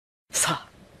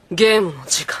ゲームの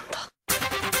時間だ。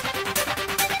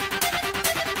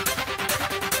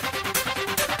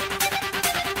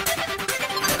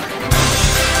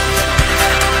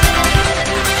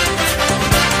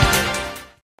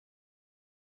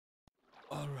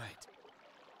All right.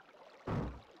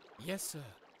 Yes, sir.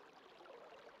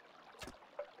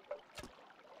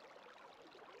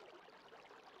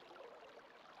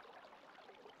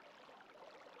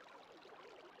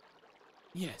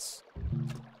 Yes.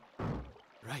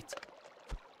 Right.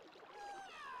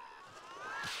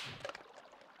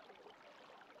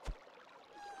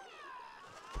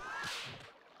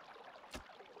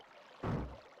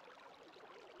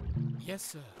 Yes,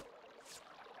 sir.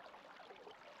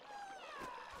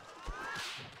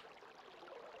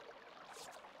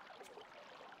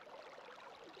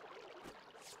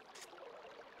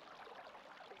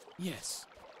 Yes.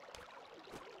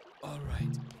 All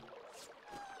right.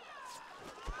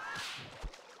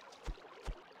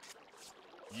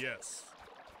 Yes.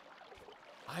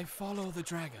 I follow the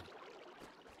dragon.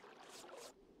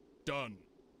 Done.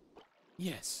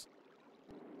 Yes.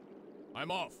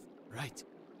 I'm off. Right.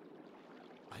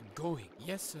 I'm going.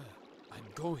 Yes, sir. I'm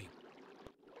going.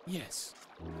 Yes.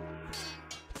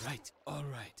 Right. All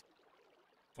right.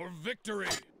 For victory!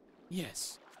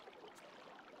 Yes.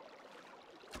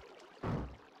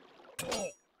 Oh.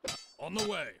 On the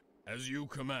way, as you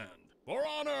command. For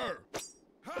honor!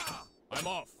 Ha! I'm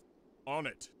off. On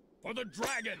it. For the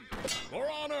dragon! For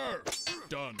honor!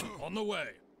 Done. On the way.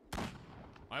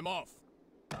 I'm off.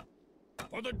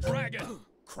 For the dragon!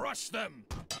 Crush them!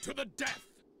 To the death!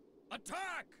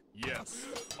 Attack! Yes.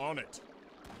 On it.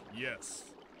 Yes.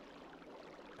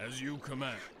 As you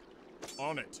command.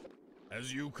 On it.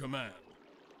 As you command.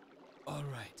 All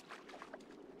right.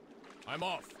 I'm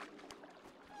off.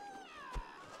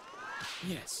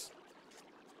 Yes.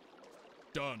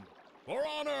 Done. For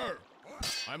honor!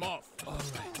 I'm off. All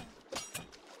right.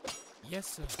 Yes,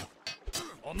 sir.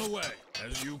 On the way,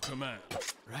 as you command.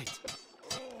 Right.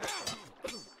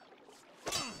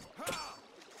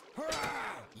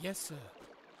 Yes, sir.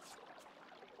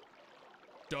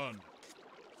 Done.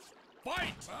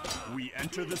 Fight! We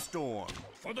enter the storm.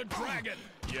 For the dragon!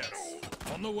 Yes.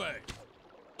 On the way.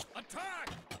 Attack!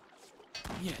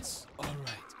 Yes. All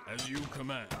right. As you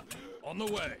command. On the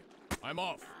way. I'm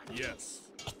off. Yes.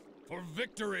 For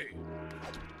victory!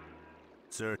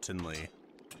 Certainly.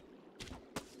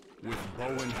 With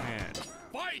bow in hand.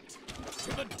 Fight!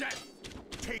 To the death!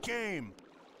 Take aim!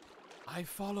 I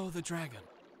follow the dragon.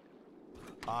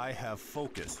 I have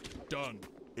focus. Done.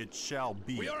 It shall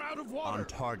be. We are out of water! On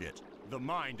target. The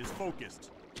mind is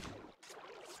focused.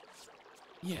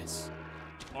 Yes.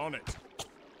 On it.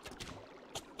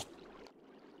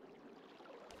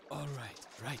 All right.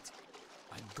 Right.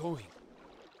 I'm going.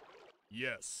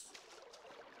 Yes.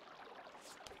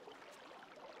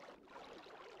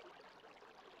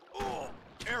 Oh!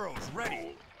 Arrows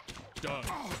ready! Done.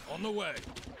 On the way.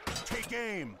 Take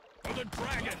aim! For the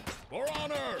dragon! For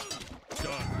honor!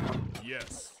 Done.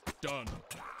 Yes. Done.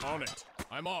 On it.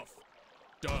 I'm off.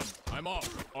 Done. I'm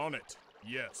off. On it.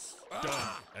 Yes. Done.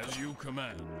 As you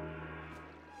command.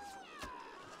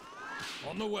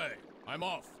 On the way. I'm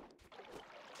off.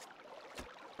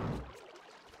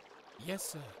 Yes,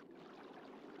 sir.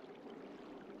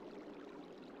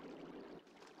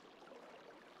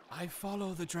 I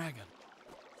follow the dragon.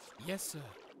 Yes, sir.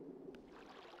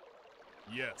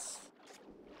 Yes.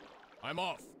 I'm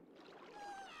off.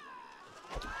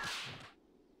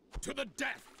 To the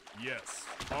death! Yes.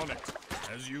 On it.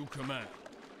 As you command.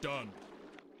 Done.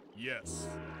 Yes.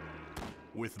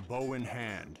 With bow in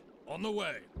hand. On the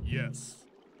way. Yes.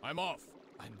 I'm off.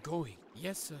 I'm going.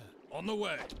 Yes, sir. On the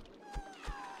way.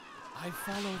 I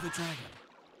follow the dragon.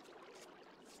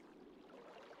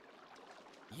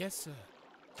 Yes, sir.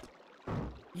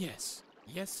 Yes.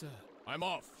 Yes, sir. I'm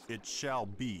off. It shall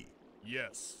be.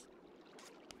 Yes.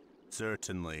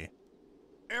 Certainly.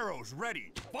 Arrows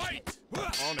ready! Fight!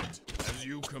 On it. As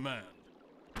you command.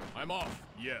 I'm off.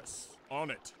 Yes. On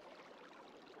it.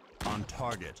 On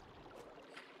target.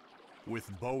 With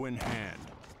bow in hand.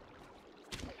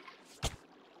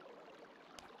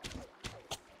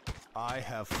 I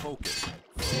have focus.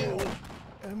 Full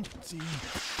empty.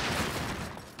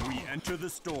 We enter the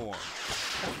storm.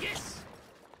 Oh, yes!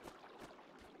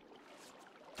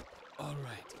 All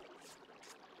right.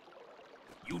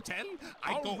 You tell?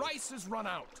 Our rice has run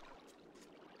out.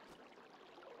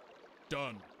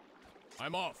 Done.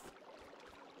 I'm off.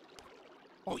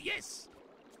 Oh, yes!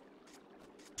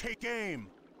 Take aim!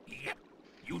 Yep.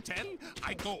 You tell?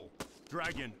 I go.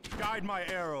 Dragon, guide my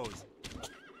arrows.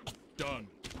 Done.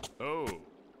 Oh.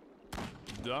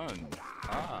 Done.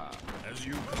 Ah. As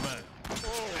you command.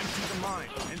 Oh. mind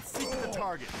and seek the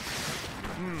target.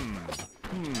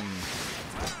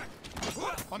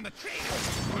 On the trail!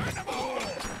 Burn them all!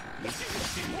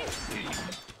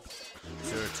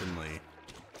 Certainly.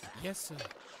 Yes, sir.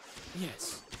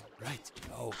 Yes. Right.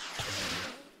 Oh.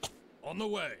 On the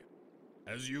way,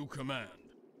 as you command.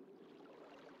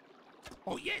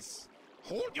 Oh yes!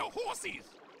 Hold your horses!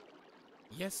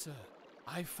 Yes, sir.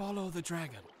 I follow the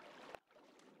dragon.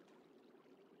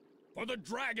 For the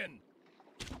dragon!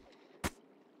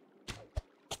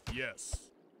 Yes.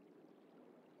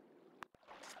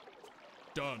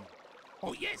 Done.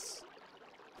 Oh yes!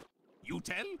 You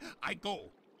tell, I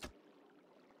go.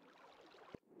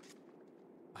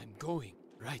 I'm going.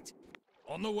 Right.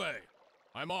 On the way.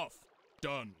 I'm off.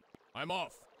 Done. I'm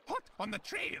off. Hot on the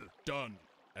trail. Done.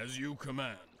 As you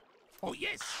command. Oh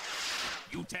yes!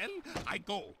 You tell, I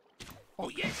go. Oh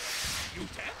yes! You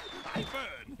tell, I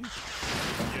burn.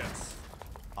 Yes.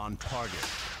 On target.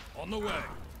 On the way.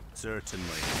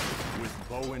 Certainly. With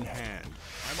bow in hand.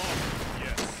 I'm off.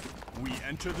 Yes. We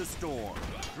enter the storm.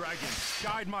 Dragon,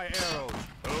 guide my arrows.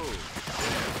 Oh,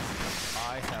 yes.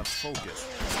 I have focus.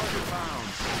 Target bound.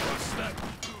 What's that?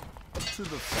 To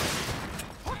the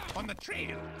front. Hot on the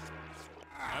trail.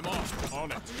 I'm off.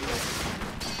 On it.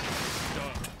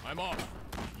 Done. I'm off.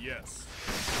 Yes.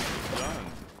 Done.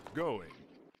 Going.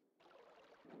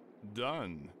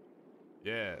 Done.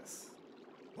 Yes.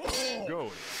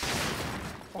 Going.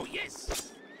 Oh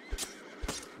yes!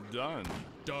 Done.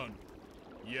 Done.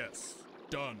 Yes.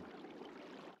 Done.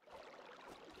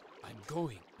 I'm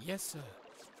going. Yes, sir.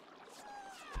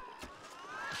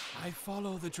 I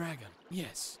follow the dragon.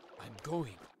 Yes. I'm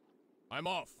going. I'm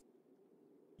off.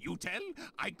 You tell,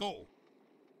 I go.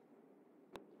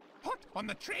 Hot on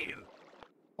the trail.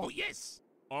 Oh yes!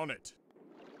 On it.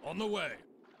 On the way.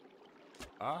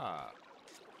 Ah.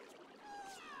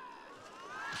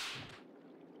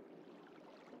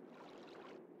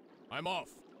 I'm off.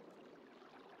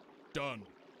 Done.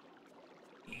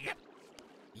 Yep.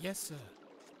 Yes, sir.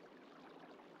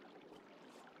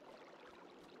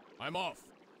 I'm off.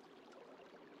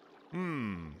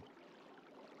 Hmm.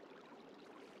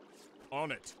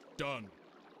 On it. Done.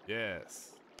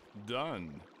 Yes.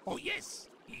 Done. Oh yes!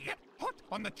 Yep. Hot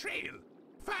on the trail.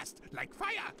 Fast like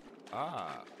fire.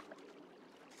 Ah.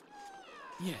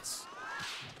 Yes.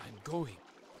 I'm going.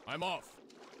 I'm off.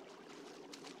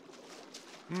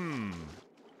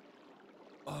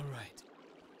 All right.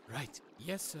 Right.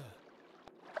 Yes, sir.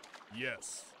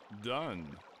 Yes.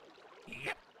 Done.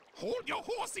 Yep. Hold your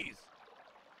horses.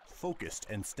 Focused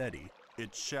and steady.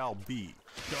 It shall be.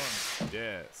 Done.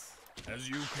 Yes. As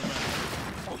you command.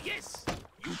 Oh yes!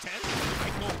 You tell, I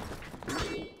go.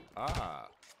 Ah.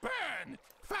 Burn!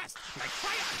 Fast like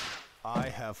fire. I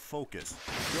have focus.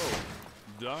 Go.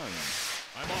 Done.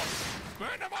 I'm off.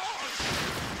 Burn them all.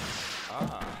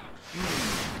 Ah.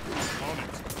 On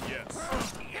it. Yes.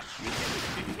 Yep.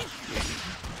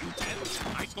 You tell,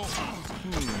 I go.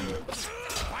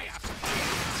 Fire!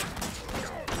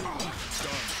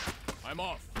 Done. I'm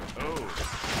off. Oh.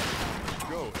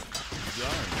 Go.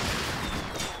 Done.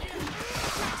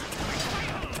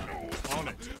 On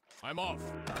it. I'm off.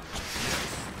 Yes.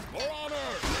 For honor!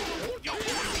 Hold your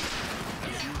horses.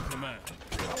 As you command.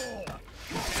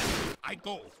 You tell, I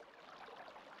go.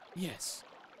 Yes.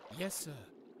 Yes, sir.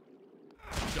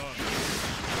 Done.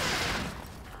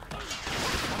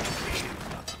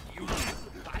 You tell,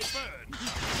 I burn.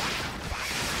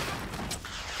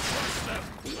 Crush them.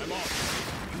 I'm off.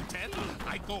 You tell,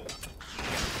 I go.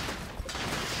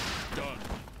 Done.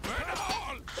 Burn them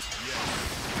all.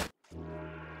 Yes.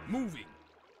 Moving.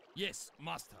 Yes,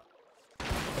 master.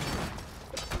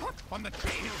 Hot on the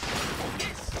trail. Oh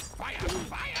yes! Fire!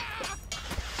 Fire!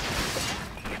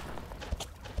 Yep.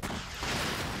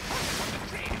 Hot on the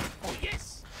trail. Oh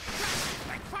yes! Flash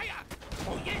like fire.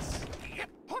 Oh yes! Yep.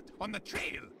 Hot on the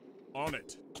trail. On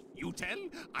it. You tell,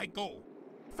 I go.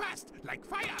 Fast like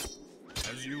fire.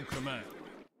 As you command.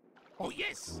 Oh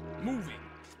yes! Moving.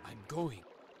 I'm going.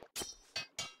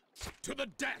 To the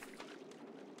death.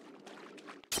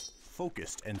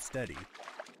 Focused and steady.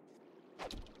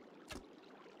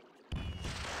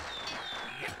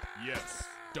 Yes.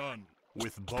 Done.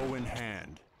 With bow in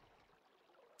hand.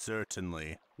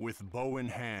 Certainly. With bow in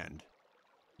hand.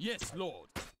 Yes, Lord.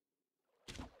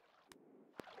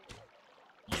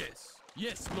 Yes.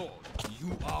 Yes, Lord.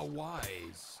 You are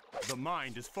wise. The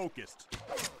mind is focused.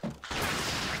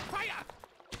 Like fire.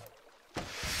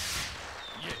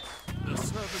 Yes. The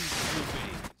servant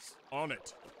obeys. On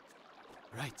it.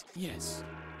 Right. Yes.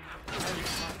 I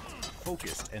fight.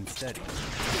 Focused and steady.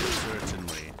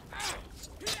 Certainly.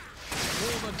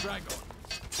 For the dragon.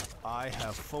 I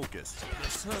have focused. The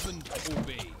servant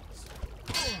obeys.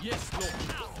 Yes, Lord,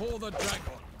 for the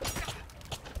dragon.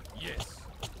 Yes.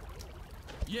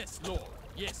 Yes, Lord.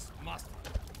 Yes, Master.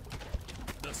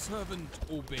 The servant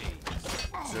obeys.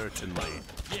 Certainly.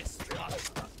 Yes,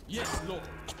 Master. Yes, Lord,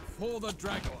 for the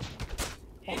dragon.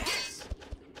 Oh, yes!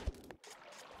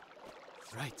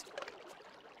 Right.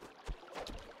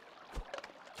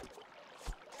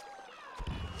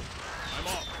 I'm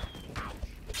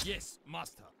off. Yes,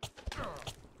 Master.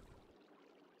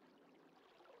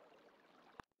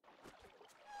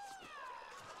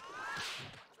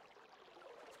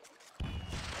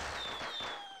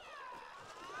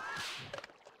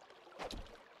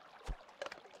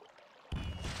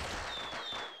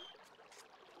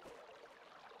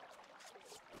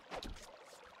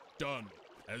 Done,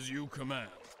 as you command.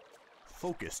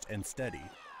 Focused and steady.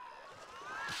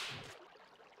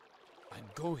 I'm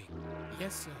going.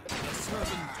 Yes, sir. The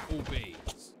servant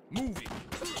obeys. Moving.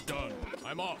 Done.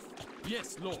 I'm off.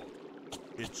 Yes, Lord.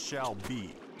 It shall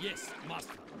be. Yes,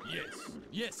 Master. Yes.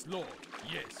 Yes, Lord.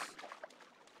 Yes.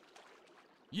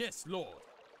 Yes, Lord.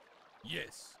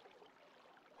 Yes.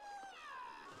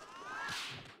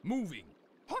 Moving.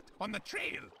 Hot on the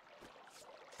trail!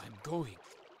 I'm going.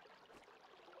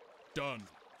 Done.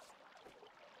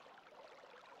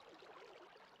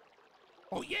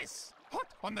 Oh, yes! Hot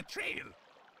on the trail!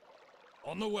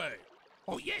 On the way,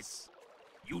 Oh, yes!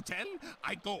 You tell,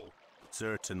 I go.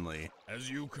 Certainly. as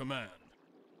you command.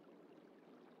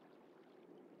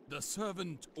 The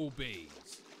servant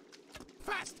obeys.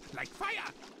 Fast, like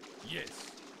fire!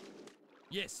 Yes.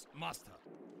 Yes, Master.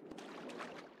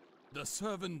 The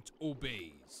servant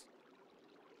obeys.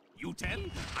 You tell,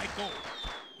 I go.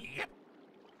 Yep.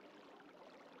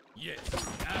 Yes,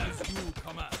 as you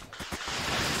command. The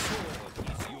sword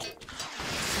is yours. The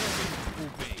servant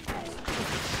obeys.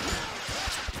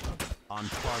 On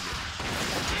target.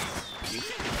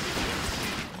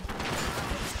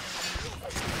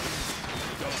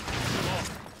 Done. I'm off.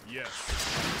 Yes.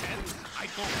 You tell, I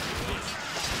go.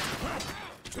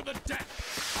 To the death.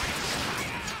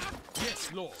 Yes,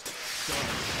 Lord. Done.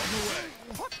 On the way.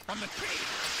 Hot on the trail!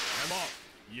 I'm off.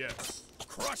 Yes.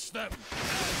 Crush them.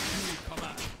 As you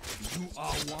command. You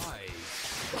are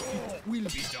wise. It will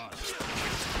be done.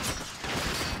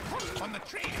 Hot on the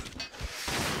trail!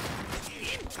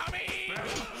 Incoming!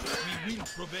 We will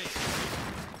prevail.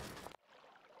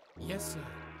 Yes, sir.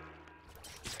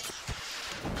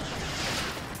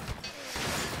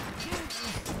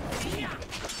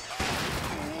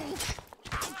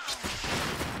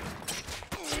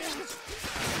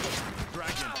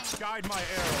 Dragon, guide my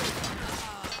arrows.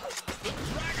 The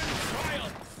dragon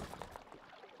triumphs.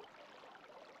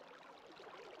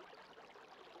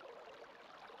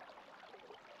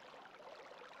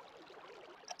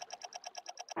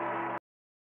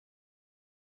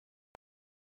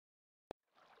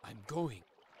 I'm going.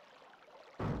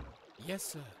 Yes,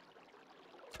 sir.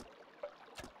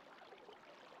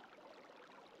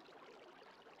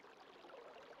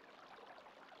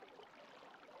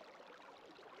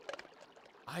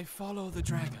 I follow the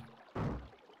dragon.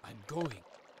 I'm going.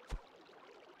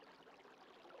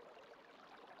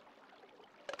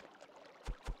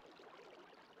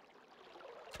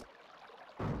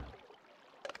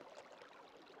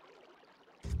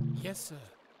 Yes, sir.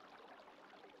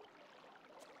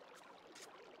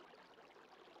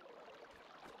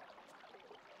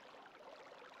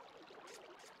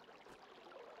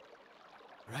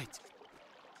 Right.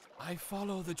 I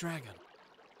follow the dragon.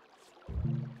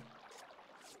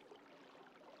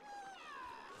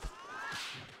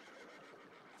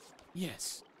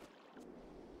 Yes.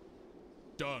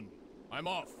 Done. I'm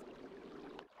off.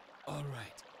 All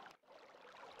right.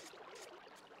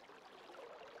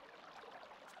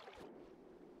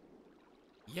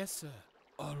 Yes, sir.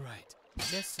 All right.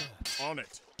 Yes, sir. On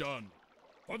it. Done.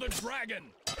 For the dragon.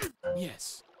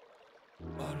 Yes.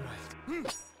 All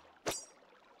right.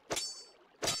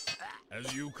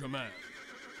 As you command.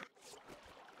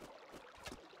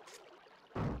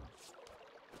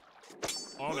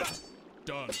 On it.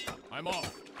 Done. I'm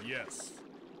off. Yes.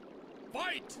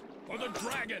 Fight for the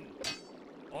dragon.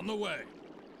 On the way.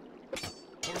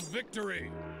 For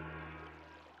victory.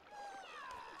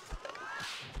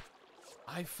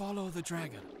 I follow the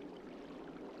dragon.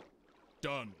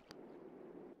 Done.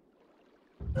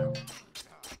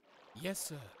 Yes,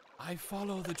 sir. I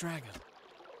follow the dragon.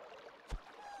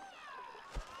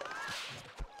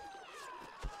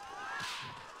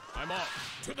 I'm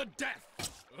off to the death.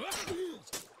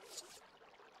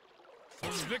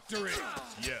 For victory.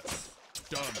 Yes.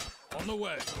 Done. On the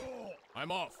way.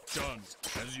 I'm off. Done.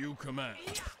 As you command.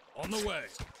 On the way.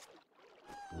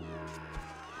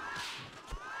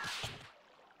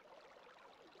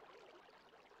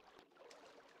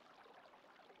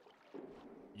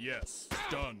 Yes,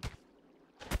 done.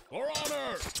 For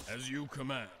honor, as you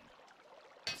command.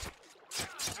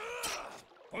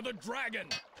 For the dragon!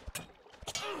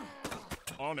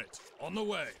 On it. On the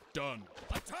way. Done.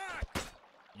 Attack!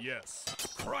 Yes.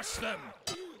 Crush them!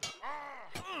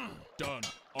 Done.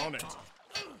 On it.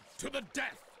 To the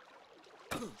death!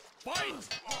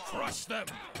 Fight! Crush them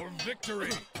for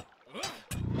victory!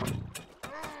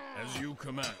 As you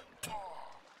command.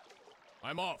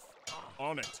 I'm off.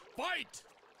 On it. Fight!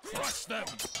 Crush them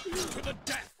to the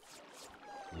death!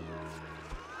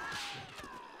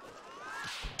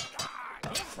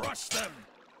 Crush them!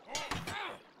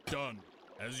 Done.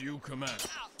 As you command.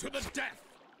 To the death!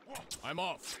 I'm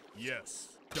off.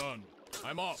 Yes. Done.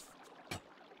 I'm off.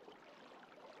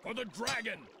 For the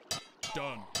dragon!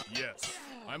 Done. Yes.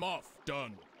 I'm off.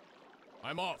 Done.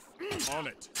 I'm off. On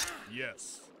it.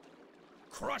 Yes.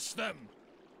 Crush them!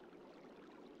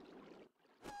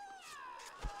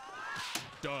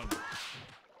 Done.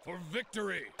 For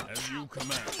victory, as you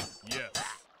command. Yes.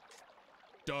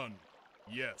 Done.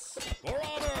 Yes. For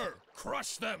honor!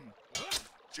 Crush them!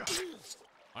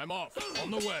 I'm off. On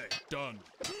the way. Done.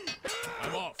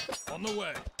 I'm off. On the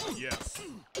way. Yes.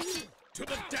 To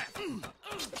the death!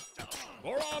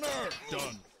 For honor!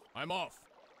 Done. I'm off.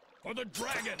 For the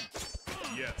dragon!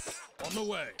 Yes. On the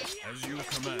way, as you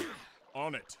command.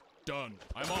 On it. Done.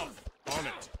 I'm off. On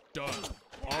it. Done.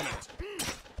 On it.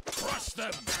 Crush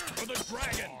them for the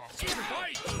dragon!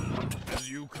 Fight! As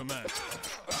you command.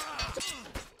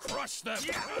 Crush them!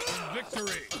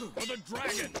 Victory for the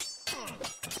dragon!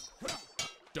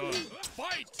 Done.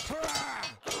 Fight!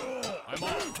 I'm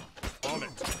off. On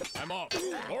it. I'm off.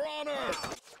 For honor!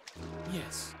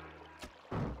 Yes.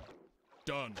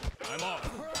 Done. I'm off.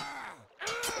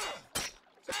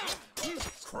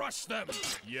 Crush them!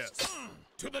 Yes.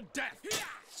 To the death!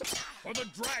 For the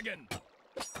dragon!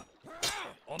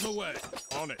 On the way.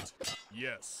 On it.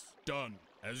 Yes. Done.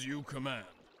 As you command.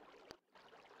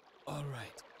 All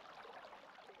right.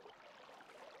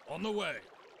 On the way.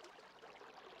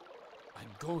 I'm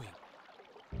going.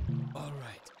 All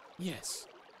right. Yes.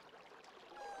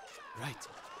 Right.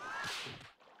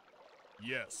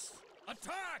 Yes.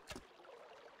 Attack!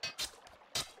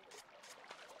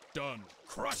 Done.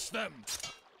 Crush them!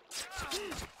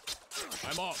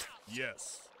 I'm off.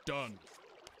 Yes. Done.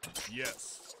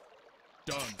 Yes.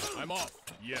 Done. I'm off.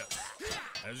 Yes.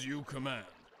 As you command.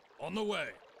 On the way.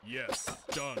 Yes.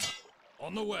 Done.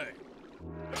 On the way.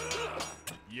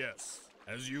 Yes.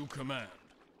 As you command.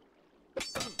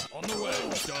 On the way.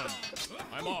 Done.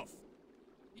 I'm off.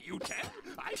 You tell,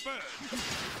 I burn.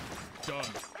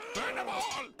 Done. Burn them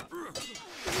all! I'm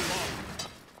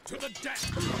off. To the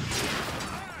death!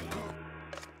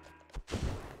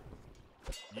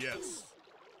 Yes.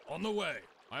 On the way.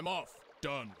 I'm off.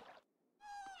 Done.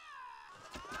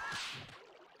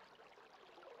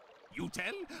 You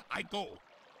tell, I go.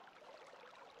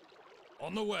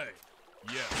 On the way.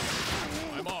 Yes.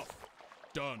 I'm off.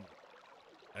 Done.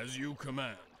 As you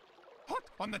command. Hot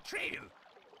on the trail.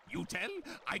 You tell,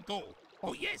 I go.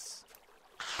 Oh, yes.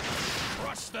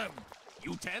 Crush them!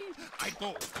 You tell, I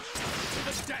go. To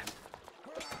the death!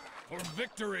 For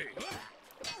victory!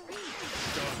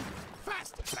 Done.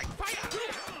 Fast like fire.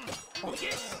 Oh,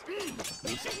 yes.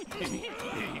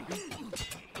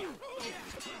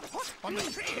 Hot on the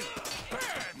trail.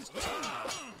 Burn.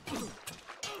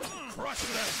 Crush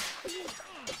them!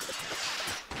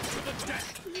 To the death!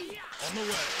 On the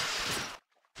way!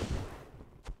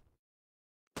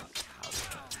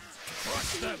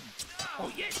 Crush them!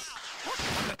 Oh, yes. Hot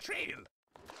on the trail.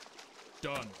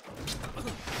 Done.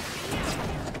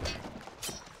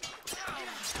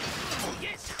 Oh,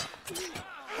 yes.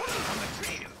 Hot on the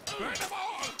trail. Burn them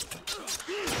all.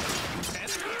 You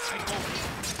tell, I go.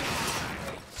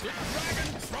 The dragon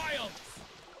triumphs!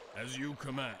 As you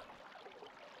command.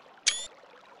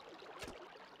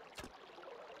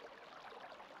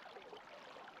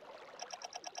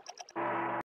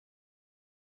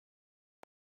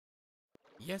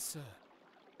 Yes, sir.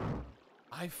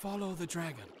 I follow the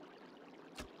dragon.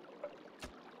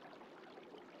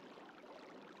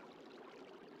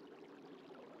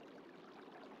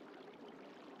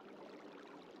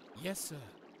 Yes, sir.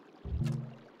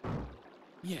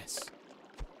 Yes.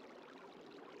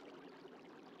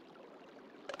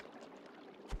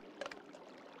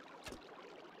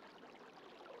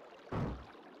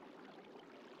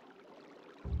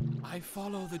 I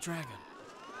follow the dragon.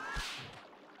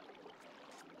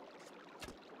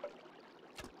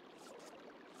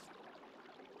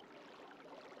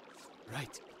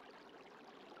 Right.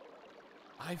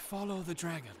 I follow the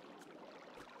dragon.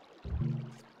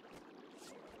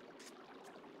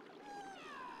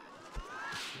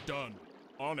 Done.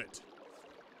 On it.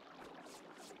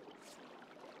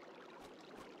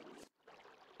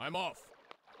 I'm off.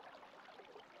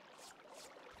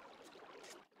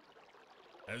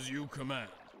 As you command.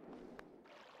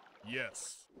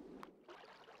 Yes.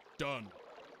 Done.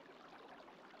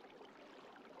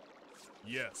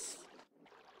 Yes.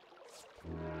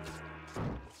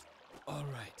 All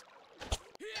right.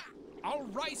 Our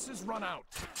rice has run out.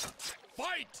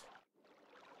 Fight!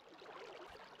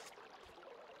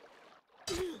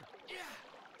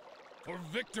 For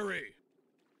victory!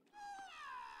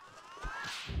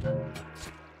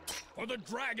 For the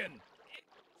dragon!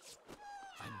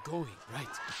 I'm going, right.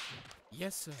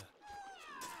 Yes, sir.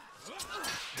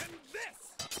 And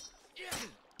this!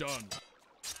 Done.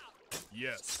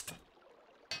 Yes.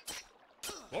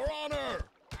 For honor!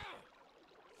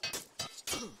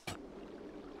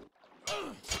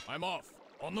 I'm off.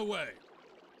 On the way.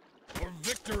 For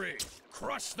victory!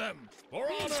 Crush them! For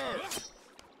honor!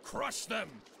 Crush them!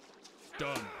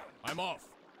 Done. I'm off.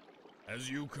 As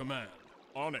you command.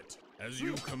 On it. As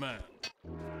you command.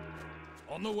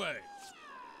 On the way.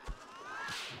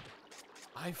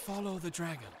 I follow the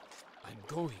dragon. I'm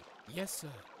going. Yes, sir.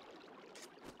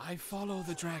 I follow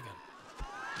the dragon.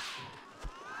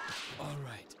 All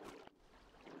right.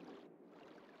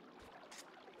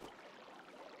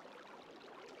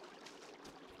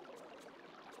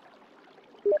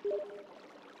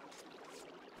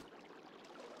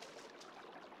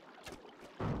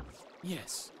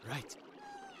 Yes, right.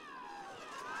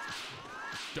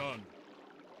 Done.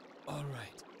 All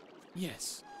right.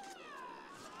 Yes.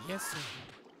 Yes, sir.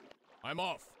 I'm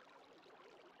off.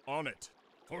 On it.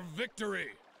 For victory!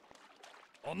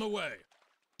 On the way.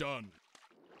 Done.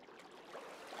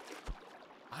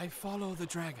 I follow the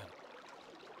dragon.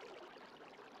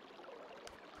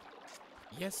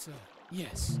 Yes, sir.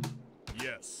 Yes.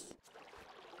 Yes.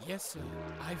 Yes, sir.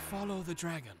 I follow the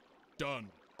dragon. Done.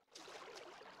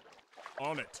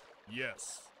 On it.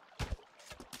 Yes.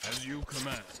 As you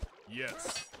command.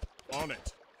 Yes. On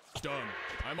it. Done.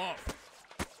 I'm off.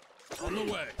 On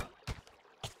the way.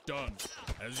 Done.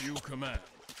 As you command.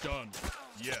 Done.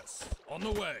 Yes. On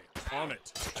the way. On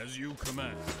it. As you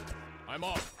command. I'm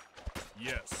off.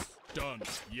 Yes. Done.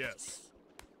 Yes.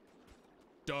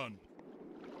 Done.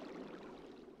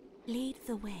 Lead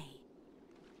the way.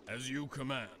 As you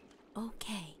command.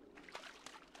 Okay.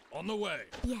 On the way.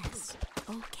 Yes.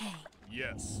 Okay.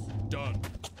 Yes. Done.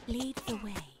 Lead the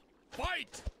way.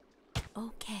 Fight!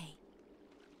 Okay.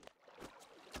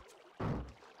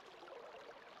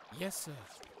 Yes, sir.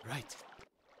 Right.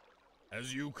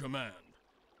 As you command.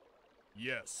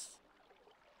 Yes.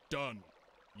 Done.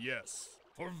 Yes.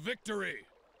 For victory!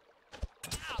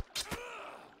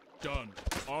 Done.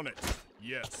 On it.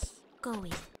 Yes.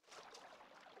 Going.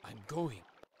 I'm going.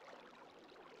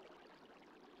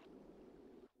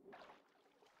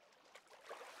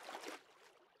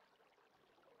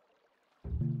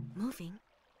 Moving.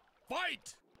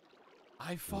 Fight!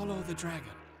 I follow the dragon.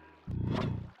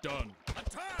 Done.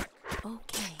 Attack!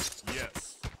 Okay.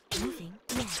 Yes. Moving.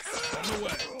 Yes. On the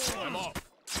way. I'm off.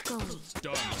 Going.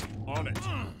 Done. On it.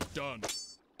 Done.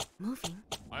 Moving.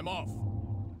 I'm off.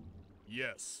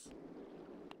 Yes.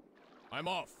 I'm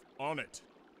off. On it.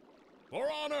 For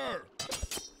honor!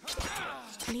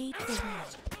 Lead the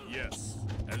way. Yes.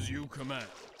 As you command.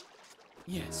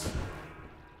 Yes.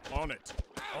 On it.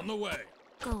 On the way.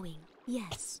 Going.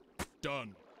 Yes.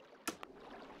 Done.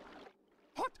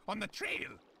 Hot on the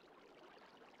trail.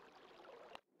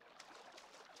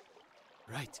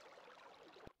 Right.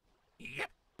 Yep.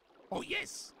 Oh,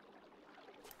 yes.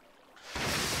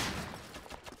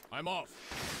 I'm off.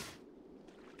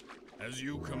 As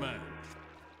you command.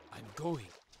 I'm going.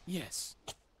 Yes.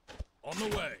 On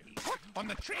the way. Hot on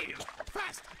the trail.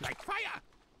 Fast like fire.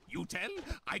 You tell,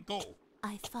 I go.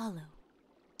 I follow.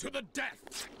 To the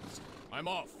death! I'm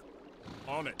off.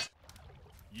 On it.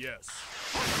 Yes.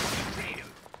 Hot on the trail.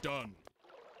 Done.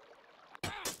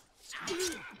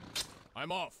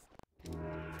 I'm off.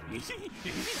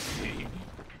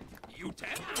 You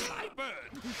tell, I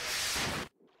burn.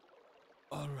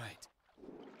 All right.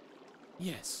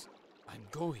 Yes. I'm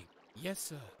going. Yes,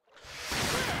 sir.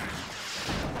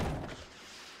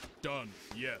 Done.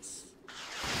 Yes.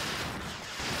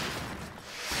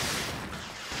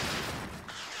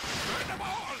 Burn them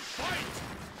all. Fight!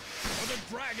 For the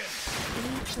dragon!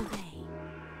 Lead the way.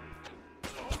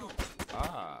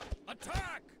 Ah.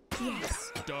 Attack!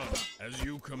 Yes. Done. As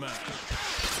you command.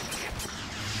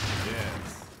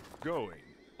 Yes. Going.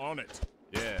 On it.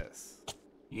 Yes.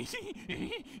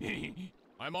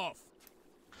 I'm off.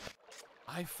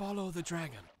 I follow the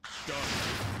dragon. Done.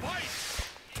 Fight!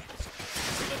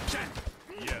 To the death!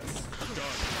 Yes.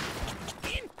 Done.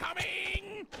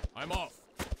 I'm off.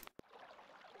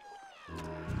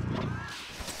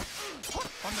 Hot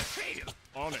on the trail.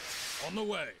 On it. On the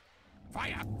way.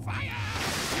 Fire! Fire!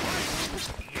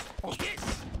 Oh,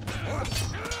 yes!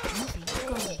 Moving.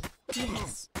 Going.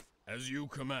 Yes. As you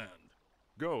command.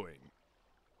 Going.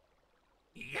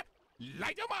 Yep.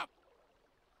 Light 'em up!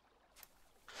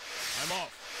 I'm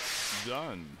off.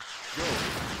 Done. Go.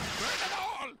 Burn them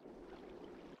all!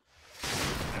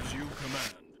 As you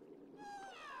command.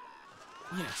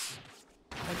 Yes.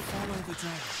 I follow the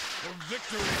dragon. For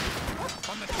victory. Hot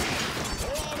on the trail.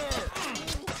 For honor.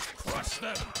 Crush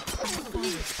them.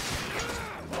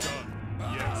 Done.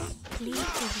 Yes. Lead the way.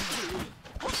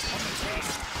 Hot on the trail.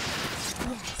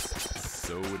 Yes.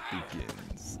 So it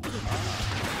begins.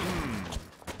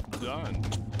 Done.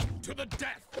 To the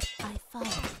death. I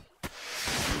follow.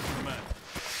 You command.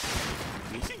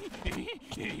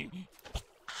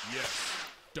 Yes.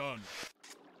 Done.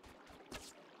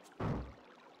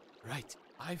 Right.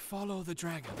 I follow the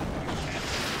dragon. Burn!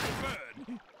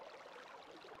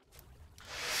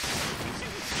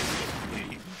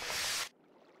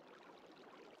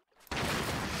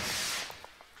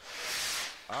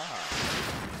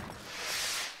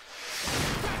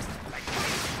 Like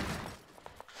fire!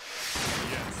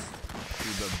 Yes. To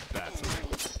the battle.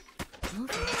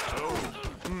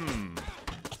 Moving.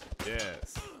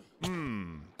 Yes.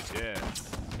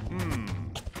 Yes.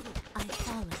 I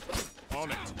follow.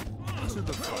 On it. To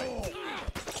the fight.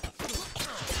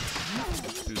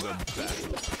 To the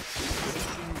battle.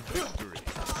 Seeking victory.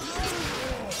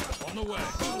 On the way.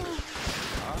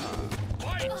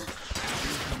 Fight! You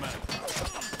command.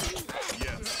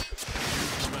 Yes. You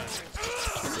command.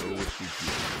 So it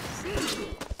begins.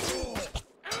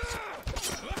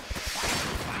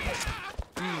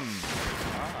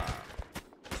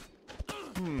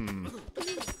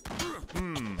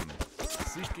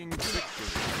 Seeking victory.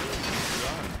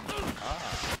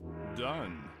 Done.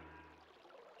 Done.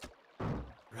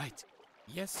 Right.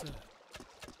 Yes, sir.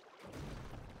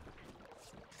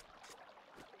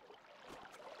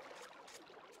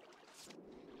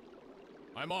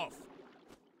 I'm off.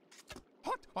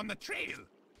 Hot on the trail.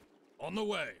 On the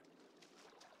way.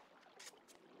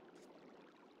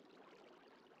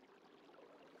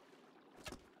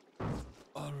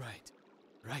 All right.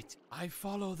 Right. I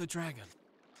follow the dragon.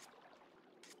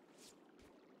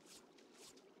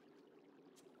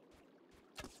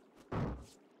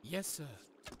 Yes, sir.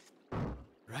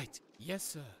 Right. Yes,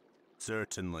 sir.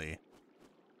 Certainly.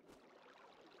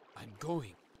 I'm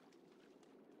going.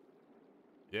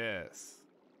 Yes.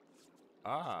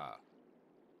 I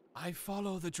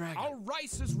follow the dragon. Our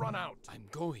rice has run out. I'm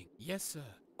going. Yes, sir.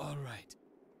 All right.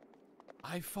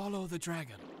 I follow the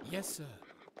dragon. Yes, sir.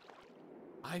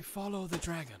 I follow the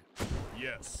dragon.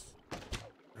 Yes.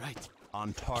 Right.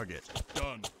 On target.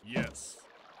 Done. Yes.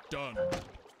 Done.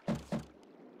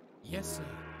 Yes, sir.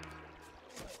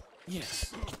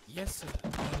 Yes. Yes, sir.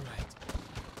 All right.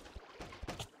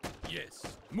 Yes.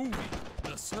 Moving.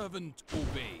 The servant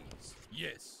obeys.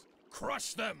 Yes.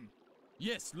 Crush them.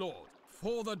 Yes, Lord.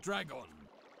 For the dragon.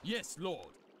 Yes,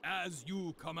 Lord. As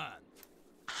you command.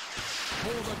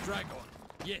 For the dragon.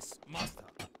 Yes, Master.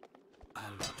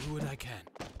 I'll do what I can.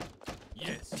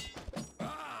 Yes.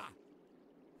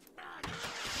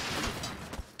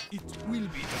 It will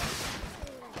be done.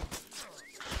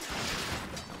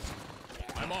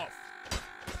 I'm off.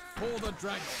 For the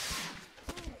dragon.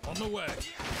 On the way. To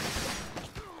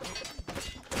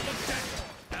the death.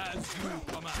 As you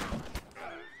command.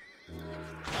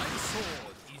 My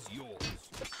sword is yours.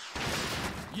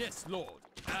 Yes, Lord.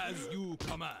 As you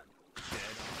command.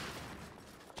 Dead.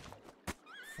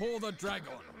 For the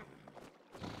dragon.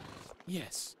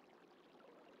 Yes.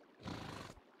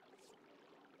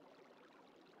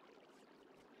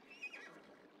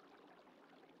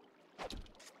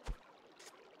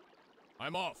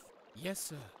 I'm off. Yes,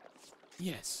 sir.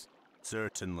 Yes.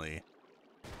 Certainly.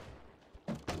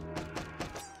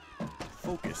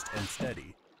 Focused and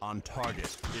steady. On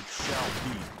target. It shall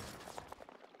be.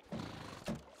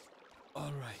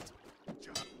 All right.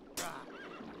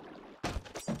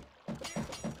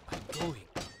 I'm going.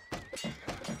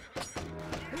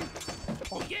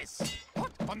 Oh, yes!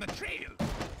 Hot on the trail.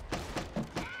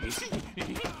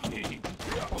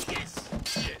 Oh, yes!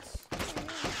 Yes.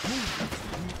 You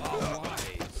are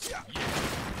wise. Yes.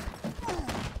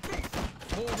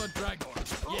 For the dragon.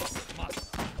 Yes,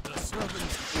 master. The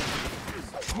servant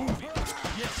obeys. Move it.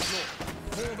 Yes, Lord.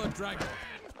 For the dragon.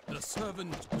 The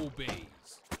servant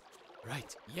obeys.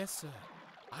 Right. Yes, sir.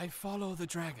 I follow the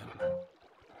dragon.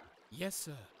 Yes,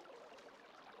 sir.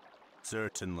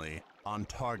 Certainly. On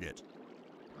target.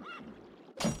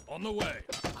 On the way.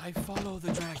 I follow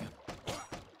the dragon.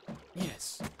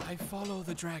 Yes, I follow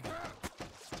the dragon.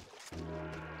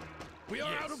 We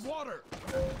are out of water.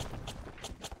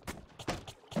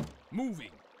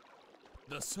 Moving.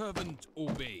 The servant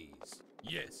obeys.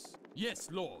 Yes, yes,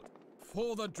 Lord.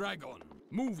 For the dragon.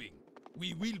 Moving.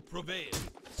 We will prevail.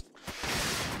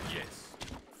 Yes.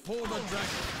 For the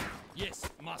dragon. Yes,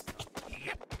 master.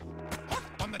 Yep. Hot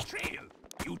on the trail.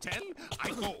 You tell,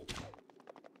 I go.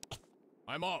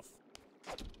 I'm off.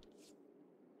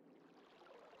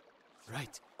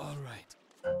 Right, all right.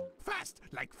 Fast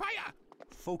like fire.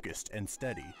 Focused and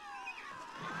steady.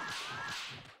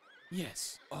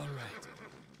 Yes, all right.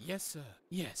 Yes, sir.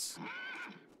 Yes.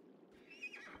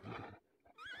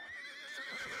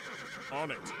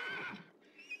 On it.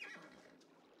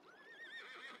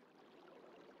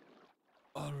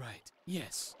 All right.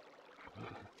 Yes.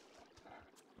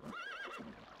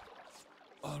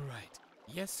 All right.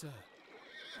 Yes, sir.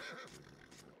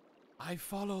 I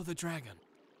follow the dragon.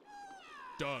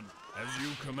 Done as you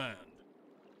command.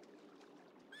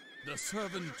 The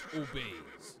servant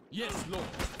obeys. Yes, Lord.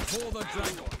 For the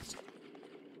dragon.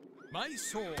 My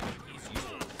sword is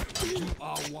yours. You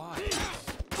are wise.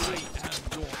 I am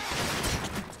yours.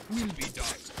 It will be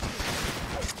done.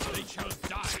 They shall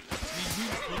die. We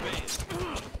will prevail.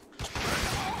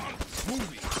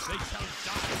 Moving. They shall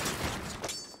die.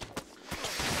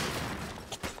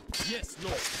 Yes,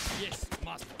 Lord. Yes,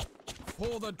 master.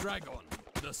 For the dragon.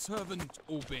 The servant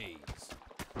obeys.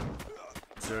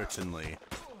 Certainly.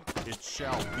 It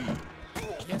shall be.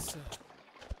 Yes, sir.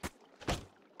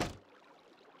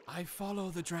 I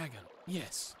follow the dragon.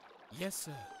 Yes. Yes,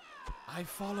 sir. I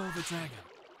follow the dragon.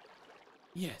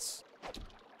 Yes.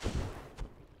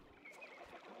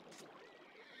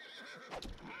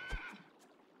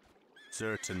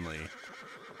 Certainly.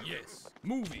 Yes.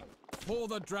 Moving. For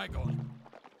the dragon.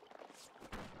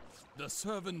 The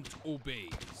servant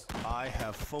obeys. I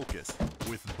have focus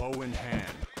with bow in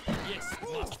hand. Yes,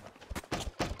 master.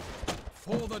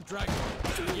 For the dragon.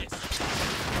 Yes.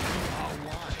 You are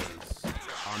wise.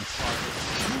 On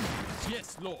target.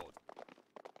 Yes, Lord.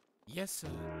 Yes, sir.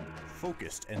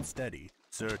 Focused and steady.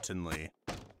 Certainly.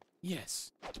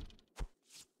 Yes.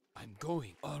 I'm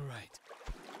going. All right.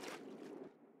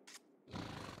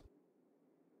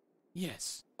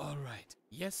 Yes. All right.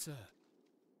 Yes, sir.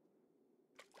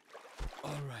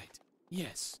 All right.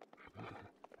 Yes.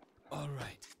 All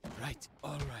right. Right.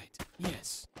 All right.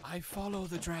 Yes. I follow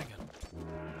the dragon.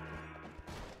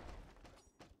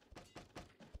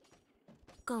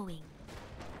 Going.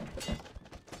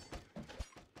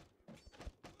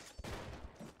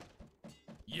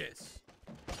 Yes.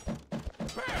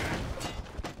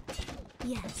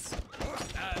 Yes.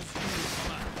 As you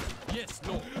command. Yes,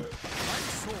 Lord. My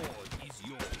sword is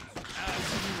yours. As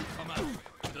you command.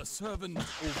 The servant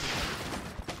obeys.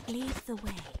 Lead the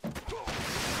way.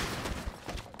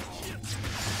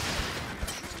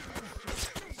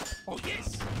 Oh,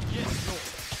 yes. Yes,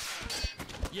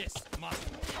 Lord. Yes,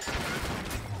 master.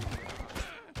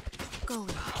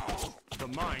 Going. The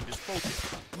mind is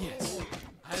focused. Yes.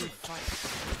 I'll fight.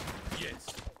 Yes.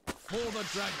 For the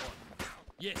dragon.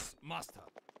 Yes, master.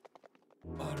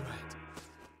 All right.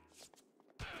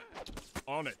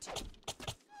 On it.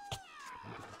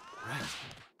 Right.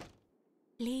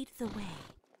 Lead the way.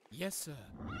 Yes, sir.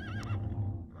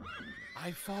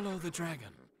 I follow the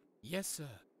dragon. Yes, sir.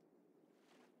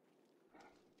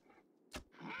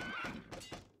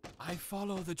 I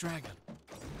follow the dragon.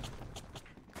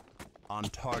 On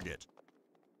target.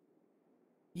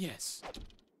 Yes.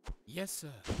 Yes,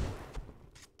 sir.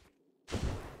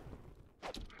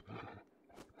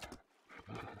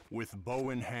 With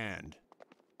bow in hand.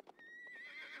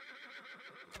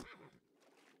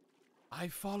 I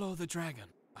follow the dragon.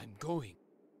 I'm going.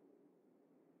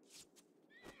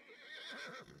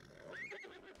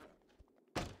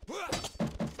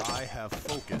 I have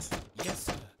focus. Yes,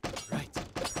 sir. Right.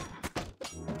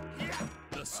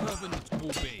 The servant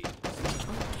obeys.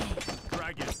 Okay.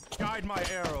 Dragon, guide my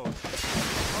arrows.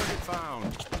 Target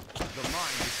found. The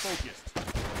mind is focused.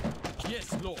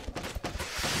 Yes, Lord.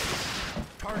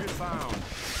 Target found.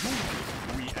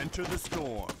 We enter the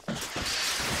storm.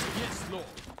 Yes, Lord.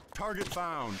 Target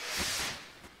found.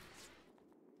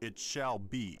 It shall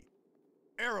be.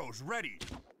 Arrows ready.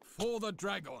 For the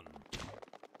dragon.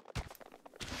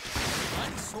 My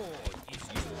sword is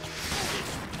yours.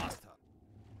 Yes, master.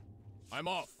 I'm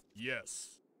off.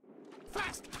 Yes.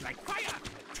 Fast like fire.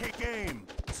 Take aim.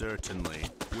 Certainly.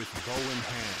 With bow in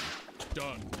hand.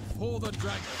 Done. For the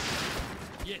dragon.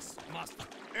 Yes, master.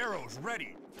 Arrows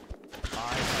ready.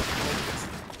 I have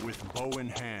focus. With bow in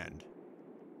hand.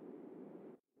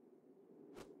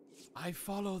 I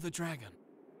follow the dragon.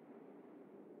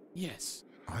 Yes.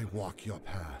 I walk your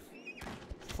path.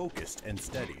 Focused and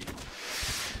steady.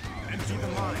 Empty the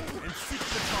mind and seek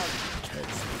the target.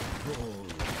 Heads roll.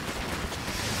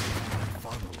 I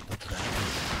follow the dragon.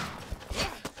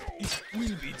 It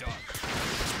will be done.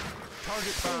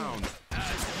 Target found.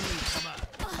 As you command.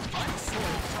 My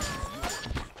sword is yours.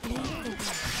 Lead the way.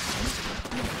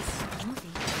 Yes,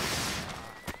 moving.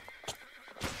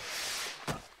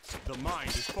 The mind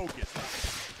is focused.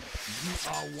 You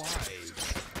are wise.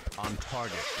 On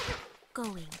target.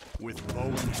 Going. With bow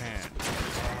in hand.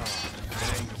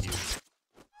 Thank you.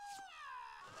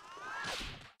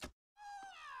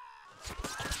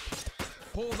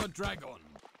 For the dragon.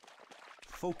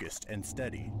 Focused and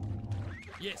steady.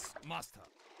 Yes, master.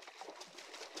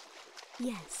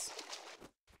 Yes.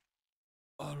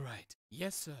 All right.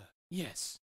 Yes, sir.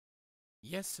 Yes.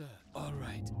 Yes, sir. All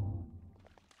right.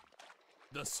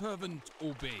 The servant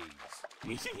obeys.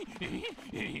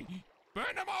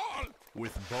 Burn them all!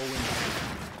 With bow in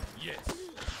hand. Yes.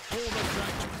 For the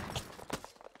dragon.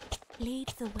 Lead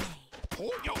the way.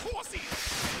 Hold your horses!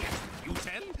 You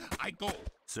tell, I go.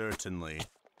 Certainly.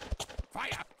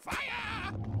 Fire!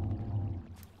 Fire!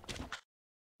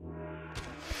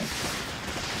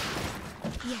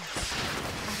 Yes.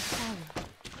 I follow.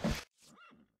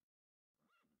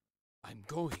 I'm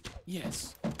going.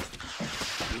 Yes.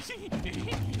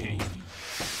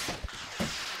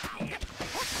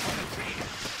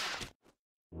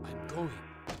 I'm going.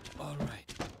 All right.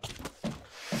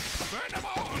 Burn them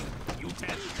all! You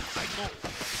tell, I go.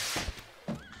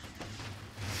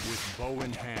 With bow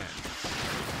in hand.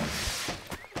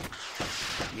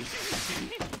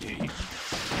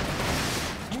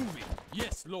 Moving.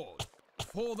 Yes, Lord.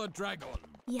 For the dragon.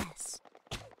 Yes.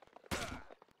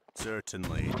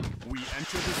 Certainly. We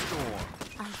enter the storm.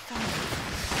 I follow.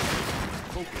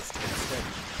 Focused and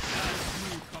steady. As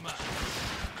you command.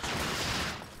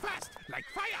 Fast, like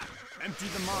fire! Empty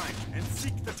the mind and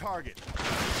seek the target.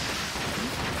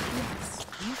 Yes,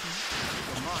 moving.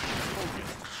 The mind is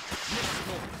focused. Yes,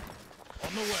 Lord.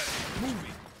 On the way.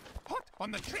 Moving. Hot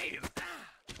on the trail!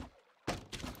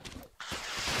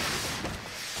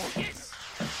 Oh, yes!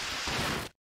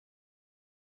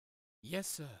 Yes,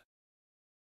 sir.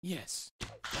 Yes.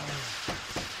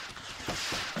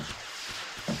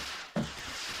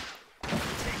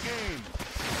 Take aim.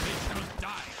 They shall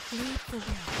die. Lead the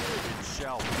way. It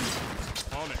shall be.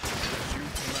 On it, as you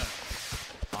command.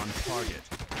 On target.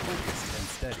 Focused and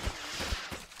steady.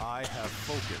 I have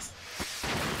focus.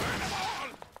 Burn them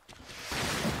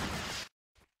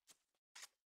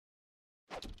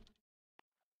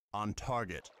all! On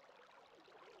target.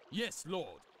 Yes,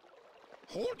 Lord.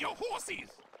 Hold your horses!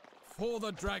 For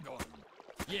the dragon.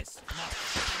 Yes,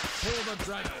 master. For the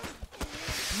dragon.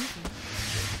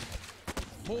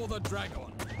 For the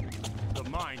dragon. The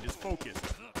mind is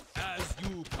focused. As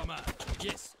you command.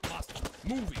 Yes, master.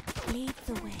 Moving. Lead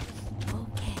the way.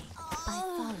 Okay. I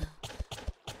follow.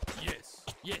 Yes,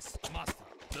 yes, master.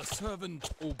 The servant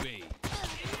obeys.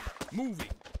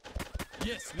 Moving.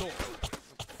 Yes, Lord.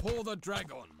 For the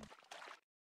dragon.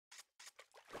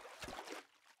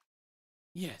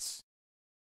 Yes.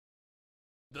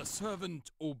 The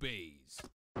servant obeys.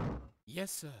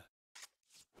 Yes, sir.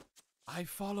 I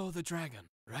follow the dragon.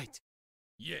 Right.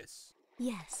 Yes.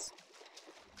 Yes.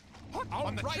 Hot Our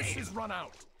on the rice trail! is run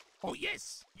out. Oh,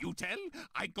 yes! You tell,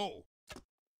 I go.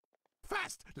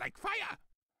 Fast, like fire!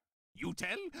 You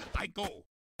tell, I go.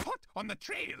 Hot on the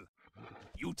trail!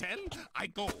 You tell, I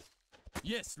go.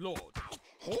 Yes, Lord.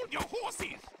 Hold your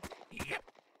horses! Yep!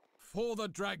 For the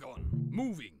dragon.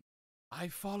 Moving. I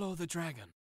follow the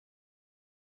dragon.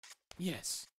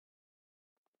 Yes.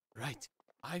 Right.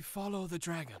 I follow the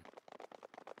dragon.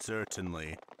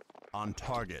 Certainly. On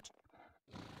target.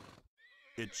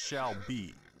 It shall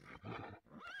be.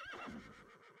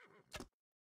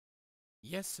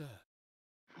 Yes, sir.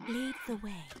 Lead the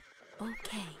way.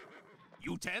 Okay.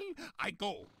 You tell, I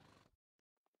go.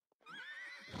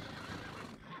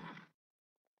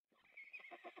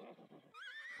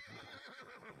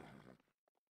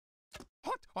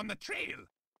 Hot on the trail!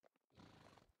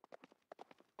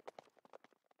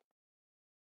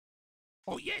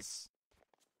 Oh, yes!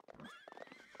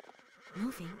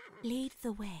 Moving. Lead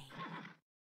the way.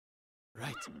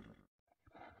 Right.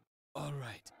 All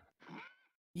right.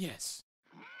 Yes.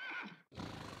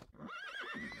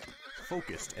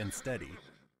 Focused and steady.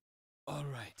 All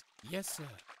right. Yes, sir.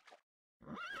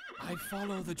 I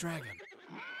follow the dragon.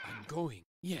 I'm going.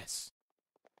 Yes.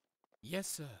 Yes,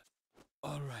 sir.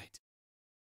 All right.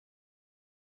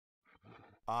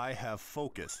 I have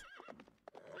focus.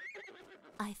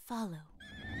 I follow.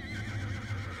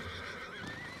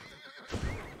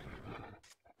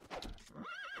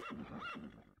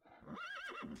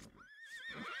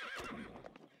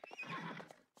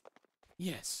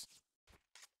 Yes.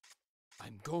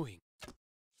 I'm going.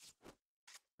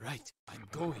 Right, I'm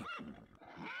going.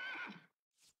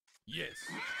 Yes.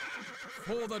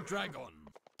 For the dragon.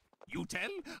 You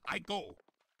tell, I go.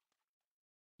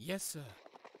 Yes, sir.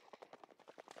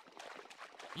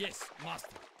 Yes,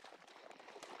 master.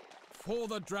 For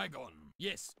the dragon.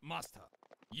 Yes, master.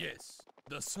 Yes.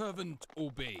 The servant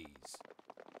obeys.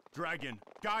 Dragon,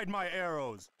 guide my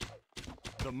arrows.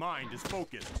 The mind is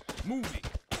focused. Moving.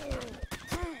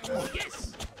 Oh,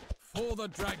 yes! For the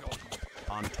dragon.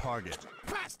 On target.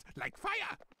 Fast, like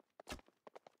fire!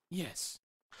 Yes.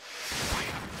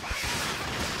 Fire! Fire!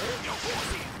 Hold your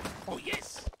horses! Oh,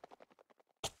 yes!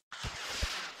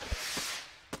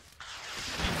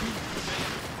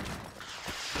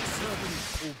 The servant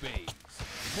obeys.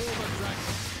 For the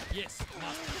dragon. Yes,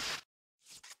 master.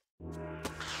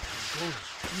 Go.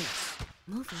 Yes.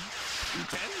 Moving. You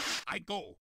tell, I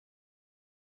go.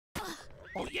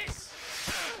 Oh, yes!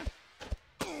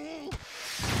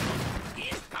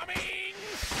 Incoming!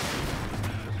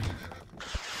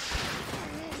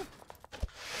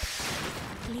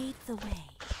 Lead the way.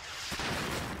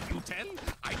 You tell,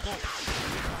 I go.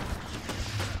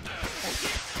 Oh,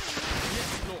 yes!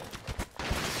 Yes, Lord.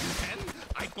 You tell,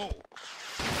 I go.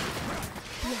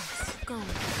 Yes, go. I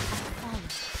follow.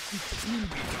 It will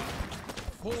be done.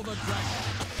 For the dragon.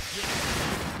 Yes.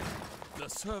 The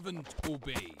servant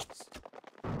obeys.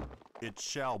 It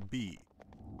shall be.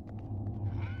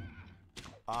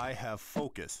 I have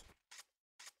focus.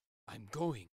 I'm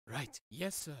going. Right.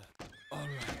 Yes, sir. All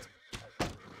right.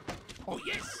 Oh,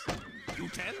 yes! You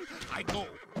tell, I go.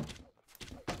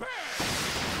 Burn!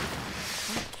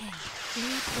 Okay.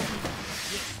 Lead the way.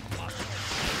 Yes, master.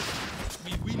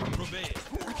 We will prevail.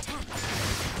 Attack.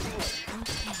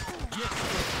 Okay. Yes,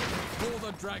 Lord. For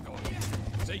the dragon.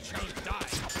 They shall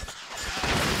die.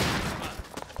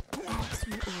 As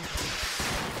you order.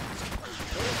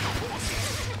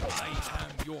 I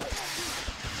am your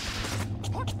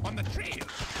Hot on the trail!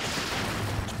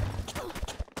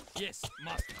 Yes,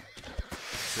 master.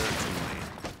 Certainly.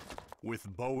 With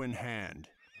bow in hand.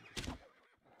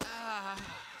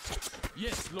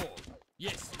 Yes, Lord.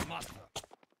 Yes, master.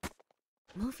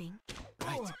 Moving.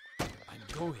 Right. I'm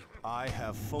going. I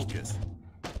have focus.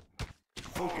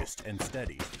 Focused and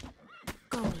steady.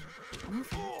 Going.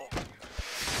 Moving.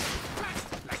 Fast,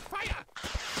 like fire!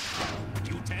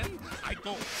 You tell, I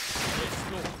go.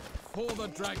 Yes, Lord. For the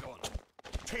dragon.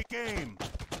 Take aim.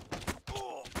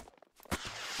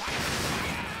 Fire!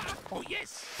 Fire! Oh,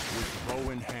 yes! With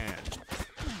bow in hand.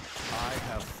 I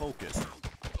have focus.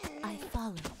 I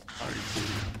follow.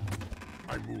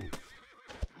 I move.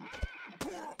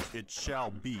 It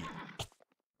shall be.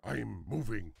 I'm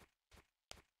moving.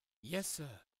 Yes, sir.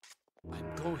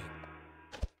 I'm going.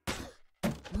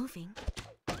 Moving.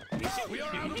 We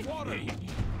are out of water.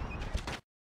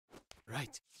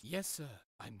 Right. Yes, sir.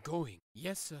 I'm going.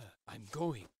 Yes, sir. I'm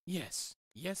going. Yes.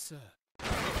 Yes, sir.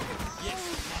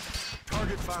 Yes, master.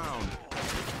 Target found.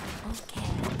 Okay.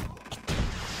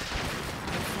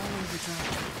 I follow the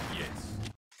dragon. Yes.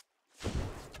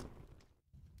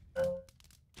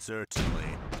 Certainly.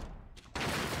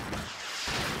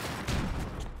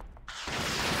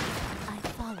 I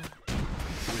follow.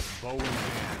 With bow in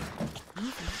hand.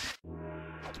 Moving.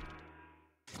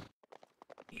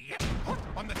 Yep, hot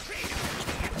on the trail!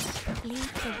 Lead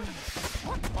the way.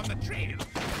 Hot on the trail!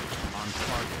 On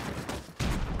target.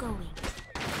 Going.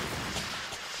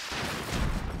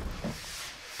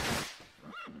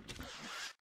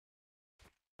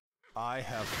 I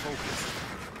have focus.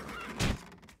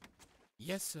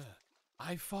 Yes, sir.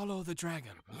 I follow the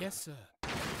dragon. Yes, sir.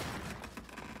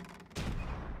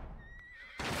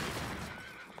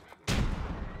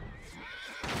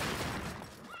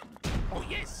 Oh,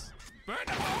 yes! Burn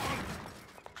them all!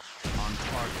 On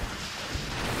target.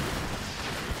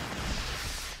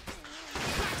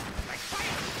 Fast, like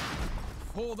fire!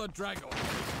 For the dragon.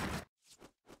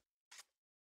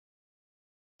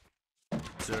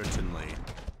 Certainly.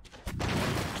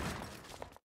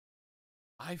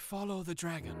 I follow the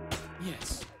dragon.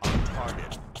 Yes. On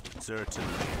target.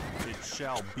 Certainly. It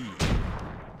shall be.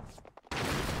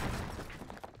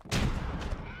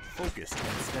 Focused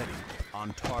and steady.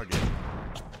 On target.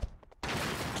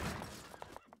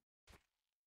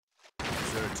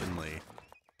 Certainly.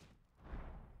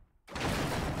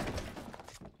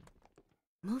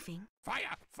 Moving.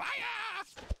 Fire! Fire!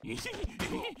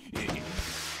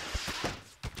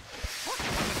 Hot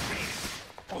on the trail!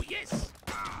 Oh, yes!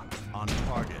 On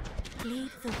target.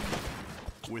 Lead the way.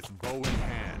 With bow in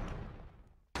hand.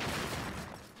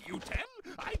 You tell,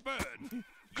 I burn.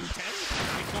 You tell,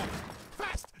 I go.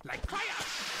 Fast, like fire.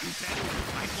 You tell,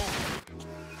 I go.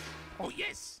 Oh,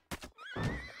 yes.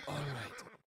 All right.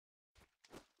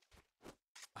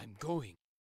 I'm going.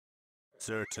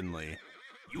 Certainly.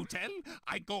 You tell,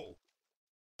 I go.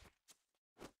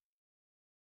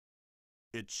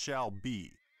 It shall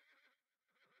be.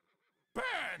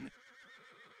 Burn!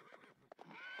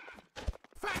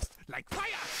 Fast like fire!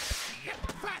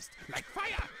 Yep, fast like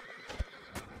fire!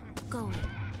 Going.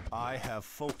 I have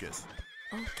focus.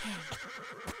 Okay.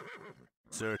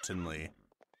 Certainly.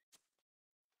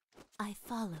 I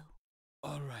follow.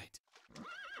 All right.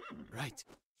 Right.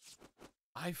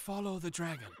 I follow the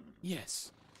dragon.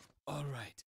 Yes. All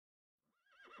right.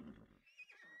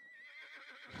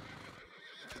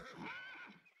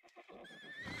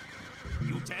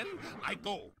 You tell, I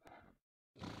go.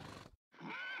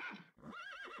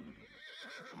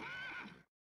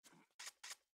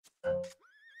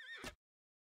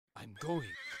 I'm going.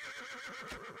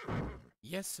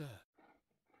 Yes, sir.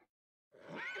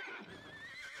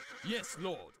 Yes,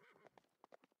 Lord.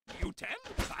 You tell,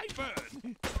 I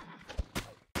burn.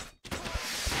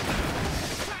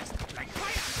 Fast like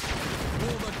fire!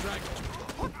 For the dragon.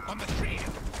 Hot on the trail!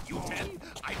 You tell,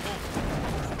 I go.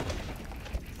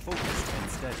 Focused and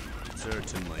steady.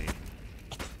 Certainly.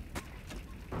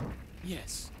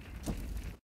 Yes.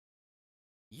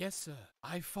 Yes, sir.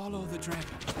 I follow the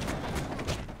dragon.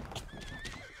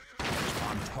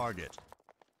 On target.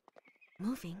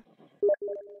 Moving.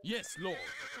 Yes, Lord.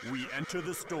 We enter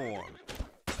the storm.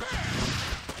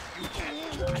 You tell,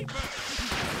 I burn.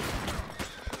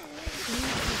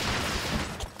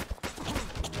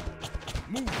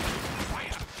 Move.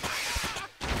 Fire! Fire!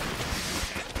 You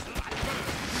tell, I burn.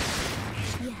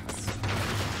 Yes.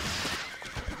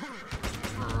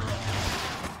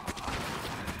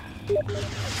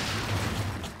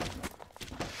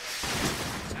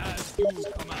 As you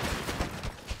command.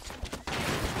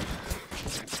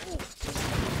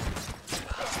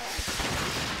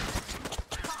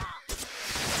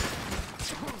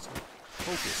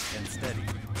 Focused and steady.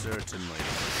 Certainly.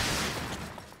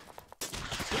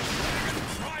 Dragon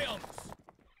triumphs!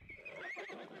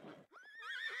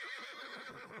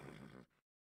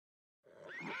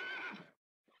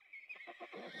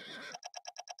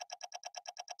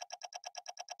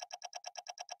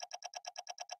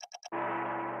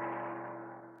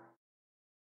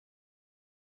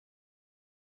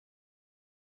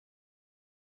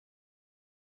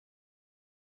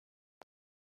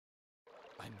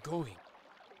 I'm going.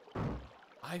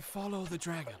 I follow the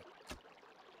dragon.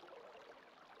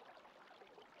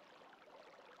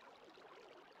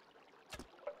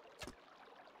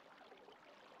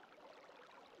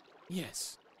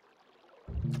 Yes.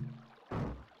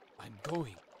 I'm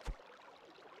going.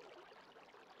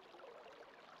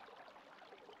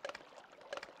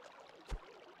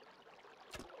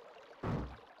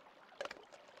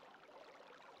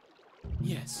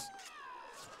 Yes.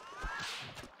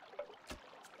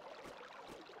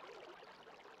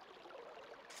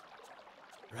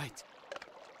 Right.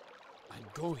 I'm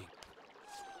going.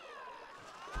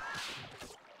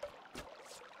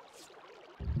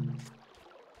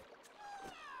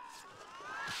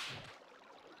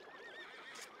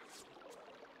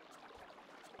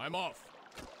 I'm off.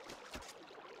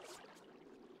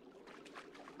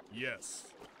 Yes.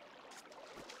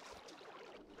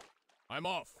 I'm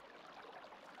off.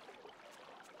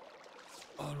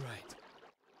 All right.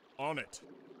 On it.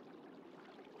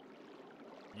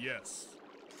 Yes.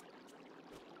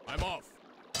 I'm off.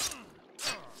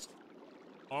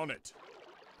 On it.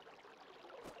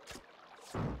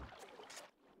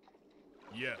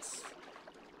 Yes.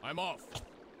 I'm off.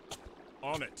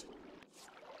 On it.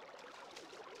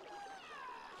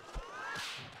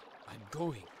 I'm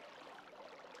going.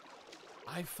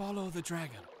 I follow the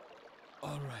dragon.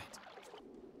 All right.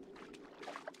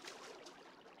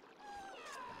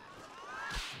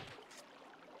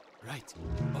 Right.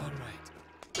 All right.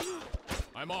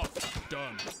 I'm off.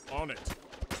 Done. On it.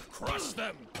 Crush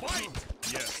them. Fight.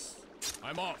 Yes.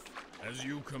 I'm off. As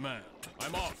you command.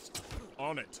 I'm off.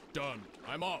 On it. Done.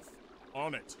 I'm off.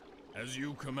 On it. As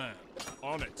you command.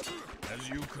 On it. As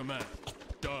you command.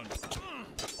 Done.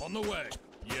 On the way.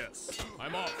 Yes.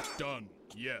 I'm off. Done.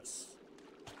 Yes.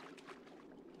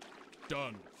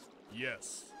 Done.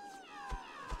 Yes.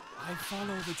 I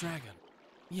follow the dragon.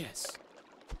 Yes.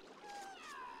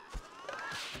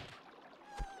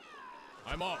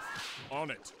 I'm off. On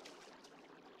it.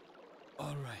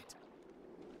 All right.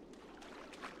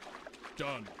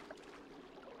 Done.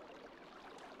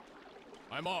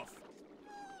 I'm off.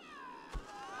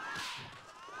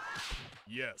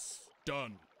 Yes.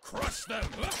 Done. Crush them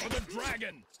for the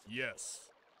dragon. Yes.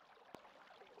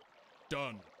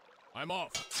 Done. I'm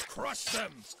off. Crush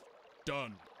them.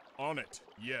 Done. On it.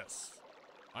 Yes.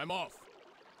 I'm off.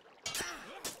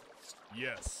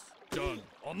 Yes. Done.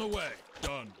 On the way.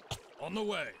 Done. On the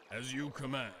way. As you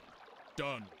command.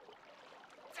 Done.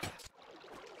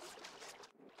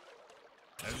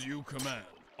 As you command.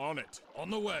 On it. On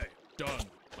the way. Done.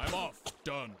 I'm off.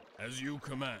 Done. As you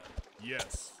command.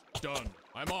 Yes. Done.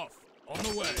 I'm off. On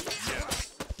the way.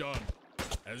 Yes. Done.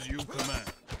 As you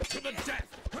command. To the death.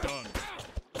 Done.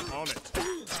 On it.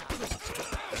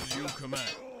 As you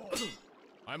command.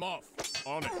 I'm off.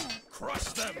 On it. Crush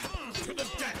them. To the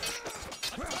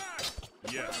death. Attack.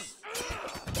 Yes.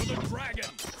 For the dragon.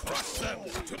 Crush them.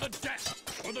 To the death.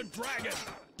 For the dragon.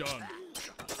 Done.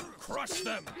 Crush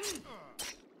them.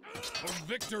 For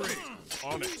victory.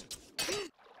 On it.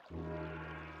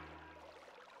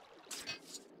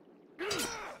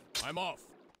 I'm off.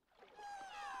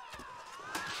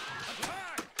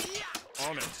 Attack.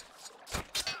 On it.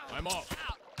 I'm off.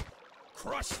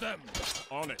 Crush them.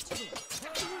 On it. To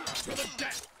the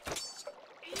death.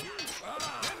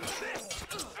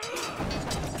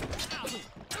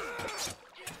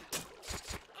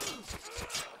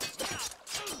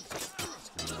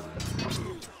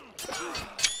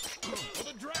 For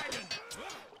the dragon.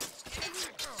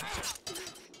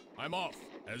 I'm off.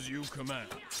 As you command.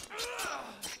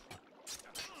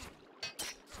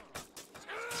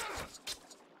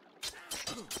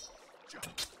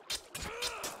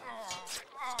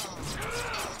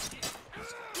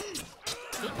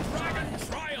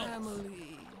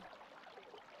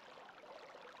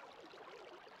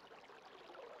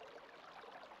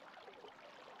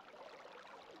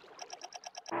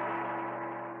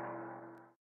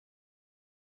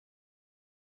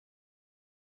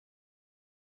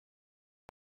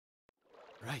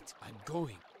 Right, I'm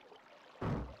going.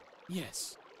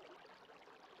 Yes.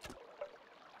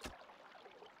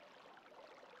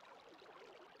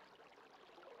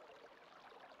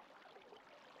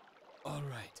 All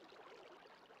right.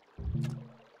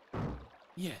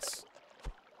 Yes.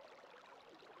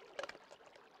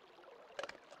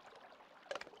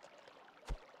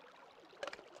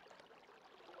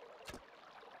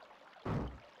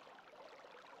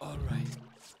 All right.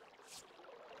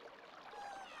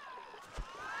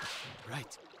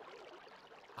 Right.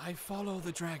 I follow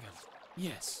the dragon.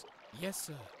 Yes. Yes,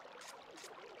 sir.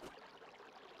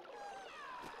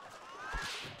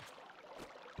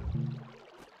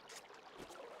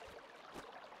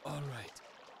 All right.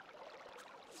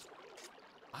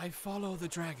 I follow the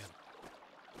dragon.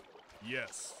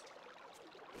 Yes.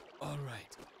 All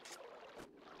right.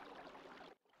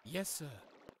 Yes, sir.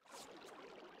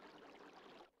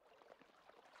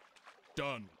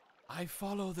 Done. I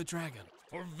follow the dragon.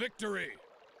 For victory.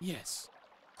 Yes.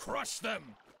 Crush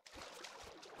them.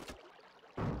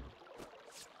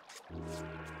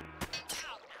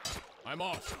 I'm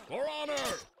off. For honor.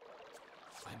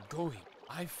 I'm going.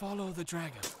 I follow the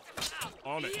dragon.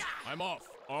 On it. I'm off.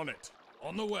 On it.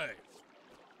 On the way.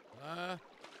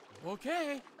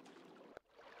 Okay.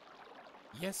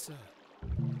 Yes, sir.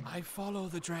 I follow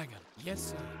the dragon. Yes,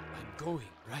 sir. I'm going.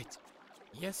 Right.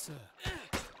 Yes, sir.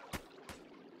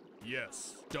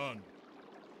 Yes. Done.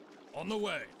 On the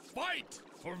way. Fight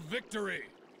for victory.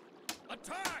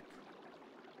 Attack.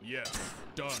 Yes.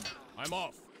 Done. I'm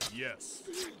off. Yes.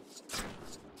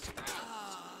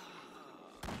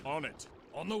 On it.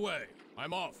 On the way.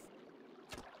 I'm off.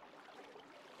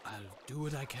 I'll do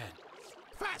what I can.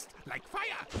 Fast like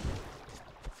fire!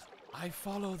 I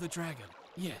follow the dragon.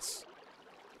 Yes.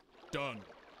 Done.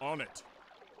 On it.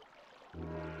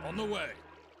 On the way.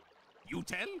 You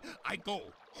tell, I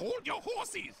go. Hold your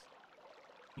horses!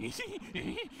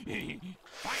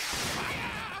 Fire!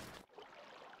 Fire!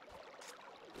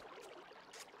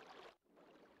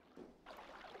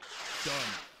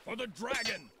 Done. For the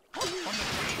dragon. On the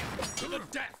trail! To the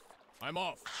death. I'm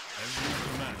off. As you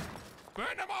command.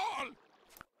 Burn them all!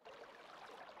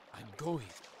 I'm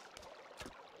going.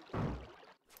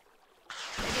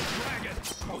 For the dragon.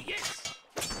 Oh, yes!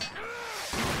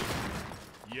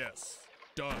 Yes.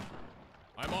 Done.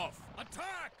 I'm off.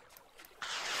 Attack!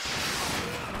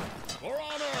 For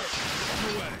honor! On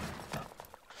the way.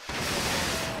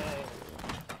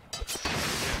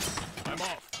 Yes. I'm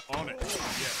off. On it.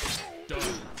 Yes.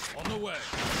 Done. On the way.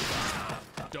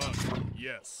 Done.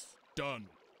 Yes. Done.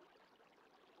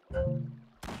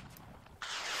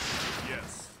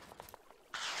 Yes.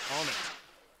 On it.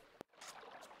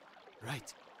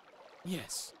 Right.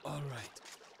 Yes. All right.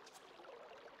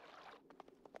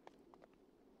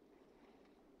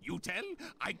 You tell,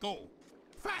 I go.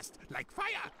 Fast like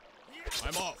fire!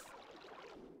 I'm off.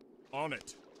 On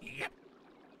it. Yep.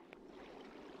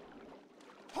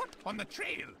 Hot on the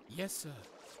trail! Yes, sir.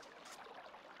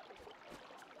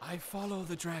 I follow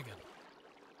the dragon.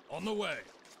 On the way.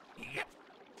 Yep.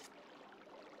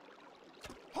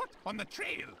 Hot on the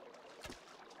trail.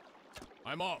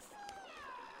 I'm off.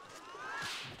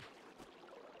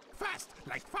 Fast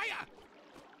like fire.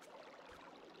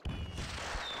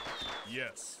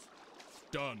 Yes.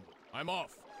 Done. I'm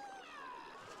off.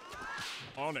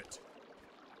 On it.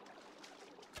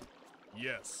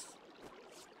 Yes.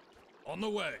 On the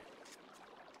way.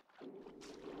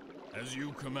 As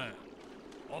you command.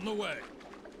 On the way.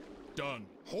 Done.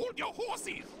 Hold your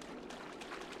horses.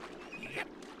 Yep.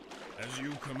 As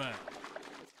you command.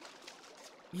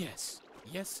 Yes.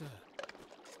 Yes, sir.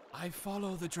 I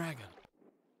follow the dragon.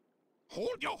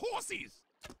 Hold your horses.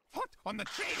 Hot on the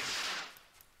trail.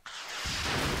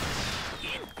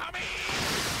 Incoming.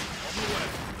 On the way.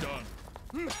 Done.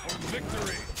 For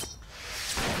victory.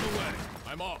 On the way.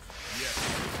 I'm off. Yes.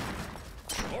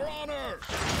 For honor.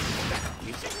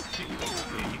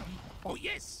 Oh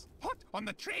yes. Hot on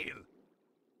the trail.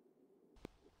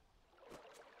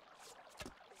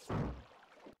 On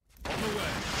the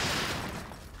way.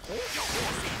 Hold your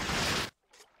horses.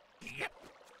 Yep.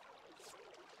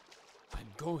 I'm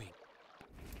going.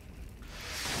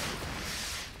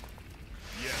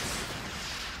 Yes.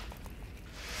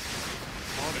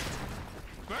 On it.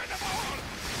 Burn them all.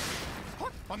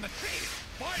 Hot on the trail.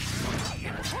 Fight.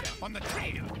 Yep. Hot on the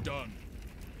trail. Done.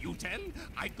 You tell,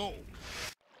 I go.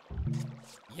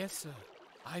 Yes, sir.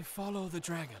 I follow the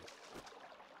dragon.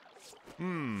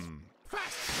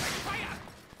 Fast like fire.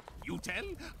 You tell,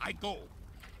 I go.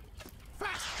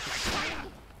 Fast like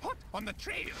fire. Hot on the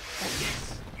trail. Oh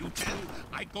yes. You tell,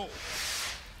 I go.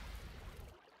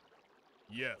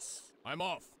 Yes. I'm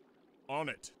off. On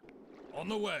it. On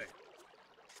the way.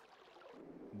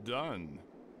 Done.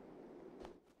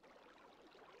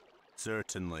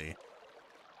 Certainly.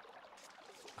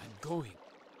 I'm going.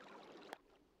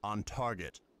 On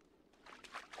target.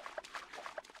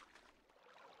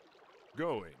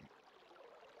 Going.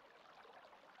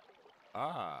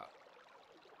 Ah.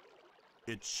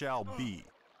 It shall be.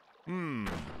 On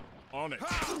it.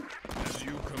 As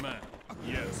you command.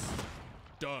 Yes.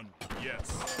 Done.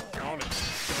 Yes. On it.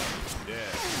 Done.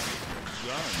 Yes.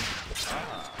 Done.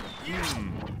 Ah.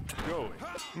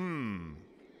 Going.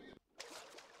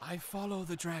 I follow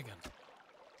the dragon.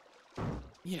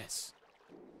 Yes.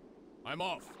 I'm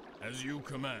off. As you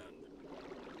command.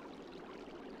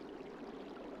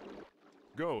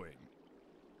 Going.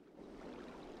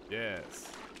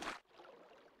 Yes.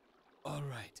 All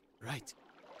right. Right.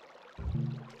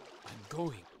 I'm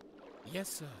going. Yes,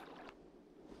 sir.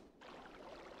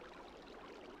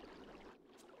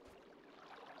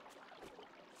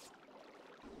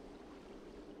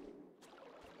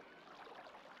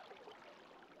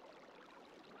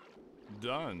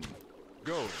 Done.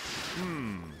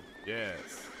 Going.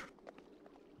 Yes.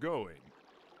 Going.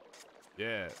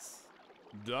 Yes.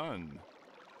 Done.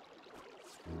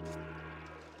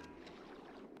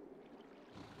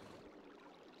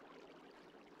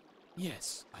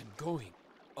 Yes, I'm going.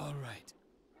 All right.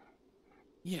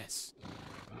 Yes.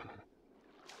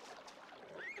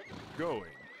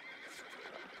 Going.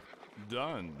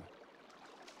 Done.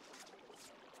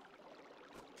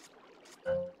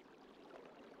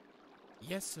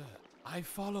 Yes, sir. I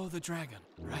follow the dragon.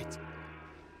 Right.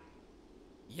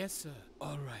 Yes, sir.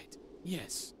 All right.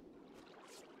 Yes.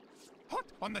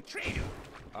 Hot on the trail.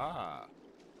 Ah.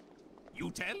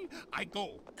 You tell, I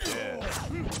go. Yes.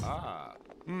 Ah.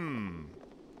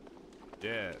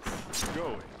 Yes.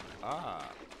 Going.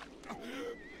 Ah.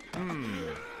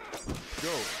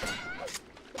 Going.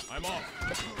 I'm off.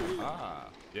 Ah.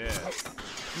 Yes.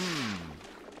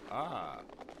 Ah.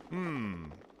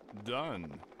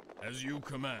 Done. As you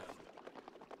command.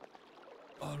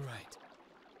 All right.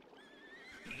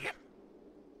 Yep.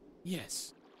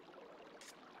 Yes.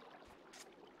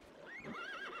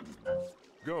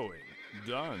 Going.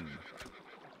 Done.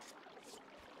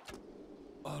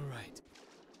 All right.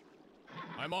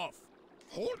 I'm off.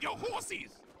 Hold your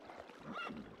horses.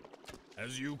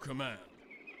 As you command.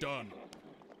 Done.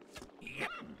 Yep.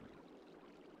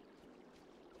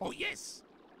 Oh yes.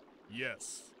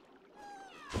 Yes.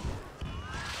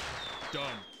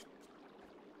 Done.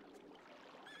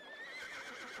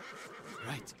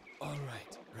 Right. All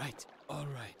right. Right. All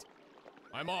right.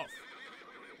 I'm off.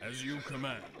 As you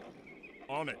command.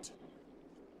 On it.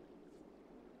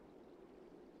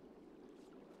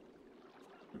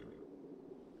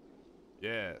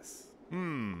 Yes.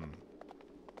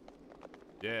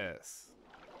 Yes.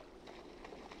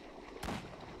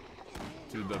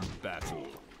 To the battle.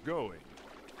 Going.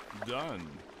 Done.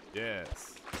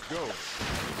 Yes. Going.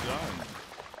 Done.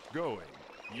 Going.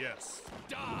 Yes.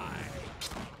 Die!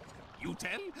 You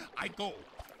tell, I go.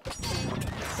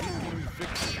 Seeking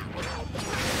victory.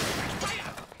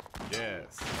 Fire!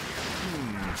 Yes.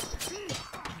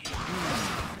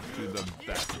 To the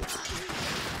battle. Seeking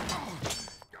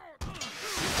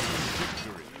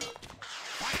victory.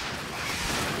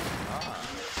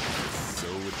 So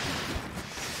it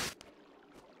begins.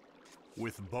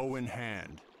 With bow in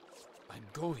hand. I'm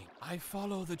going. I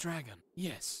follow the dragon.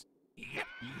 Yes. Yep,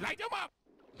 light him up!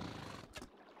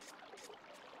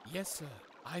 Yes, sir.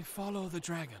 I follow the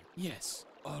dragon. Yes.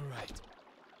 All right.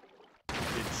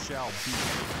 It shall be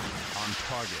on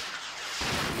target.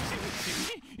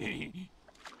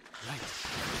 Right.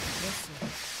 Yes, sir.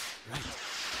 Right.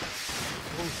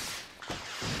 Oh.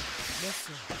 Yes,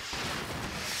 sir.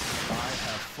 I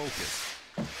have focus.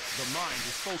 The mind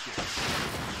is focused.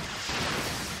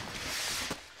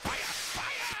 Fire!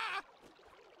 Fire!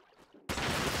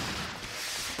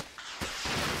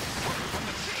 On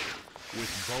the trail!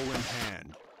 With bow in hand.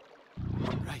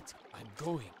 Right. I'm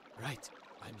going. Right.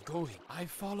 I'm going. I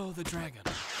follow the dragon.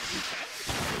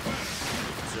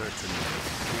 Certainly.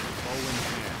 With bow in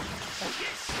hand. Oh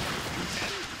yes! You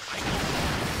tell, I go.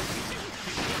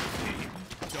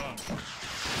 Done.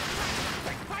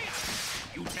 Like fire!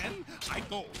 You tell, I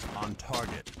go. On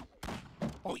target.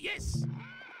 Oh yes!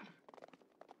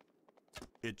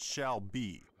 It shall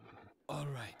be. All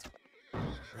right.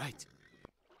 Right.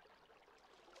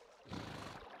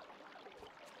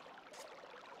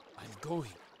 I'm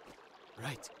going.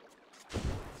 Right.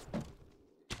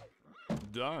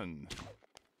 Done.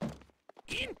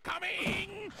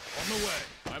 Incoming! On the way.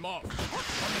 I'm off.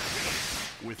 On the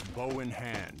trail! With bow in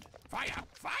hand. Fire!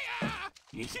 Fire!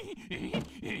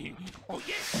 Oh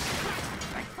yes! Flash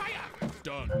like fire!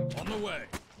 Done. On the way.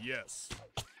 Yes.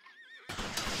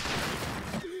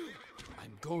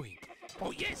 I'm going.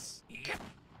 Oh yes! Yep.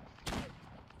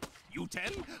 You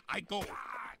tell, I go.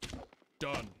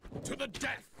 Done. To the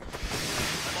death.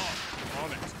 I'm off.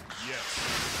 On it. Yes.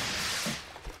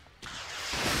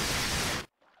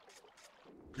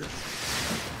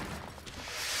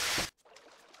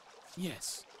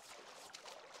 Yes.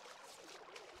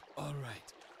 All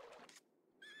right.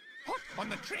 Hot on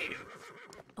the trail!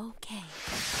 Okay.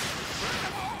 Burn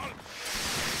them all!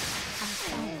 I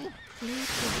follow. Lead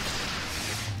the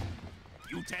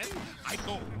You tell, I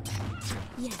go.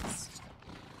 Yes.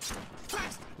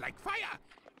 Fast like fire!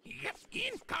 Yep,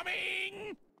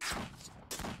 incoming!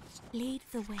 Lead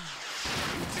the way.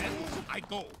 You tell, I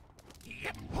go.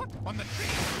 Yep, hot on the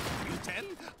trail. You tell,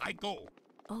 I go.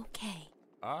 Okay.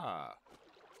 Ah.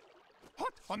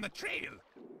 Hot on the trail.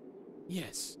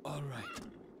 Yes. All right.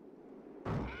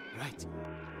 Right.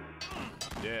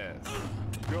 Yes.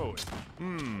 Going.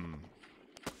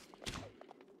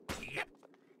 Yep.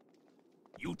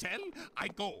 You tell, I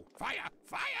go. Fire!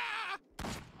 Fire!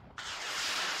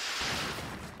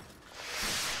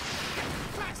 Yep,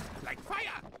 fast like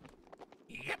fire!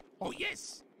 Yep, oh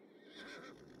yes!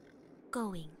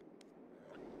 Going.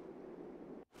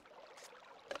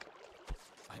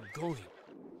 I'm going.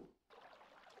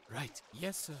 Right.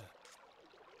 Yes, sir.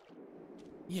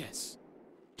 Yes.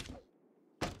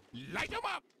 Light 'em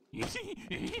up!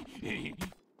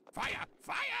 Fire!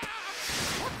 Fire!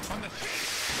 Hot on the trail!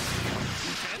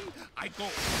 You tell, I go.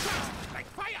 Fast like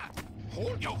fire!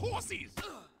 Hold your horses!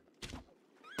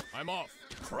 I'm off.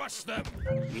 Crush them.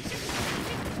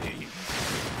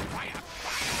 Fire! Fire!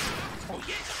 Oh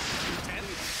yes! You tell,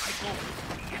 I go.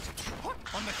 Yes! Hot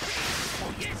on the trail!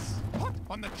 Oh yes! Hot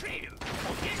on the trail!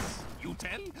 Oh yes! You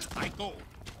tell, I go.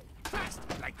 Fast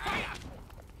like fire!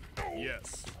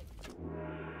 Yes.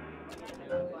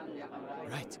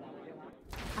 Right.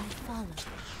 I follow.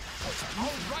 Our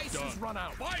rice Done. has run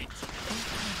out. Fight! I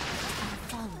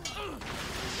follow.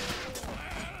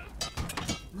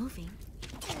 Moving.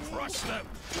 Crush them.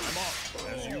 I'm off.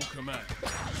 As you command.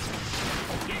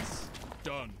 Oh yes!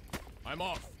 Done. I'm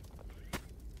off.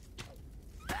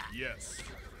 Yes.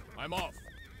 I'm off.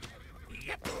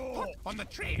 Yep! Hot on the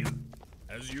trail!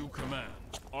 As you command.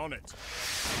 On it.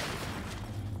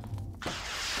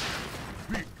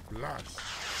 Big blast.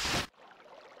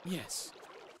 Yes.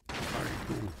 I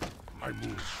do. I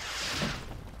move.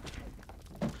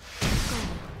 I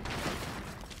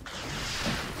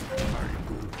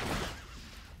do.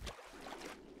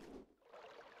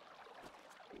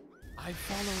 I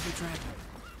follow the dragon.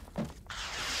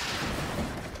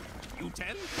 You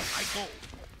tell, I go.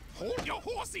 Hold your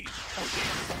horses! Oh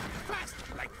yes! Fast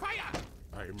like fire!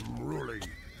 I'm rolling.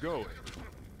 Going.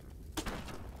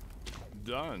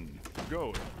 Done.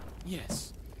 Going.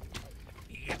 Yes.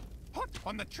 Yep! Hot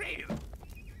on the trail!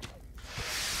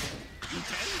 You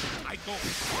tell, I go.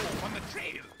 Hot on the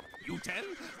trail! You tell,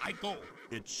 I go.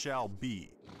 It shall be.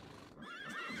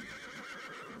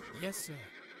 Yes, sir.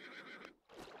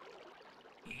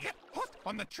 Yep, hot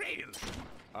on the trail.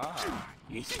 Ah,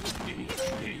 Yes.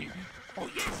 Oh,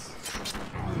 yes.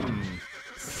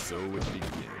 so it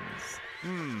begins.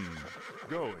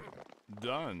 Going.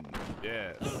 Done.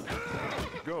 Yes.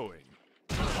 Going.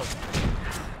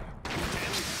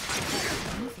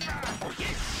 Oh,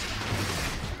 yes.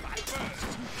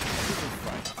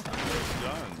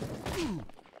 Done.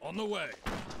 On the way.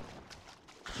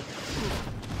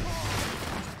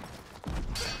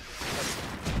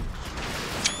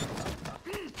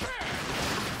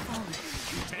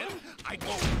 Ten, I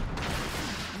go.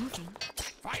 Moving.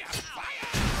 Fire, fire.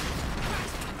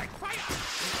 Fast like fire.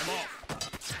 I'm off.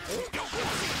 Yo,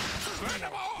 horsey. Burn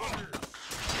them all.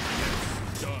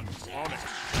 Done. On it.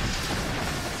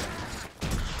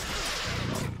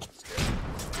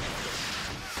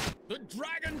 The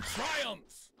dragon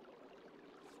triumphs!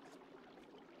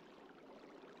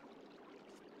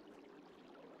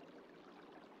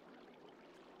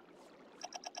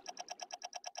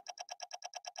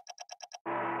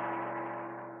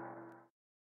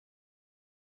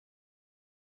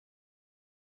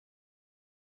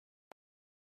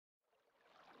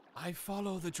 I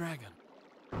follow the dragon.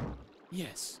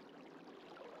 Yes.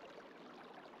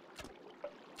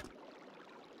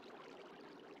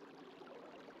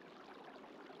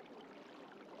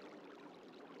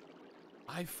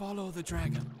 I follow the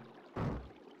dragon.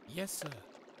 Yes, sir.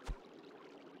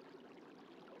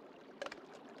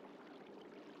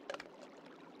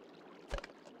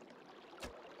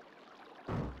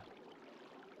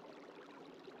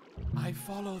 I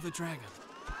follow the dragon.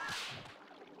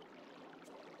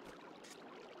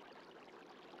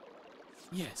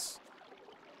 Yes.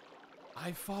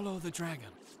 I follow the dragon.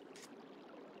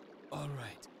 All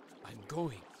right. I'm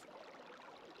going.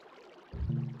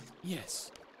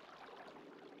 Yes.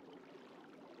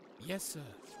 Yes, sir.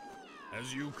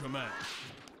 As you command.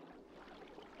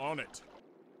 On it.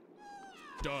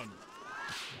 Done.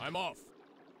 I'm off.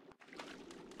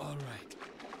 All right.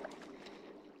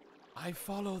 I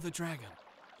follow the dragon.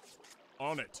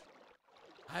 On it.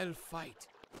 I'll fight.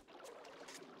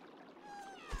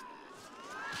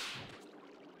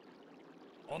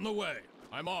 On the way.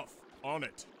 I'm off. On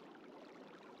it.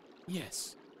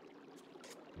 Yes.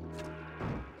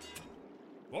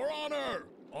 For honor!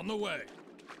 On the way.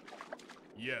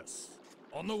 Yes.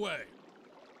 On the way.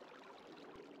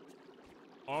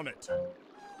 On it.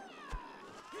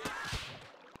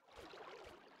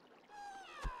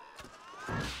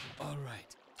 All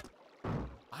right.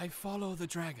 I follow the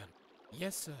dragon.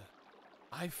 Yes, sir.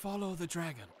 I follow the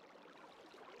dragon.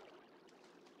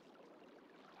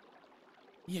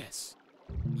 Yes.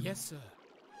 Yes, sir.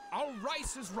 Our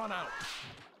rice has run out.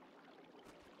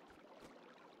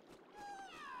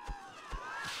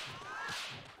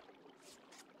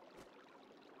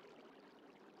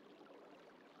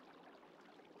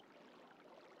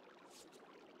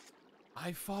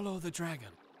 I follow the dragon.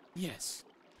 Yes.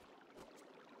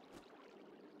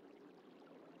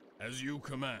 As you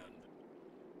command.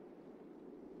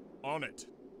 On it.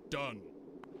 Done.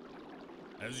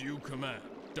 As you command.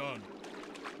 Done.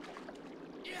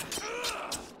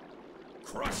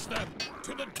 Crush them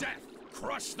to the death.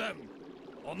 Crush them.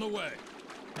 On the way.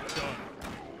 Done.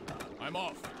 I'm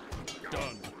off.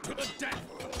 Done. To the death.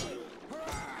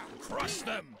 Crush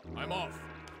them. I'm off.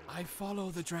 I follow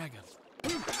the dragon.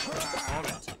 On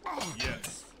it.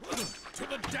 Yes. To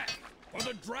the death. For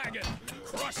the dragon.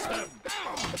 Crush them.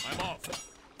 I'm off.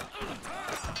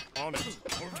 On it.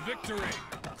 For victory.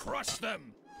 Crush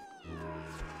them.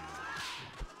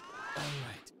 All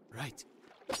right. Right.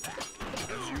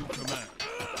 As you command.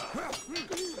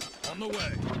 On the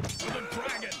way. For the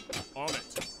dragon. On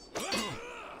it.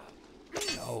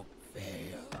 Don't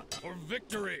fail. For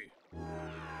victory.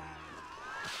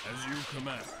 As you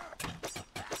command.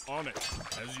 On it.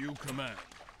 As you command.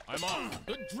 I'm on.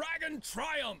 The dragon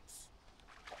triumphs.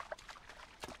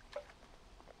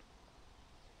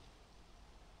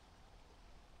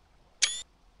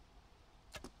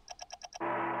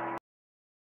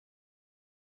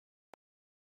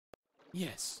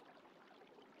 Yes.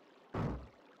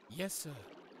 Yes, sir.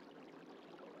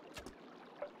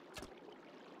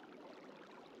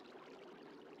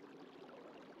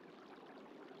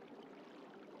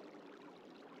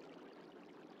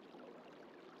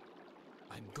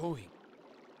 I'm going.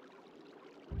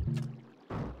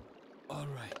 All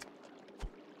right.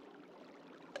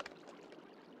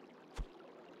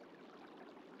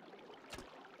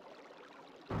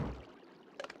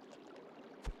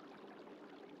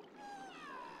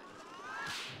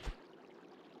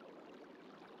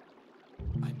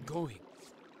 I'm going.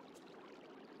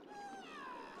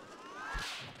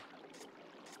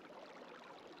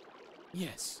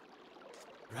 Yes.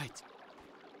 Right.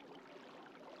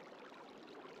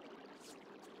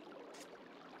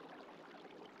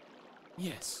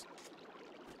 Yes.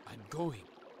 I'm going.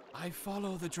 I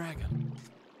follow the dragon.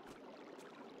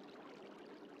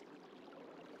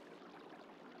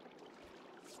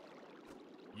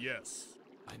 Yes.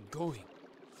 I'm going.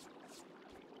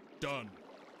 Done.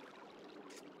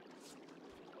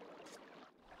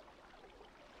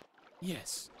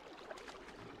 Yes.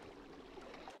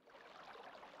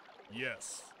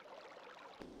 Yes.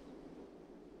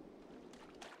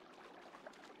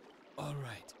 All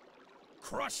right.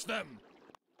 Crush them!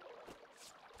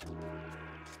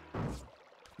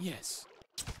 Yes.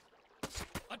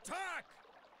 Attack!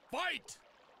 Fight!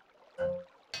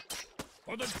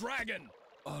 For the dragon!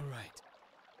 All right.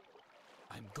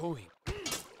 I'm going.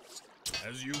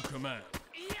 As you command.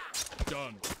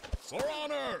 Done. For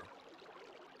honor!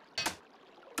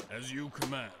 As you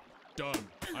command. Done.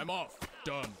 I'm off.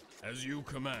 Done. As you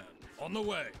command. On the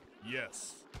way.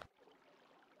 Yes.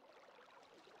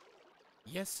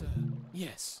 Yes, sir.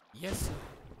 Yes. Yes, sir.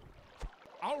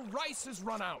 Our rice has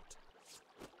run out.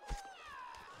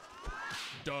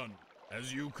 Done.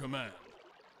 As you command.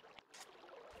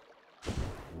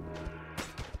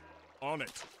 On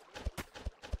it.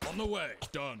 On the way.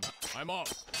 Done. I'm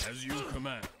off. As you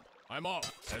command. I'm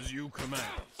off. As you command.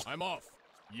 I'm off.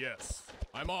 Yes.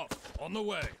 I'm off. On the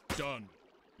way. Done.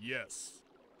 Yes.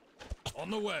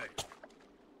 On the way.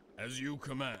 As you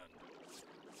command.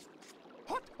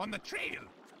 Hot on the trail.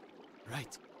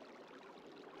 Right.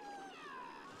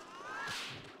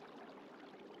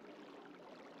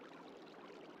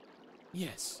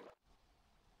 Yes.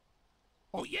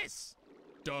 Oh, yes.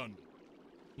 Done.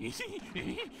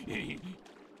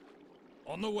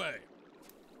 On the way.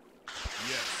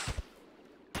 Yes.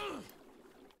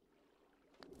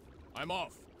 I'm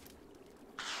off.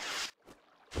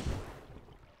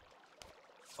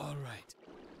 All right.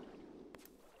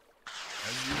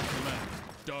 As you command.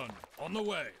 Done. On the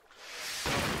way.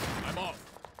 Done. I'm off.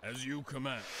 As you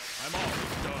command. I'm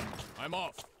off. Done. I'm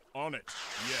off. On it.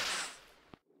 Yes.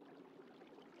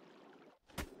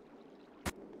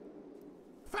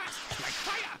 Fast like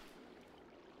fire.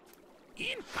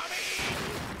 Incoming.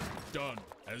 Done.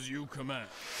 As you command.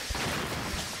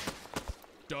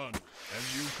 Done.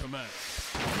 As you command.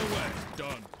 On the way.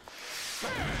 Done.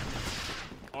 Burn.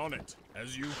 On it.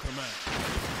 As you command.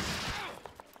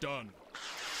 Done.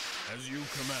 As you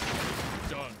command.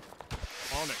 Done.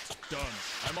 On it. Done.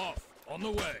 I'm off. On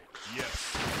the way.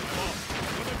 Yes. I'm off.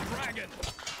 For the dragon.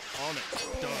 On it.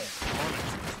 Done. On it.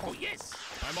 Oh, yes.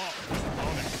 I'm off.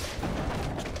 On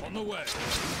it. On the way.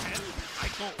 And I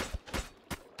go.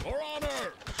 For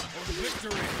honor. For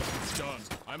victory. Done.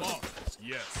 I'm off.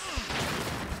 Yes.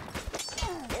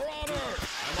 For honor.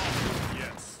 I'm off.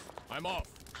 Yes. I'm off.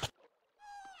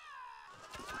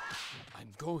 I'm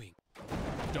going.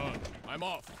 Done. I'm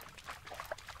off.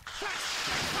 Fast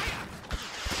like fire.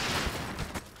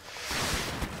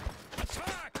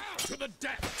 Attack! To the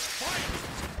death! Fight!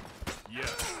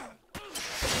 Yes.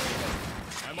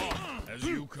 I'm off. As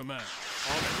you command.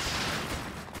 On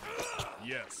it.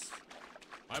 Yes.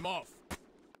 I'm off.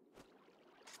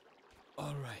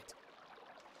 All right.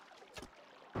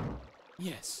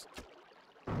 Yes.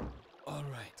 All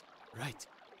right. Right.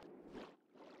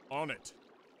 On it.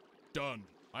 Done.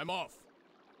 I'm off.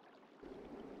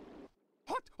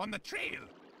 Hot on the trail.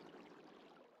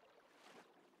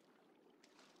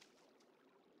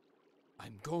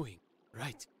 I'm going.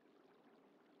 Right.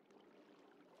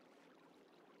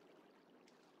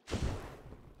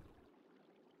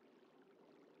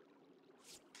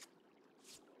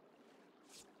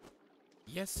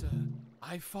 Yes, sir.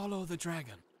 I follow the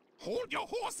dragon. Hold your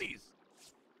horses.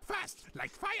 Fast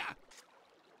like fire.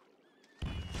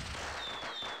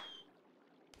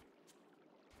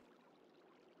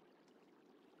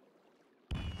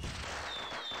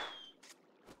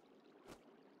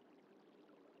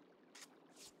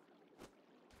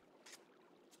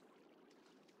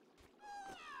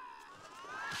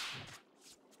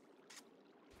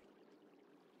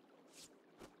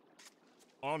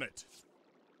 On it.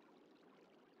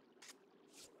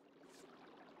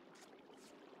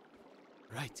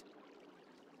 Right.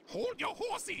 Hold your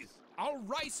horses. Our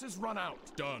rice has run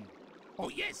out. Done. Oh,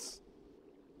 yes.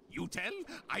 You tell,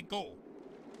 I go.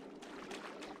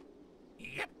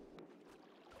 Yep.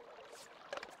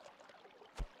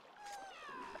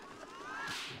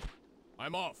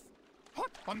 I'm off.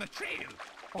 Hot on the trail.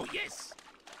 Oh, yes.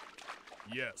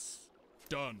 Yes.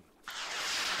 Done.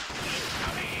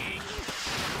 Incoming.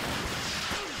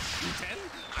 You tell,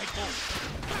 I go.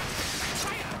 Fast like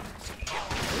fire.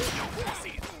 Hold your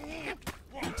horses. Yep.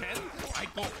 You tell, I I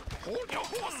go. Hold your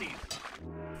horses.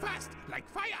 Fast like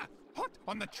fire. Hot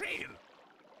on the trail.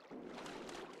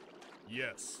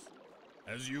 Yes,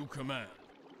 as you command.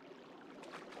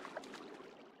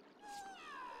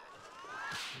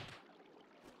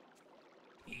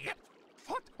 Yep.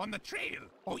 Hot on the trail.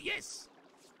 Oh, yes.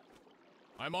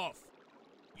 I'm off.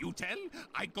 You tell,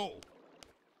 I go.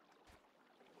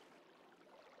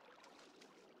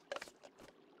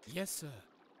 Yes, sir.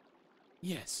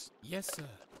 Yes, yes, sir.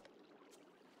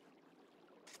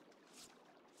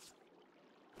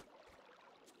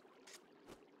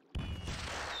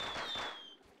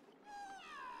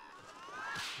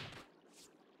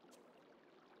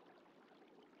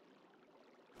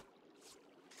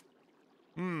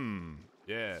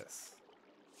 Yes.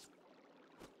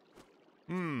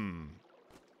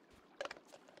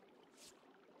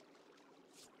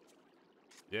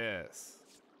 Yes.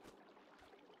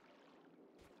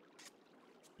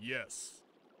 Yes.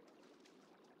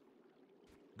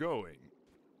 Going.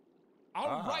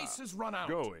 Our rice has run out.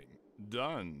 Going.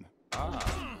 Done.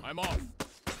 I'm off.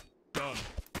 Done.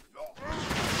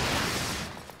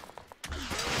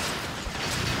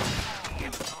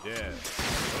 Yes.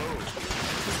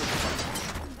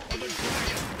 For the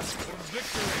dragon. For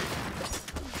victory.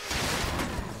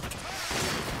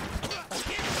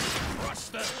 Crush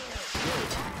them.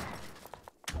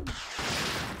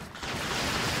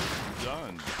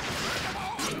 Done.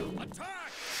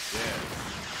 Attack. Yes.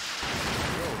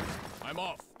 I'm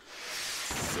off.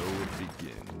 So it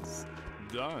begins.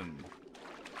 Done.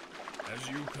 As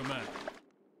you command.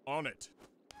 On it.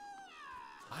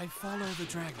 I follow the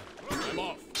dragon. I'm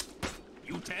off.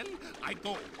 You tell, I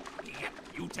go. Yep.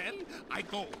 You tell, I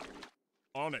go.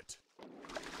 On it.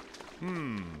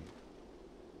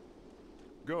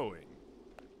 Going.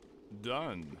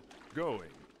 Done.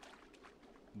 Going.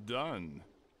 Done.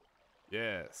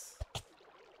 Yes.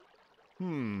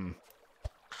 Going.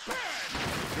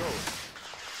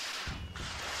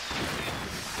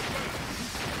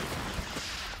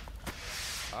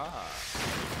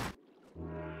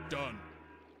 Done.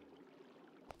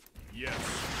 Yes.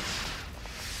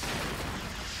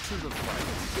 To the fight.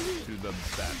 To the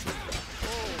battle.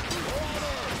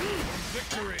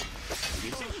 Victory.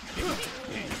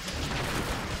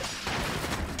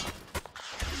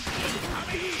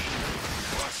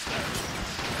 Crush them.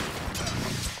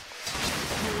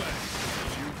 Away.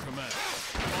 As you command.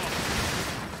 I'm off.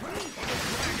 For the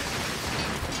dragon.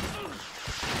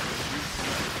 As you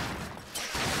command.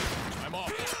 I'm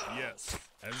off. Yes.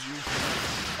 As you command.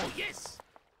 Oh, yes.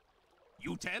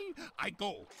 You tell, I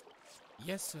go.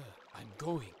 Yes, sir. I'm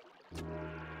going.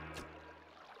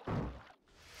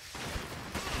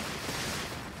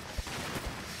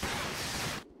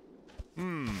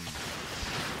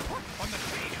 On the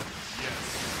trail. Yes.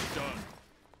 Done.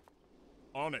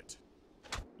 On it.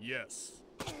 Yes.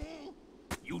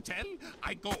 You tell,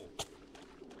 I go.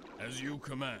 As you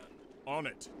command. On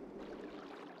it.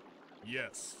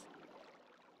 Yes.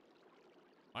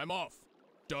 I'm off.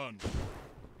 Done.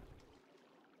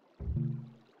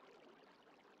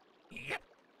 Yep.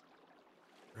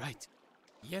 Right.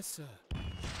 Yes, sir.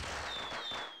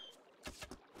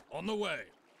 On the way.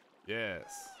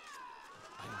 Yes.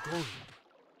 I'm going.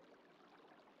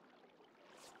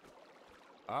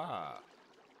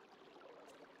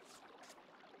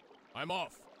 I'm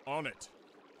off. On it.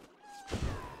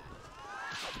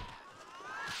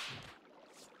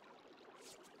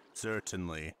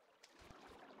 Certainly.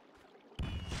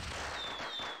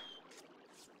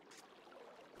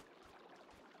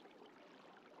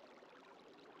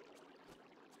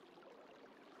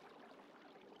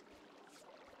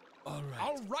 All right.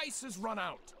 Our rice has run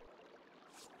out.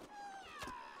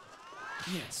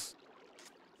 Yes.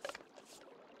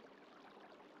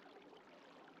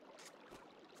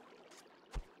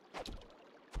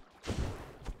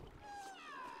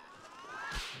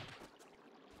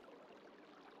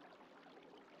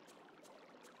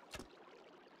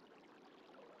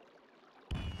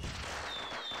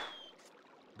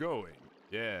 Going.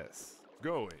 Yes.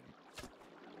 Going.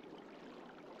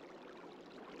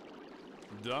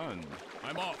 Done.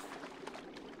 I'm off.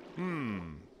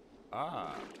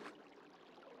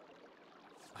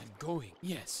 I'm going.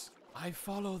 Yes. I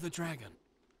follow the dragon.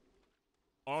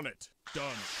 On it.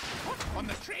 Done. On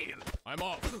the trail. I'm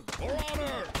off. For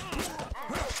honor!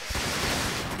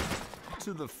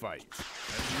 To the fight.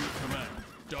 As you command.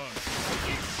 Done.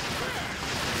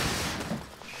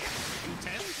 You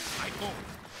tell, I go.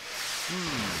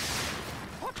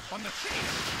 On the trail.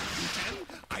 You tell,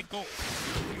 I go.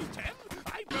 You tell,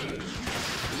 I burn.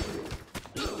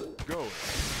 Going.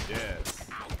 Yes.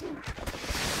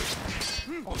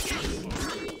 Oh, yes.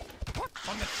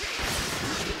 On the trail.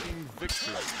 Seeking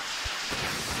victory.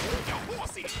 Your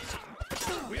horses.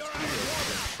 We are out of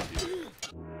water.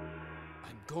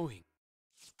 I'm going.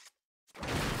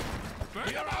 Burn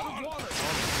We are them out all. of water.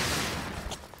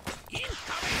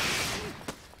 Incoming.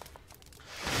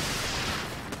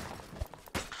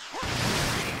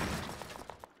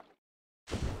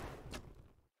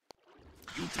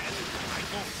 You tell, I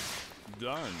go.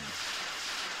 Done.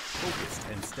 Focused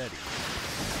and steady.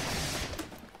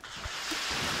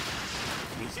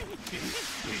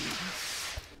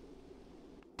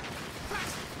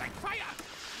 Fast like fire.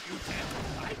 You tell,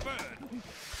 I burn.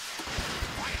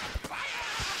 Fire, fire.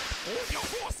 Hold your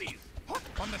horses.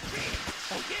 On the trail.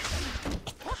 Oh yes.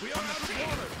 We are out of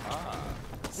water.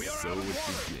 We are So out of it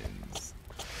water. begins.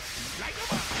 Light 'em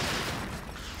up.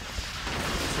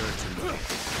 Certainly.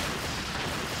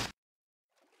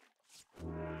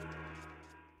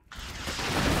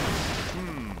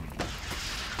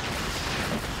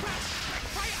 Fast like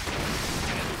fire.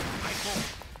 I go.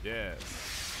 Yes.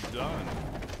 Done.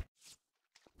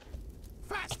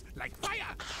 Fast like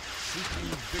fire. Seeking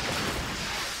victory.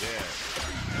 Yes.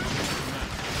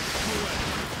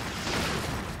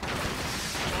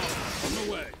 On the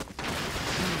way.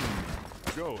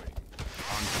 Going.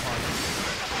 On target.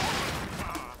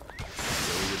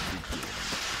 So it begins.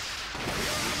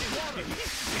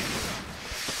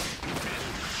 You tell,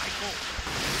 I go.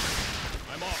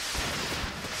 I'm off.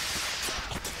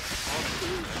 On it.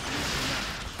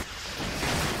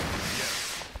 Yes.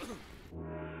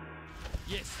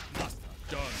 Yes, master.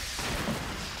 Done.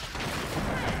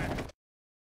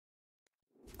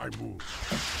 I move.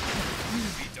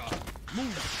 Be done.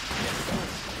 Move. Yes,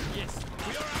 Lord. Yes.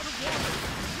 We are out of water.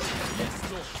 Yes,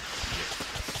 Lord. Yes.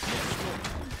 Yes, Lord.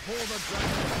 For the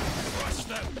dragon. Crush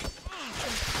them.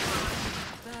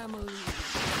 Family.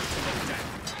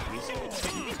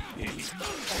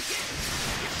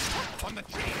 On the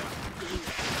trail.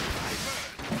 I burn.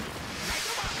 Light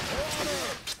 'em up.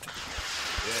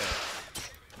 Yes.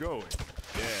 Going.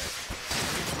 Yes.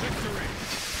 Victory.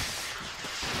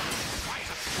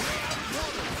 Fire.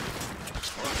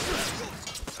 Crush them.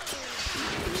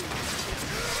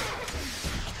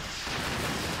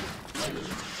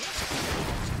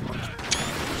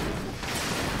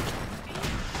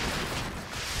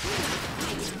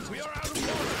 We are out of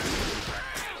water.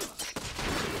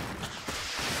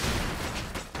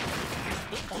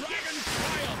 Dragon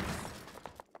triumph.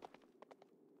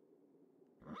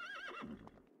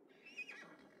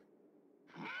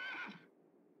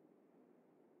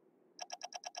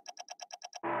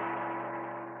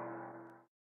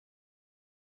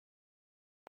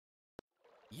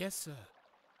 Yes, sir.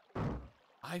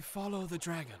 I follow the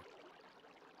dragon.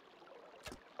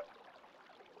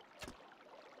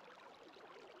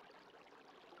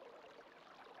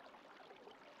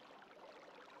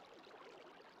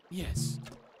 Yes.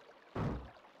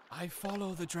 I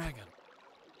follow the dragon.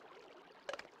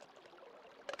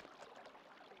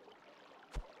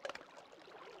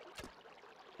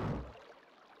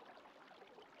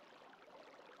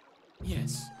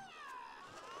 Yes.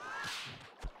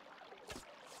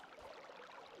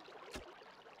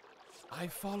 I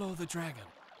follow the dragon.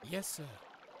 Yes, sir.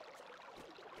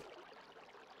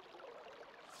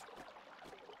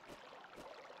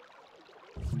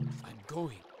 I'm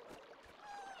going.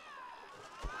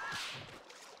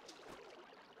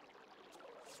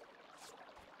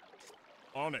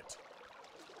 On it.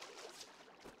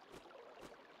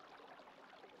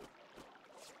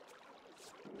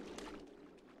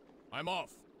 I'm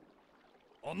off.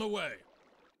 On the way.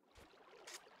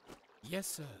 Yes,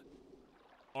 sir.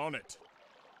 On it.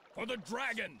 For the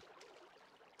dragon!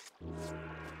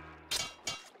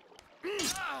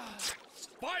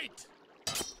 Fight!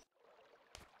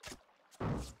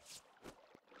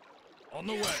 On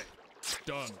the way.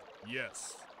 Done.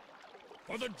 Yes.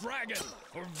 For the dragon!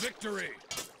 For victory!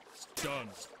 Done.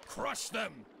 Crush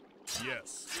them!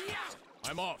 Yes.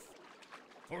 I'm off.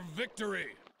 For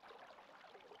victory!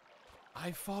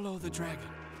 I follow the dragon.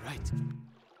 Right.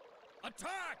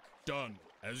 Attack! Done.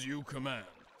 As you command.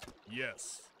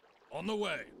 Yes. On the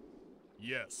way.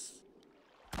 Yes.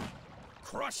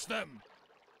 Crush them!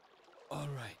 All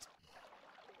right.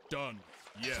 Done.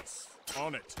 Yes.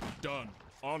 On it. Done.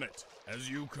 On it. As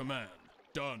you command.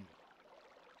 Done.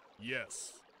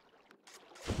 Yes.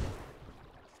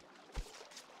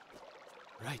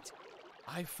 Right.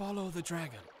 I follow the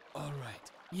dragon. All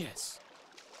right. Yes.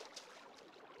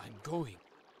 I'm going.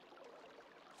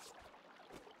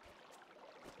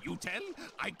 You tell,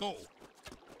 I go.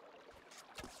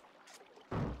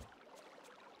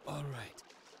 All right.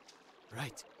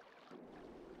 Right.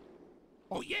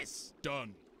 Oh yes.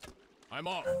 Done. I'm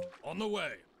off. On the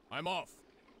way. I'm off.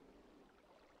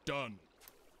 Done.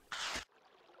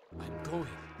 I'm going.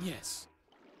 Yes.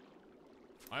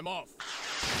 I'm off.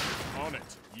 On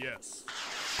it. Yes.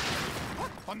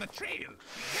 Hot on the trail.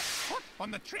 Yes, hot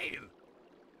on the trail.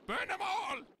 Burn them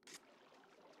all.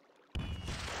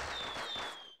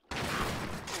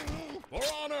 For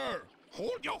honor!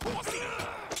 Hold your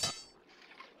horses.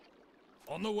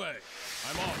 On the way.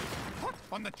 I'm off. Hot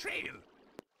on the trail.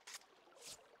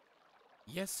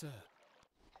 Yes, sir.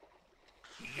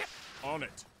 Yep. On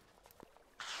it.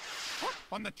 Hot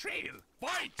on the trail.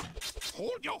 Fight!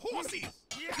 Hold your horses.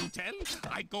 You tell,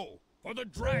 I go. For the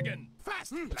dragon!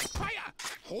 Fast, like fire.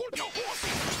 Hold your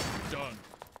horses. Done.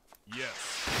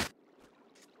 Yes.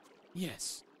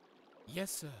 Yes.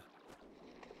 Yes, sir.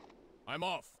 I'm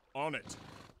off. On it.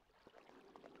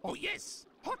 Oh yes.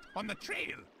 Hot on the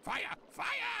trail. Fire,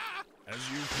 fire.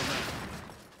 As you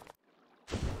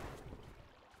command.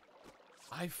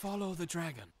 I follow the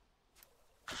dragon.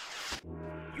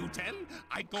 You tell,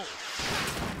 I go.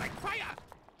 Fast, like fire.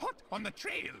 Hot on the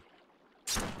trail.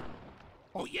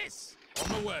 Oh yes.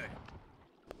 On the way.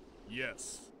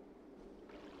 Yes.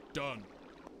 Done.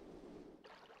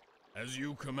 As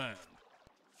you command.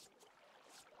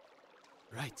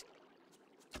 Right.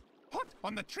 Hot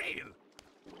on the trail.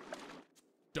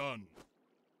 Done.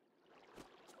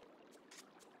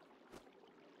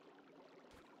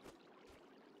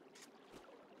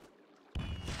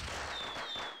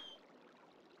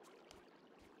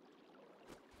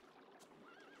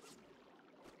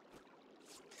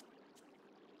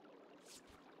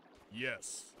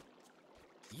 Yes.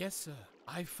 Yes, sir.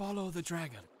 I follow the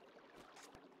dragon.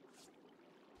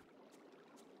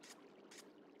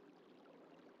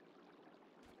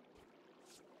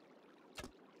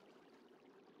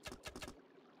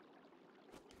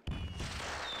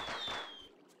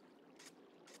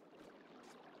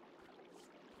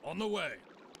 On the way.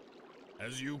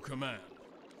 As you command.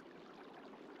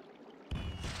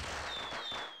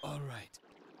 All right.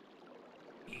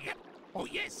 Yep. Oh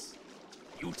yes.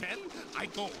 You tell, I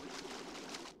go.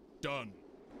 Done.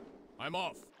 I'm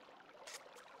off.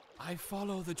 I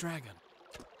follow the dragon.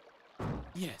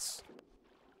 Yes.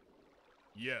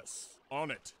 Yes. On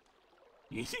it.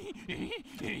 Light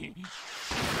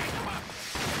 'em up.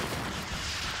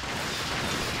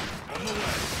 On the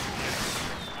way. Yes.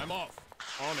 I'm off.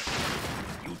 On it.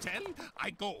 You tell,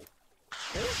 I go.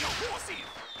 Hold your horses.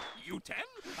 You tell,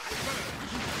 I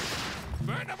burn.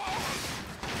 Burn them all.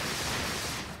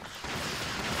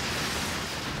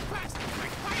 Fast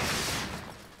like fire.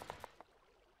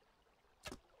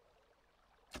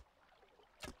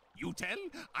 You tell,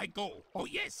 I go. Oh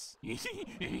yes.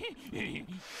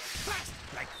 Fast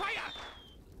like fire.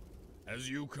 As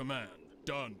you command.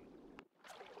 Done.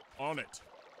 On it.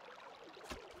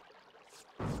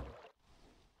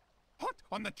 Hot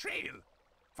on the trail.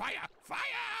 Fire,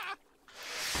 fire.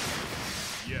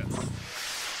 Yes. Done.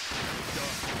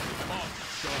 I'm off.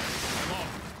 Done. I'm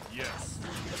off. Yes.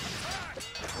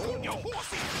 Hold your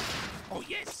horses. Oh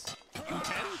yes. You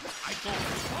tell, I go.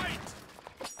 Fight!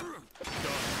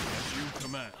 Done. As you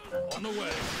command. On the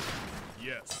way.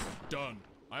 Yes. Done.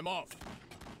 I'm off.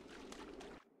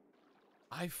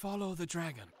 I follow the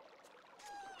dragon.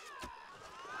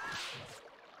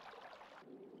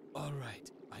 All right.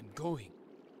 I'm going.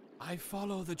 I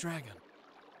follow the dragon.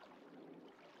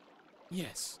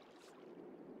 Yes.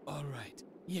 All right.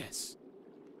 Yes.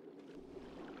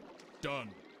 Done.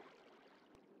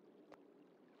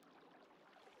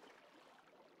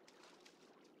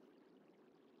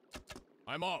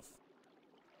 I'm off.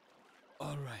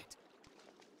 All right.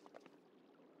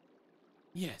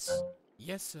 Yes.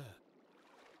 Yes, sir.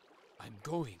 I'm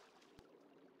going.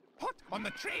 Hot on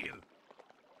the trail.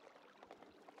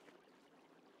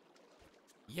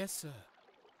 Yes, sir.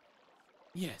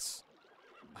 Yes.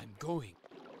 I'm going.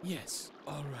 Yes.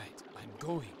 All right. I'm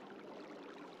going.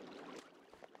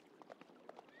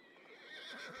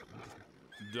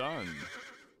 Done.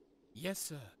 Yes,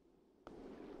 sir.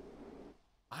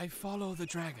 I follow the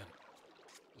dragon.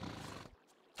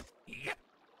 Yep.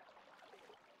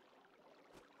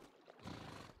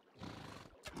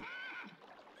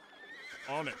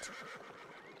 On it.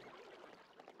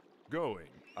 Going.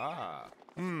 Ah.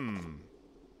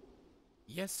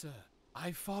 Yes, sir.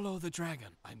 I follow the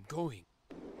dragon. I'm going.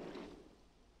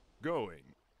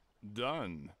 Going.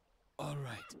 Done. All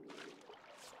right.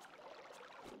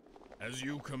 As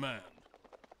you command.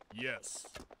 Yes.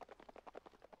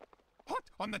 Hot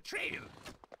on the trail.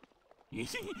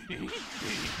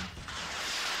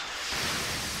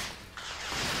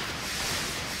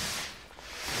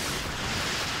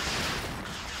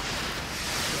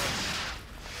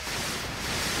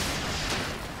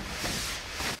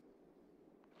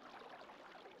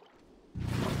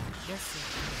 Yes, sir.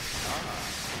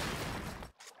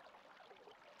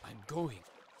 I'm going.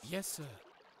 Yes, sir.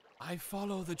 I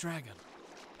follow the dragon.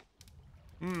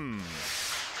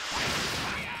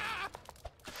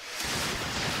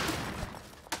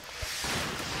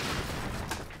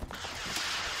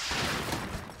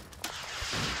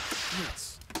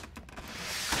 Yes.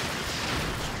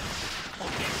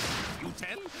 Oh yes, you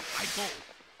tell, I go.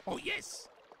 Oh yes,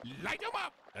 light 'em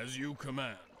up. As you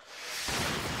command.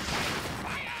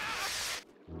 Fire!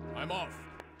 I'm off.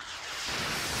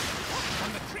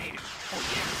 On the trail. Oh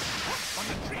yes, on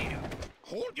the trail.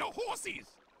 Hold your horses.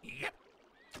 Yep.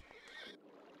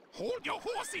 Hold your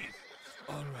horses.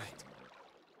 All right.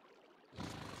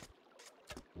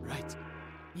 Right.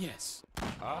 Yes.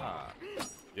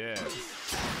 Yes.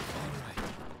 All right.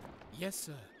 Yes,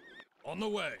 sir. On the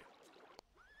way.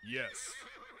 Yes.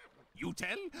 You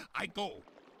tell, I go.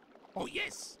 Oh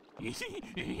yes. On the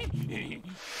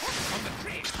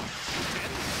trail. You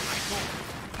tell, I go.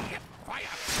 Yep.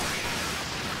 Fire! Fire!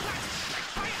 Blast like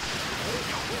fire! Hold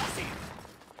your horses!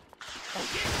 Oh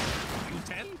yes. You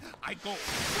tell, I go.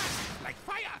 Blast like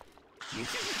fire!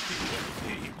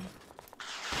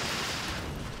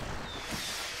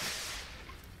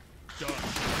 Done.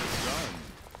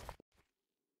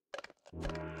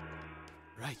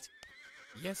 Right.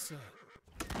 Yes, sir.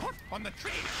 On the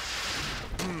trail.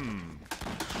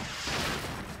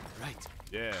 Right.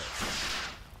 Yes.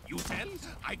 You tell,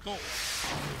 I go.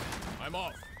 I'm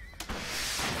off.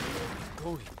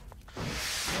 Going. Yes,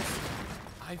 sir.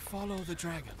 I follow the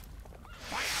dragon.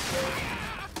 Fire!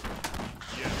 Fire!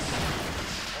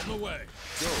 Yes. On the way.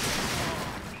 Go.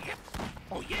 Yep.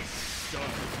 Oh yes.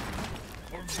 Done.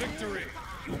 For victory.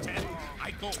 You tell,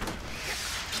 I go. Yep.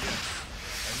 Yes.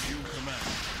 As you command.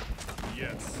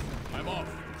 Yes. I'm off.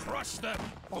 Crush them.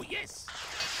 Oh yes.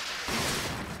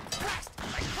 Blast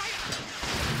like fire.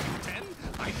 You tell,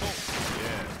 I go.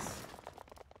 Yes.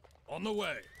 On the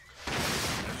way.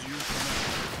 As you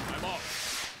command. I'm off.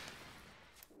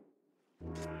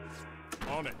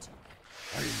 On it.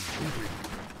 I'm moving.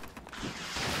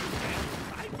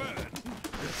 I burn.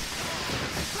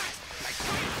 Blast like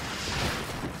fire.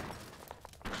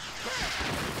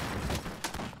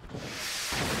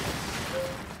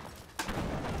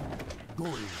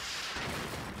 Going.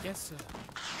 Yes, sir.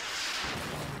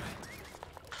 All right.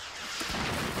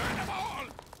 Burn them all.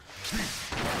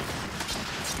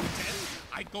 You tell,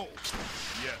 I go.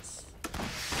 Yes.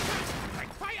 Blast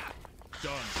like fire.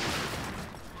 Done.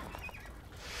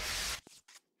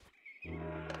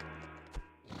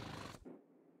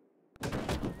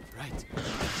 Right.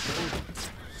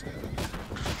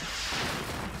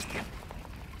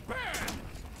 Burn.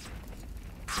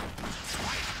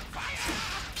 Fire! Fire!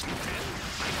 You tell,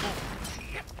 I go.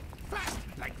 Yep. Blast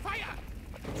like fire.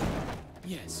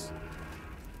 Yes.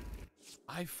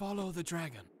 I follow the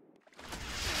dragon.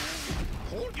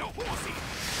 Hold your horses.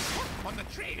 On the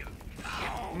trail.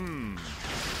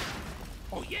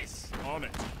 Oh yes. On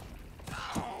it.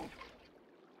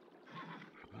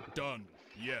 Done.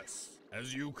 Yes.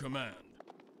 As you command.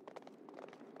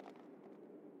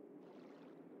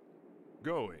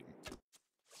 Going.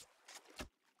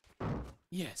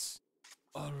 Yes.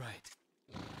 All right.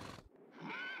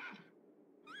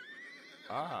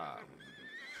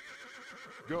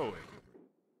 Going.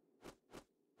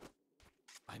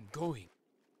 I'm going.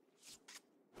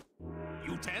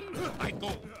 You tell, I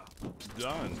go.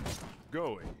 Done.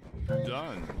 Going.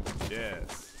 Done.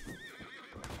 Yes.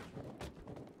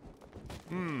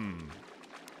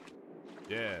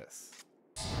 Yes.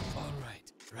 All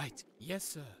right. Right. Yes,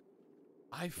 sir.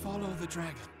 I follow the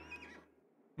dragon.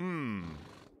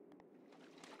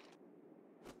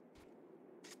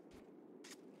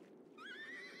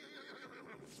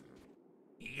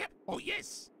 Yep. Oh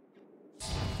yes.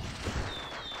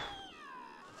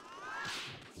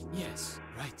 Yes.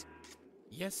 Right.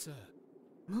 Yes, sir.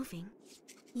 Moving.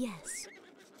 Yes.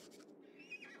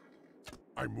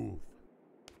 I move.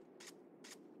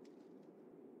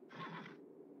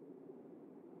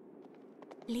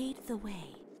 Lead the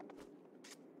way.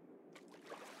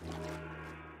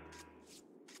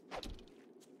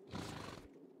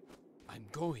 I'm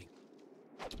going.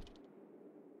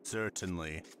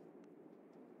 Certainly.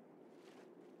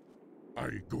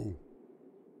 I go.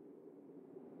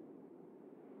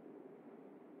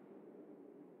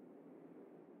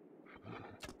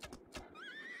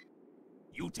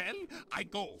 You tell, I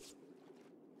go.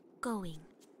 Going.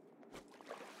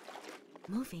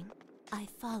 Moving. I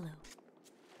follow.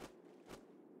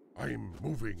 I'm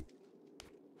moving.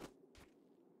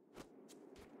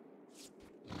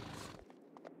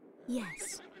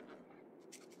 Yes.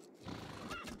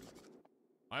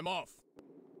 I'm off.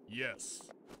 Yes.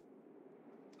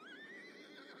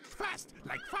 Fast,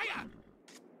 like fire!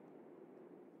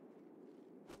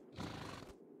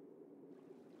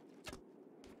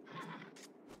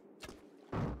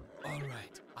 All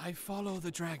right, I follow the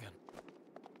dragon.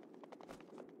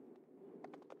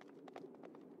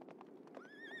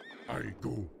 I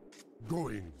go.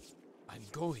 Going. I'm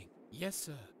going. Yes,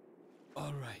 sir.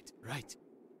 All right, right.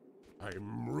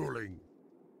 I'm rolling.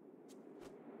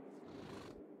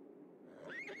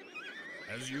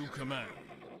 As you command.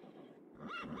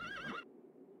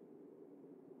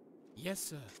 Yes,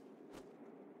 sir.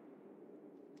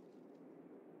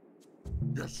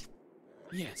 Yes.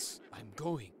 Yes, I'm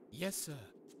going. Yes, sir.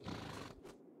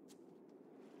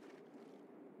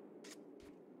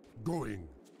 Going.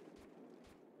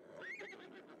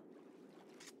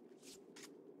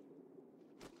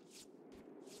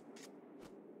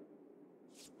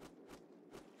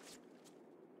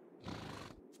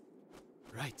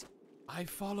 Right. I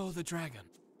follow the dragon.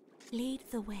 Lead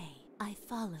the way. I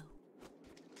follow.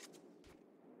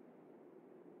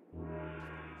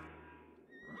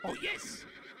 Oh, yes!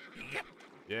 Yep!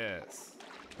 Yes.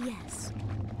 Yes.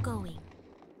 Going.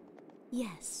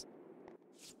 Yes.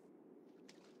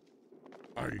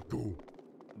 I go.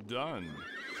 Done.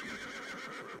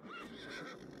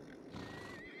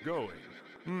 Going.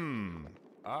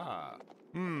 Ah.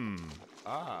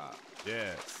 Ah.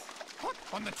 Yes. Hot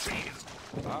on the trail!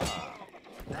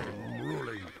 I'm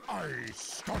rolling. I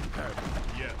stop them.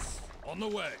 Yes. On the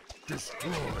way.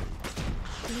 Destroy.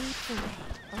 Lead the way.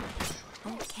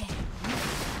 Okay.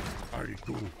 I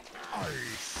go. I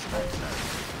stop them.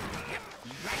 Yep!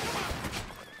 Light them up!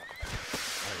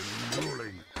 I'm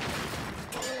rolling.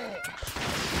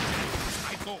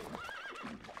 I go!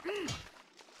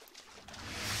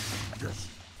 Yes.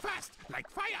 Fast, like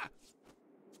fire!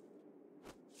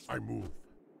 I move.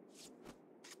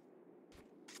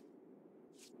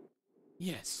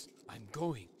 Yes, I'm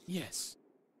going. Yes.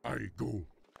 I go.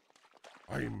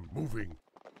 I'm moving.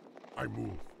 I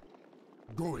move.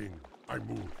 Going. I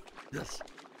move. Yes.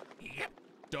 Yep!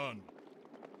 Done.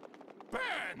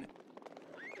 Burn!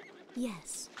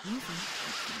 Yes. Moving.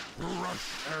 Crush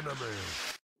enemy.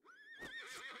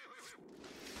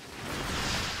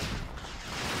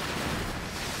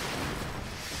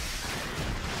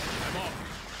 I'm off.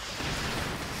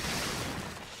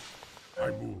 I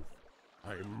move.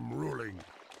 I'm rolling.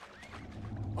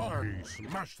 I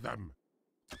smash them.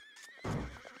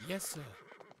 Yes, sir.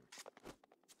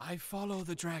 I follow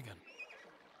the dragon.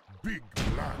 Big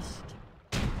blast.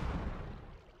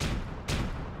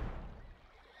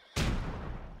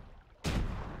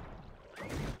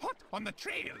 Hot on the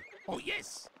trail! Oh,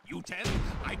 yes! You tell,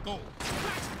 I go!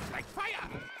 Fast, like fire!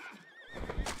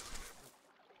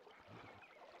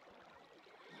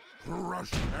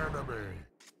 Crush enemy.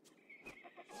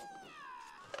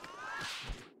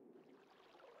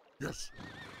 Yes.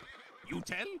 You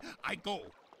tell, I go!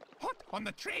 Hot on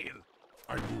the trail!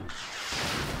 I move.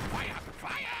 Fire!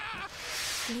 Fire!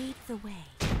 Lead the way.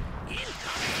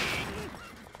 Incoming!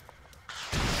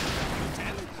 You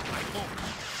tell, I go!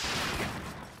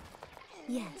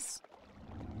 Yes.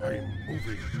 I'm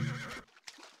moving.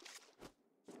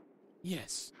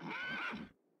 Yes.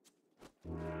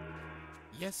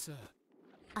 Yes, sir.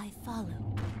 I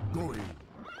follow. Going.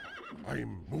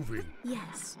 I'm moving.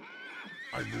 Yes.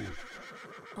 I move.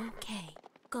 Okay.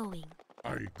 Going.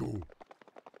 I go.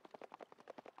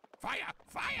 Fire!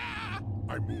 Fire!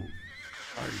 I move.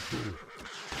 I go.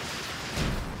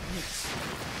 Yes.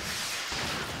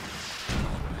 All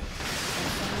right. I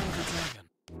follow the dragon.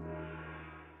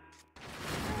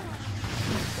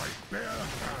 My bare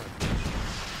hand.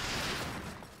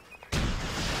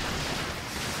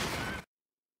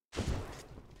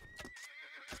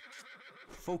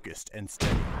 Focused and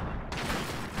steady.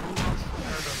 Crush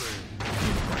enemy.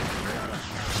 My bare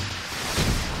hand.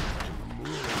 I'm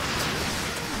rolling.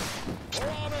 For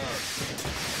honor!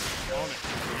 On it.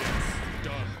 Yes.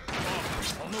 Done. I'm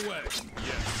off. On the way.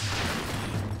 Yes.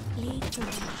 Lead the way.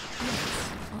 Yes.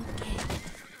 Okay.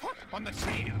 Hot on the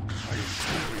trail! I'm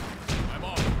moving. I'm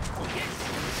off. Oh, yes!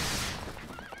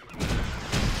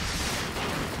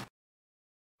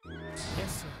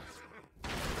 Yes, sir.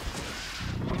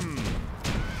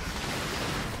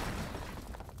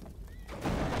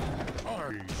 I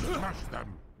smash them.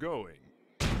 Going.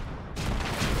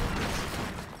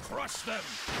 Crush them.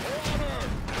 For honor!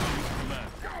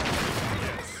 Command.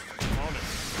 Yes. On it.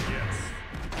 Yes.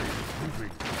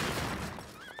 Moving.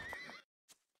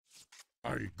 I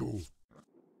go.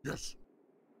 Yes.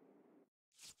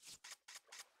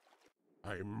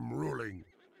 I'm rolling.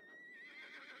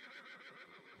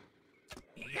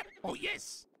 Yep! Oh,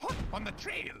 yes! Hot on the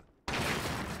trail!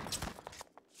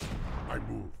 I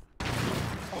move.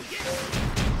 Oh, Oh yes!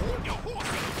 Hold your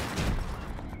horses!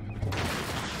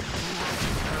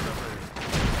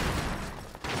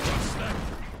 Crush them!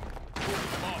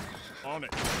 I'm off. On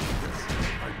it.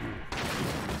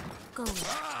 Go.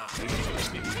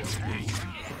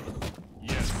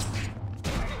 Yes.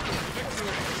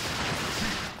 Victory!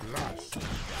 Last.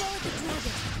 Follow the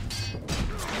dragon.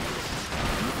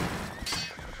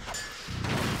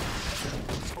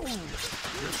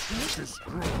 This is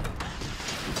strong.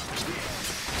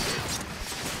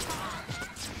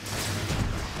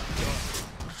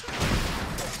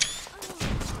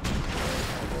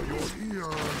 Follow your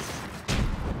ears.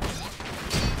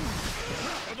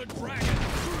 For the dragon!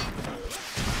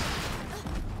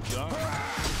 Done.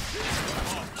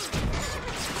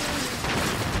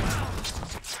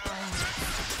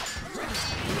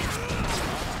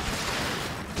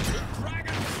 The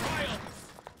dragon triumphs!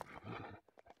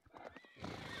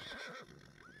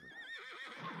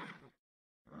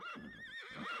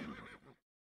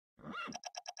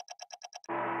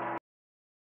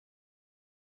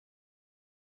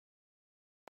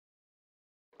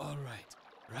 All right,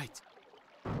 right.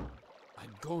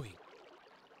 I'm going.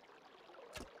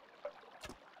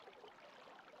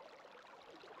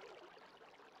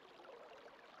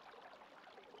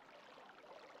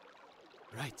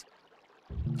 Right.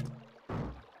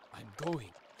 I'm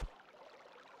going.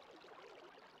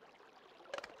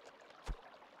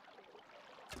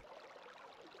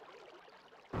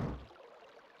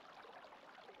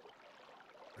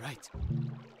 Right.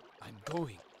 I'm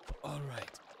going. All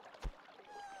right.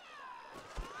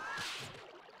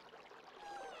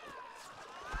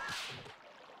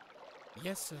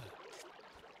 Yes, sir.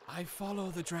 I follow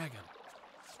the dragon.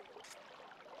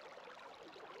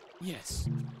 Yes.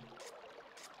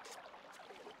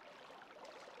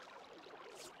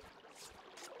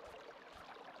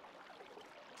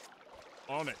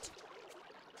 On it.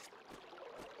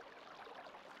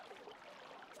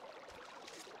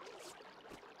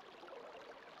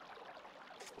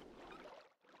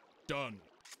 Done.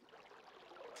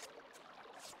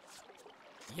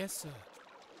 Yes, sir.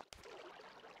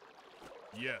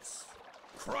 Yes.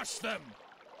 Crush them!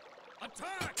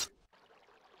 Attack!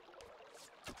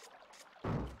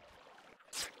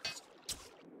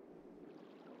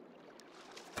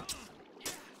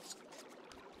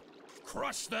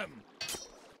 Crush them!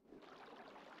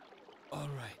 All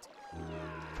right.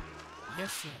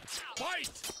 Yes, sir.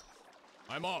 Fight!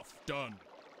 I'm off. Done.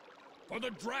 For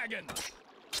the dragon!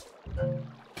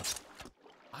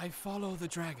 I follow the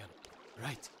dragon.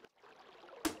 Right.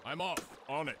 I'm off.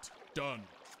 On it. Done.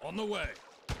 On the way.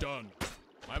 Done.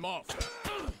 I'm off.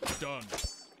 Done.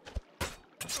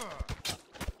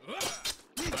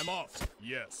 I'm off.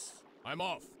 Yes. I'm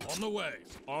off. On the way.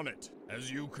 On it. As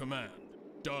you command.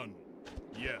 Done.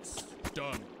 Yes.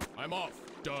 Done. I'm off.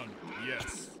 Done.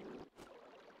 Yes.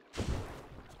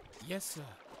 Yes, sir.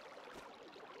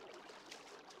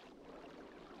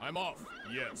 I'm off.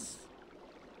 Yes.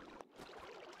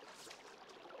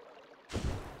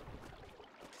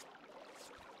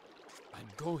 I'm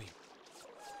going.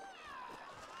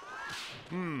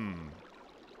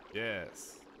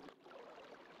 Yes.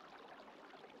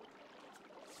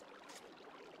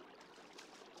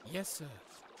 Yes, sir.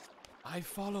 I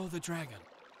follow the dragon.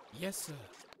 Yes, sir.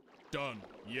 Done.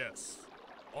 Yes.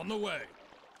 On the way.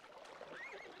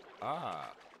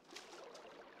 Ah.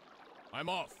 I'm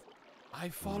off. I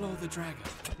follow the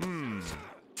dragon.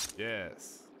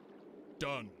 Yes.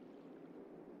 Done.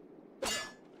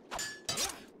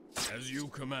 As you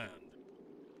command.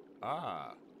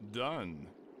 Ah. Done.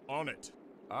 On it.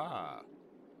 Ah.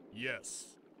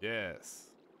 Yes.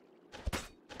 Yes.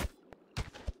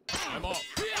 I'm off.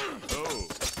 Oh.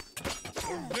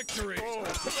 For victory.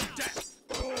 For the death.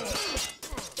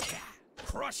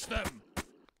 Crush them.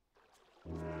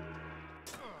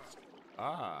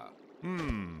 Ah.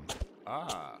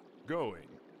 Ah. Going.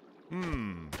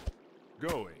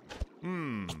 Going.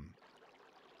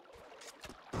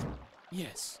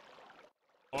 Yes.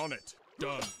 On it.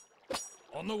 Done.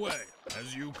 On the way.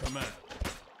 As you command.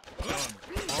 Done.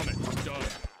 On it. Done.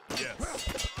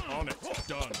 Yes. On it.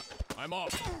 Done. I'm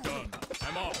off. Done.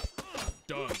 I'm off.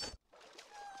 Done.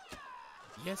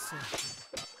 Yes, sir.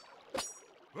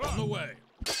 On the way.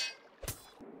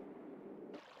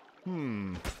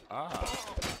 Ah.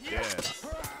 Yes.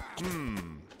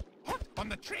 On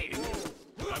the trail!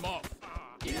 I'm off.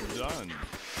 Done.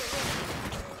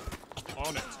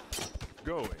 On it.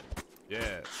 Going.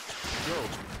 Yes. Go.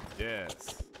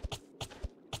 Yes.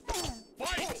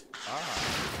 Fight!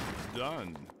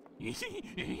 Done.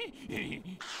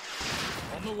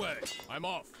 On the way. I'm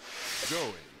off.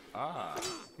 Going. Ah.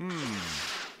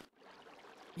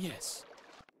 Yes.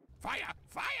 Fire!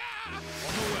 Fire!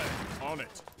 On the way. On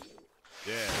it.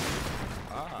 Yeah.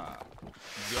 Ah.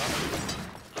 Done.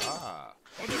 Ah.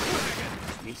 For the dragon!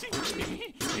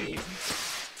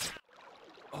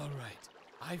 All right.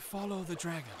 I follow the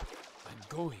dragon. I'm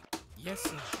going. Yes,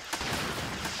 sir.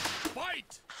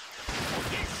 Fight! Oh,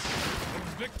 yes! For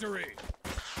victory!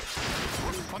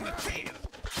 On the trail!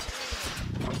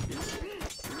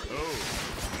 Oh.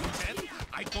 You tell,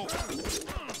 I go.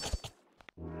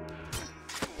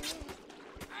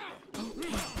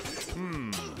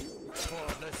 For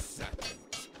the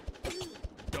Serpent.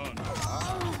 Done.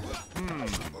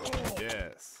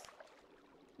 Yes.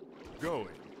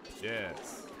 Going.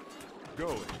 Yes.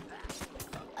 Going.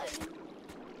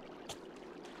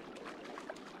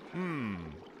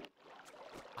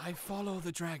 I follow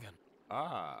the dragon.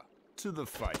 Ah. To the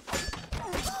fight.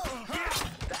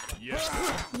 Yes.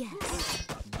 Yes.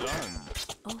 Done.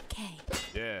 Okay.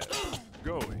 Yes.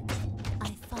 Going.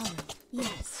 I follow.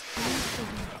 Yes. Lead the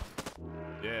way.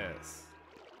 Yes.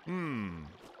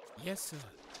 Yes, sir.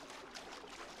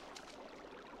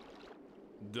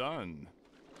 Done.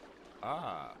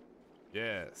 Ah.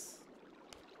 Yes.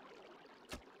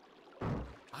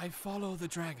 I follow the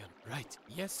dragon. Right.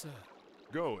 Yes, sir.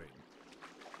 Going.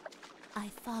 I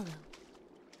follow.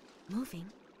 Moving.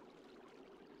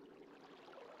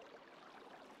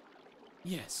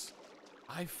 Yes.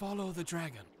 I follow the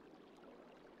dragon.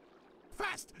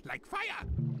 Fast, like fire!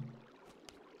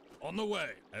 On the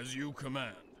way. As you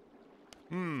command.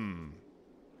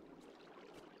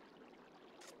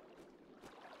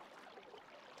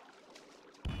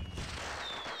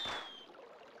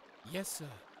 Yes, sir.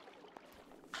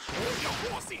 Hold your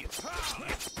horses!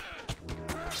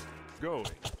 Going.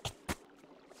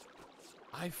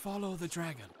 I follow the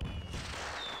dragon.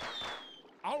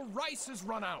 Our rice has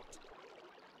run out.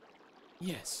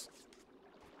 Yes.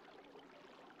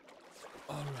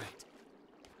 All right.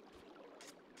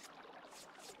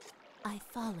 I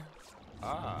follow.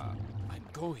 Ah. I'm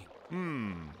going.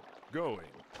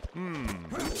 Going.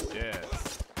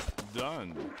 Yes.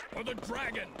 Done. For the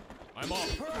dragon. I'm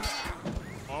off.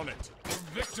 On it. For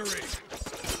victory.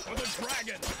 For the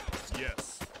dragon.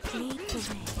 Yes. Lead the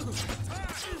way.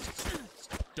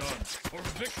 Done. For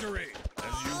victory.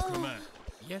 As you command.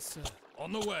 Yes, sir.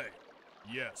 On the way.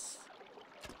 Yes.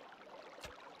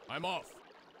 I'm off.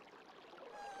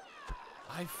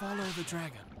 I follow the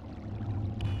dragon.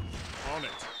 On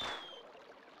it.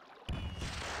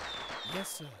 Yes,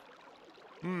 sir.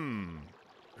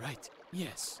 Right.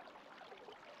 Yes.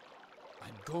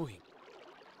 I'm going.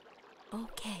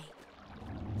 Okay.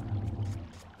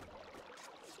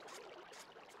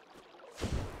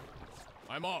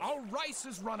 I'm off. Our rice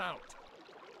has run out.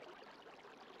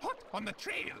 Hot on the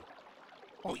trail!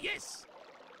 Oh, yes!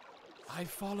 I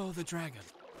follow the dragon.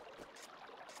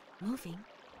 Moving.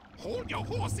 Hold your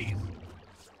horses!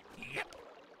 Yep!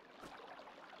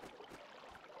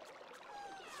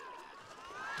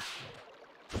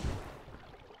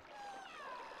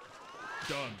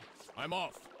 Done. I'm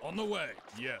off. On the way.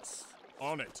 Yes.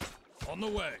 On it. On the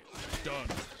way. Done.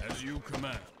 As you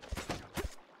command.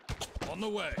 On the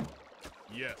way.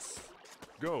 Yes.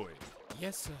 Going.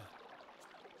 Yes, sir.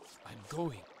 I'm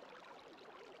going.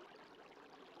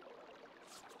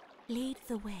 Lead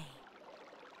the way.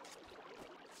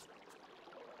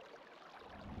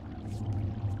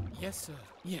 Yes, sir.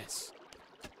 Yes.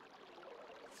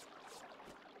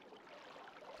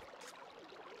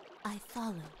 I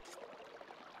follow.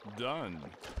 Done.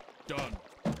 Done.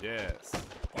 Yes.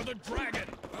 For the dragon.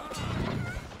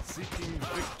 Seeking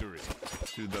victory.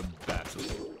 To the battle.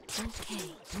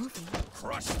 Okay. Moving.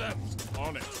 Crush them.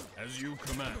 On it. As you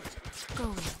command.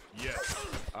 Going. Yes.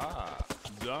 Ah.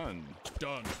 Done.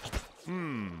 Done.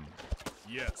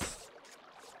 Yes.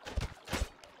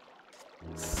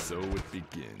 So it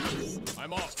begins.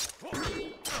 I'm off.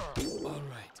 All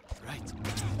right. Right.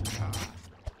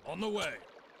 On the way.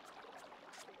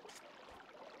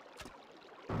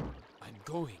 I'm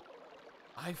going.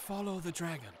 I follow the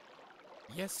dragon.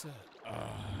 Yes, sir.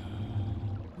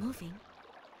 Moving.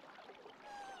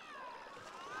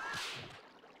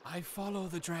 I follow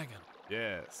the dragon.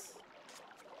 Yes.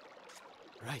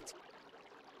 Right.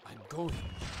 I'm going.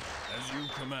 As you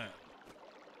command.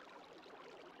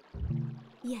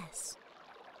 Yes.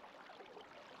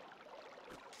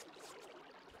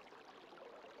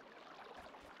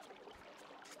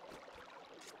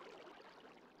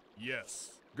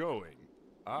 Yes. Going.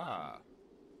 Ah.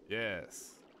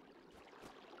 Yes.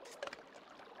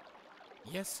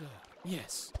 Yes, sir.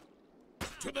 Yes.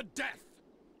 To the death.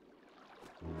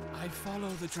 I follow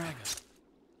the dragon.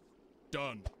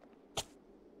 Done.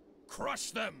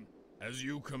 Crush them. As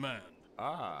you command.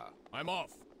 Ah. I'm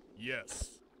off.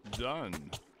 Yes.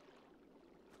 Done.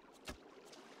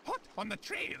 Hot on the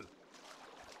trail.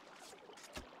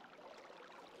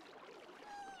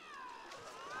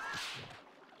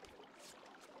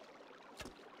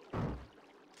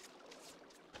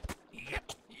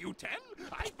 Yep, you tell,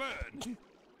 I burn.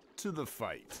 To the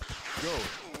fight. Go.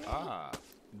 Ah.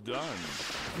 Done.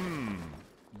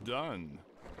 Done.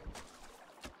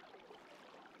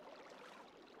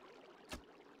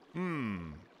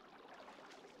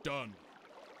 Done.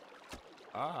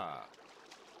 Ah.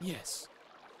 Yes.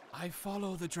 I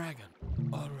follow the dragon.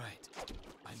 All right.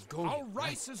 I'm going. Our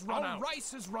rice has run out. Our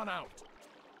rice has run out.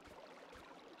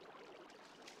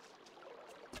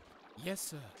 Yes,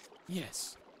 sir.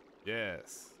 Yes.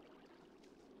 Yes.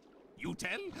 You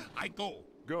tell, I go.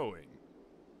 Going.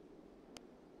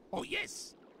 Oh,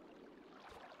 yes.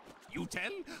 You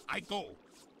tell, I go.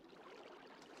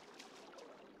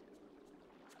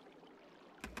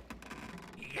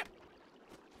 Yep.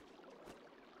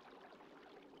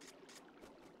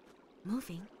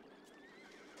 Moving.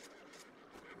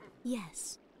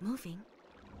 Yes, moving.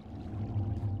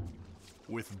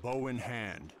 With bow in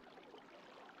hand.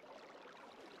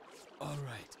 All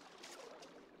right.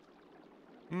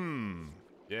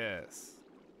 Yes.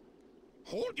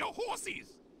 Hold your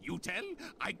horses. You tell,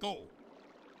 I go.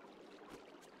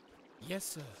 Yes,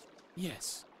 sir.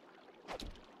 Yes.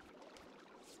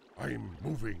 I'm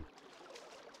moving.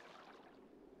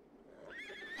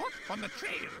 Hot on the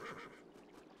trail.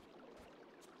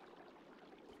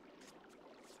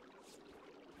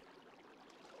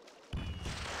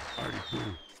 I do.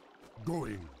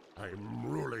 Going. I'm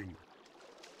rolling.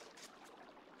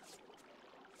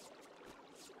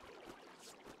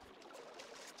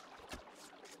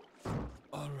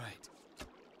 All right.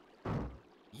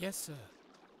 Yes, sir.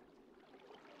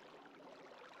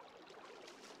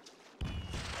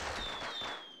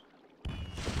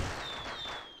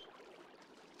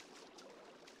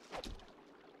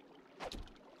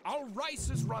 Our rice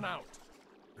has run out.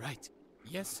 Right.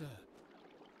 Yes, sir.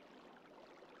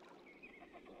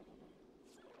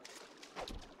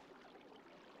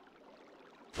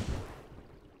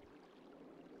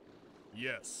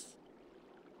 Yes.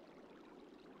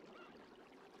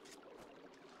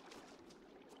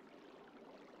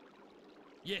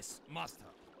 Yes, master.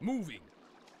 Moving.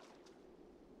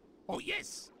 Oh,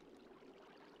 yes.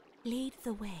 Lead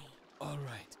the way. All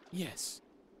right. Yes.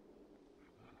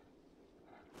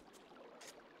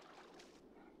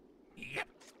 Yep.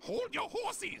 Hold your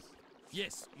horses.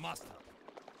 Yes, master.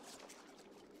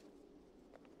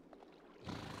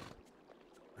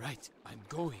 Right. I'm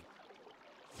going.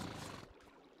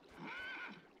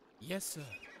 Yes, sir.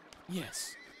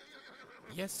 Yes.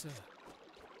 Yes, sir.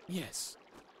 Yes.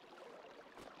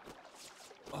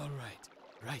 All right.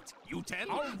 Right. You tell,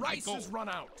 Our I rice go. has run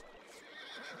out.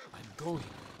 I'm going.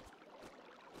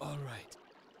 All right.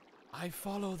 I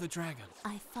follow the dragon.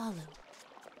 I follow.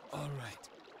 All right.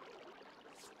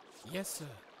 Yes, sir.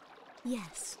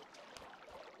 Yes.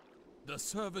 The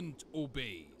servant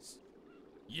obeys.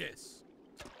 Yes.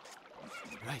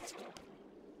 Right.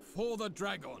 For the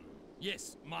dragon.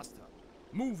 Yes, master.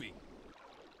 Moving.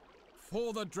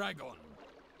 For the dragon.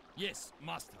 Yes,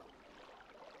 master.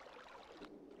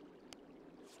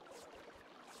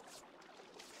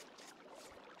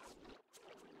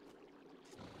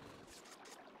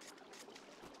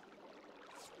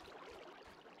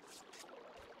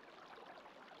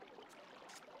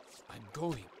 I'm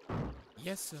going.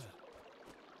 Yes, sir.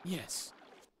 Yes.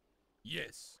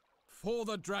 Yes. For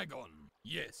the dragon.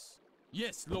 Yes.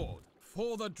 Yes, Lord.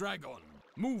 For the dragon.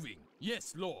 Moving.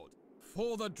 Yes, Lord.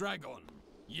 For the dragon.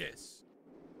 Yes.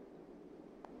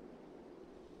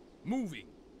 Moving.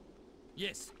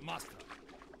 Yes, master.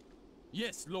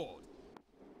 Yes, Lord.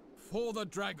 For the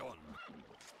dragon.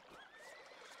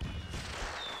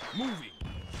 Moving.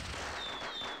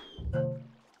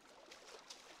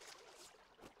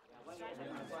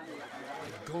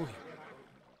 I'm going.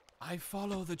 I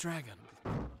follow the dragon.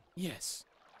 Yes.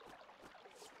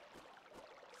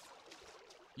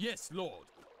 Yes, Lord.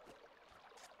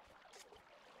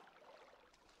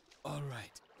 All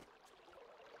right.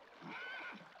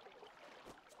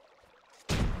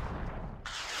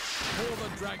 For the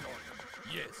dragon.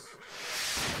 Yes.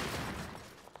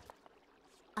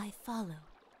 I follow.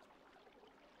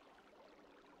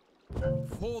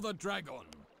 For the dragon.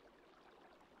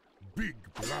 Big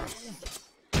blast.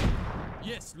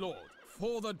 Yes, Lord.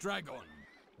 For the dragon.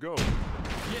 Go.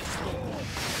 Yes, Lord.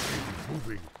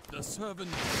 Moving. The servant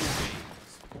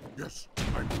obeys. Yes,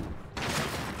 I move.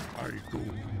 I go.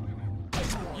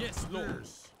 Yes, Lord.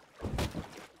 Yes.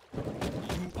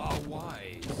 You are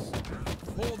wise.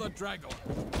 For the dragon.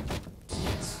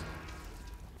 Yes.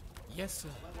 Yes, sir.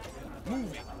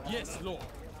 Moving. Yes, Lord.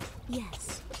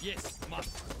 Yes. Yes,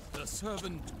 master. The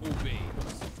servant obeys.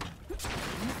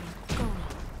 Moving. Going.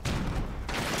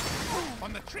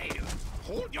 On the trail.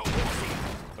 Hold your horses.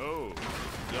 Oh,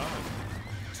 done.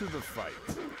 To the fight.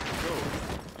 Go.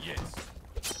 Yes.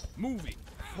 Moving.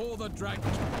 For the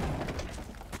dragon.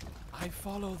 I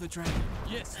follow the dragon.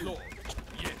 Yes, Lord.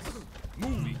 Yes.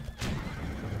 Moving.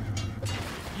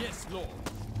 Yes, Lord.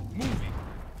 Moving.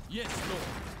 Yes, Lord.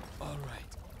 All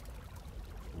right.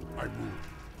 I move.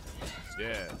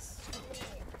 Yes.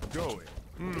 Going.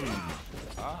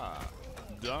 Ah,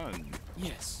 done.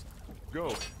 Yes.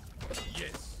 Going.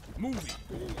 Yes. Moving.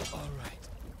 All right.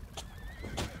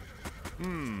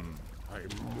 I'm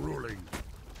rolling.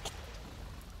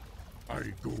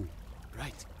 I go.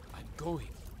 Right. I'm going.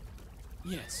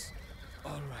 Yes.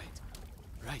 All right.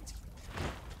 Right.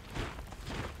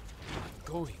 I'm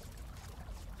going.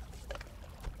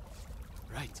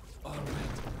 Right. All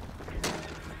right.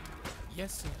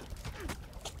 Yes, sir.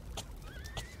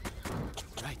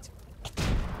 Right.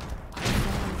 I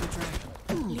follow the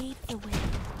dragon. Lead the way.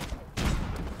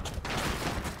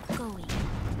 Going.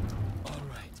 All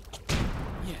right.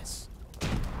 Yes.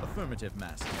 Affirmative,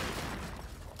 Master.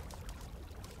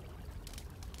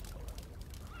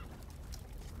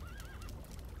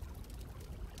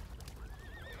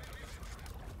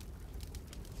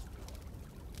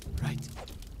 Right.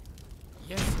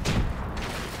 Yes, sir.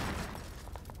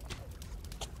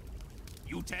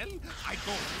 You tell, I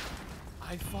go.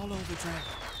 I follow the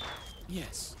dragon.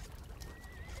 Yes.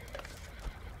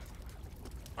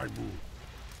 I move.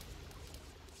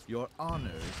 Your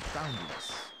honor is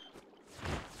boundless.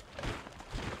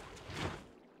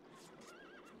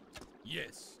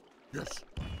 Yes. Yes.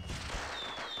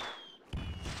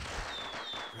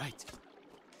 Right.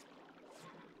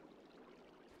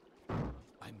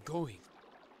 I'm going.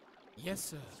 Yes,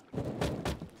 sir.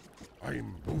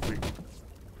 I'm moving.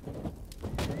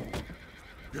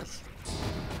 Yes.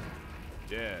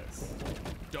 Yes.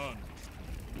 Done.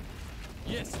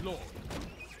 Yes, Lord.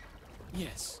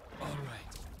 Yes. All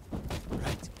right.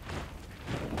 Right.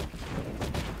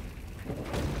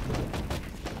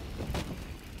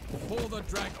 For the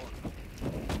dragon.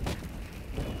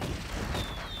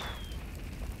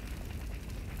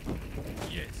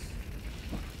 Yes.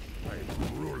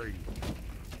 I'm rolling.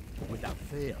 Without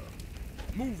fail.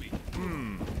 Moving.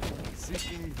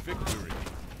 Seeking victory.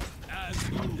 As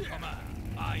you command.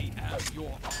 I am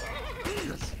your arm.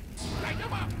 Yes. Light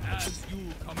 'em up. As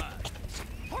you command.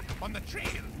 Hot on the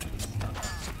trail.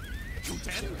 You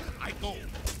tell, I go.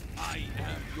 I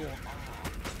am your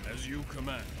arm. As you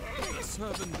command. The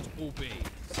servant obeys.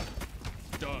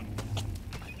 Done.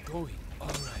 I'm going. All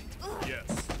right.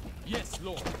 Yes. Yes,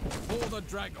 Lord. For the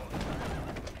dragon.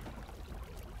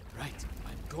 Right.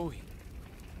 I'm going.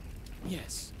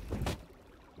 Yes.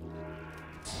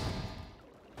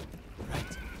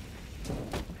 Right.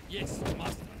 Yes,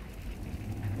 master.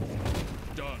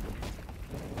 Done.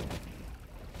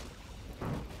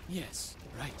 Yes.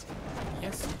 Right.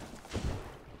 Yes, sir.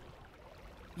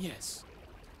 Yes.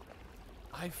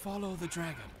 I follow the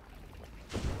dragon.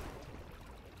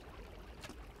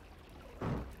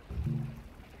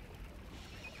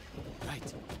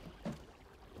 Right.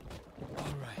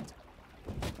 All right.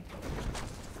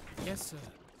 Yes, sir.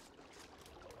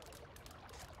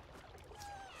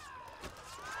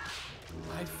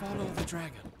 I follow the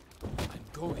dragon. I'm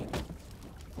going.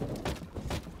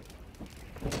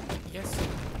 Yes, sir.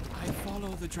 I follow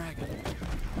the dragon.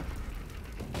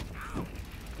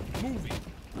 Moving.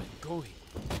 I'm going.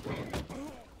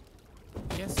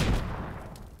 Yes, sir.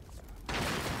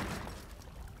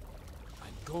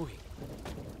 I'm going.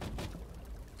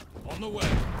 On the way.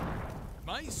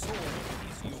 My sword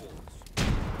is yours.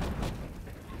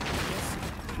 Yes, sir.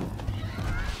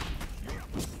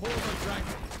 For the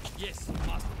dragon. Yes,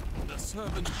 master. The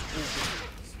servant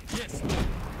obeys. Yes, Lord.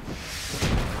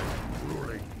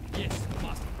 Rolling. Yes,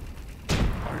 master.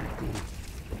 I go.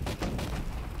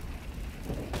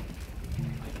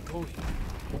 I'm going.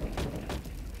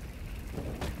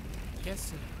 Yes,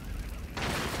 sir.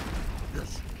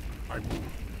 Yes. I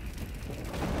move.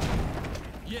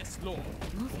 Yes, Lord.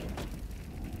 Moving.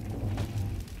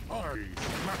 I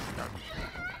smash them.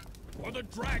 For the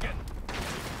dragon.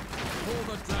 For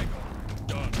the dragon.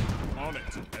 Done. On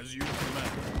it. As you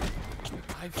command.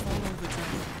 I follow the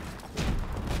dragon.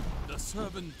 The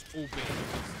servant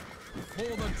obeys.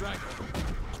 For the dragon.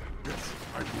 Yes.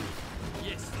 I move.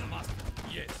 Yes, master.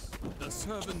 Yes. The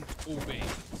servant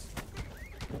obeys.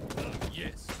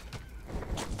 Yes.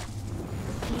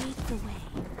 Lead the way.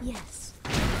 Yes.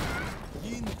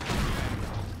 Yin.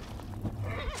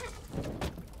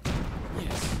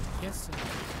 Yes. Yes,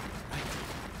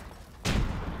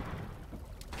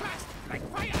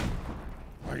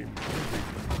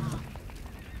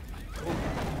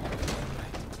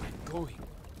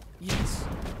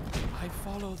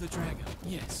 follow the dragon.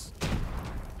 Yes.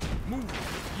 Move.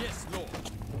 Yes, Lord.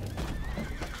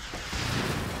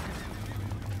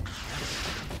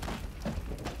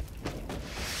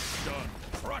 Done.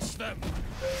 Crush them.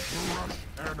 Crush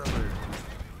enemy.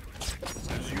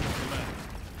 As you command.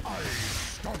 I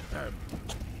stomp them.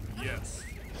 Yes.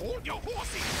 Hold your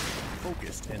horses!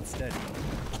 Focused and steady.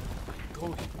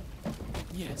 Going.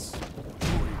 Yes.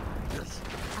 Going. Yes.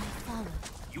 I follow.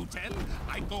 You tell,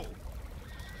 I go.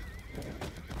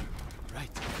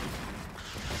 Right.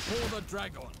 For the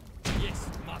dragon. Yes,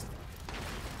 master.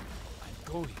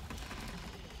 I'm going.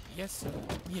 Yes, sir.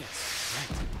 Yes.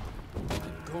 Right.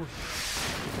 I'm going.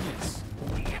 Yes.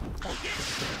 Yep. Oh, yes!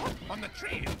 On the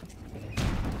trail!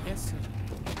 Yes, sir.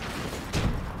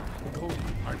 I'm going.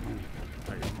 I move.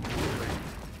 I am moving.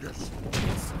 Yes.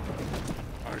 Yes, sir.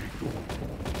 I go.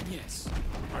 Yes.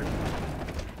 I move.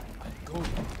 I'm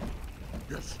going.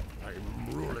 Yes. I am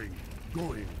ruling.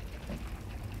 Going.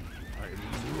 I am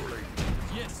ruling.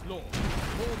 Yes, Lord.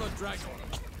 For the dragon.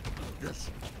 Yes.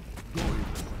 Going.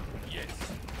 Yes.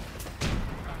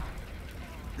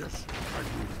 Yes. I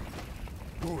move.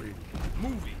 Going.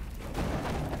 Moving.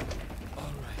 All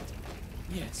right.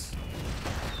 Yes.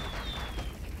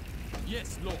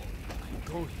 Yes, Lord.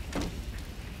 I'm going.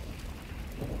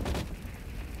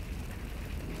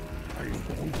 I am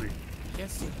moving.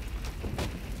 Yes, sir.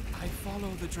 I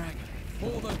follow the dragon.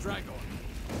 For the dragon.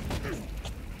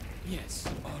 Yes.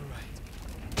 All right.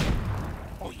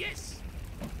 Oh, yes!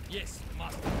 Yes,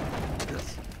 master.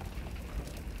 Yes.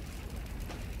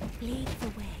 Lead the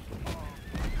way.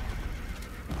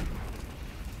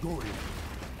 Going.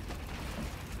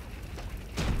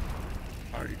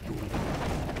 I go.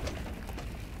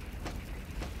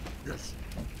 Yes.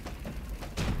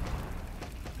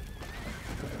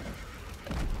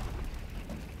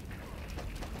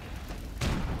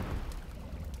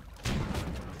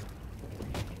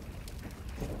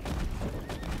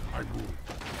 I move.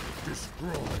 Destroy.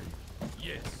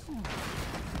 Yes.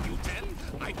 You tell,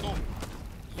 I go.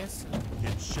 Yes, sir.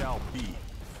 It shall be.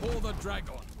 For the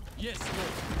dragon. Yes,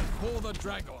 Lord. For the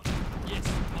dragon. Yes,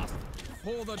 master.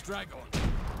 For the dragon.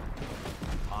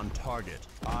 On target.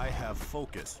 I have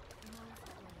focus.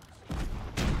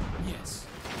 Yes.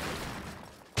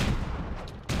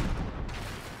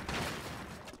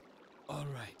 All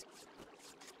right.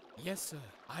 Yes, sir.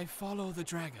 I follow the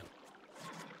dragon.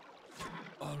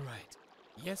 All right.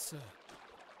 Yes, sir.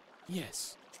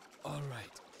 Yes. All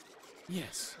right.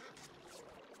 Yes.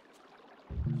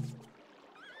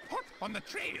 Hot on the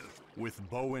trail! With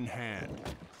bow in hand.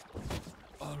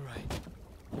 All right.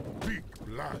 Big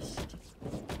blast.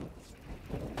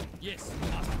 Yes,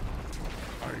 master.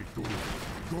 I go.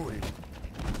 Going.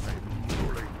 I'm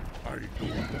rolling. I go.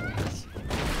 Yes.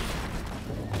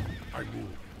 I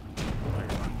move. I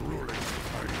am rolling.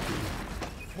 I go.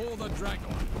 For the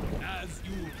dragon. As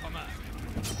you command.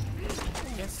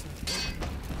 Yes, sir.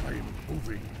 I am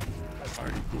moving. I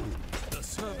go. The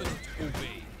servant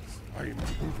obeys. I am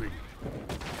moving.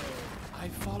 I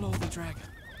follow the dragon.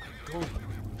 I'm going.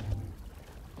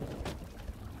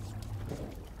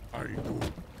 I go.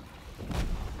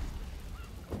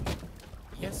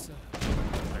 Yes, sir.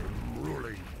 I am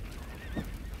rolling.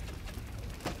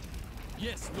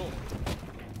 Yes, Lord.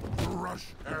 Crush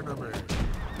enemy.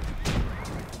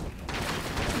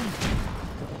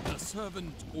 The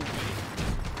servant obeys.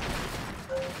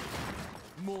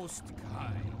 Most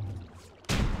kind.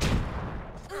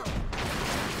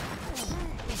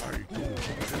 I go.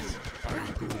 Yes. I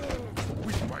go.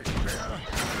 With my bear.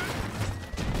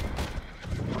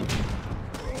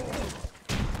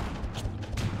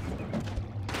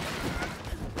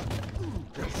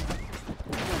 Yes.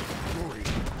 Going.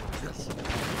 Yes.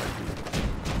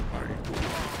 I go.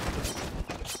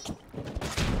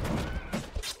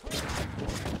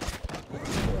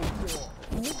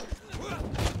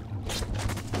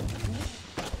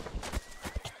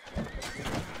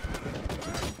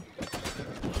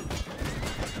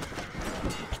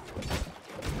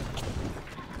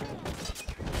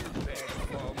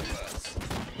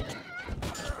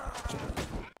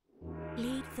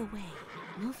 Lead the way.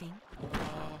 Moving.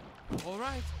 All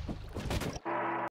right.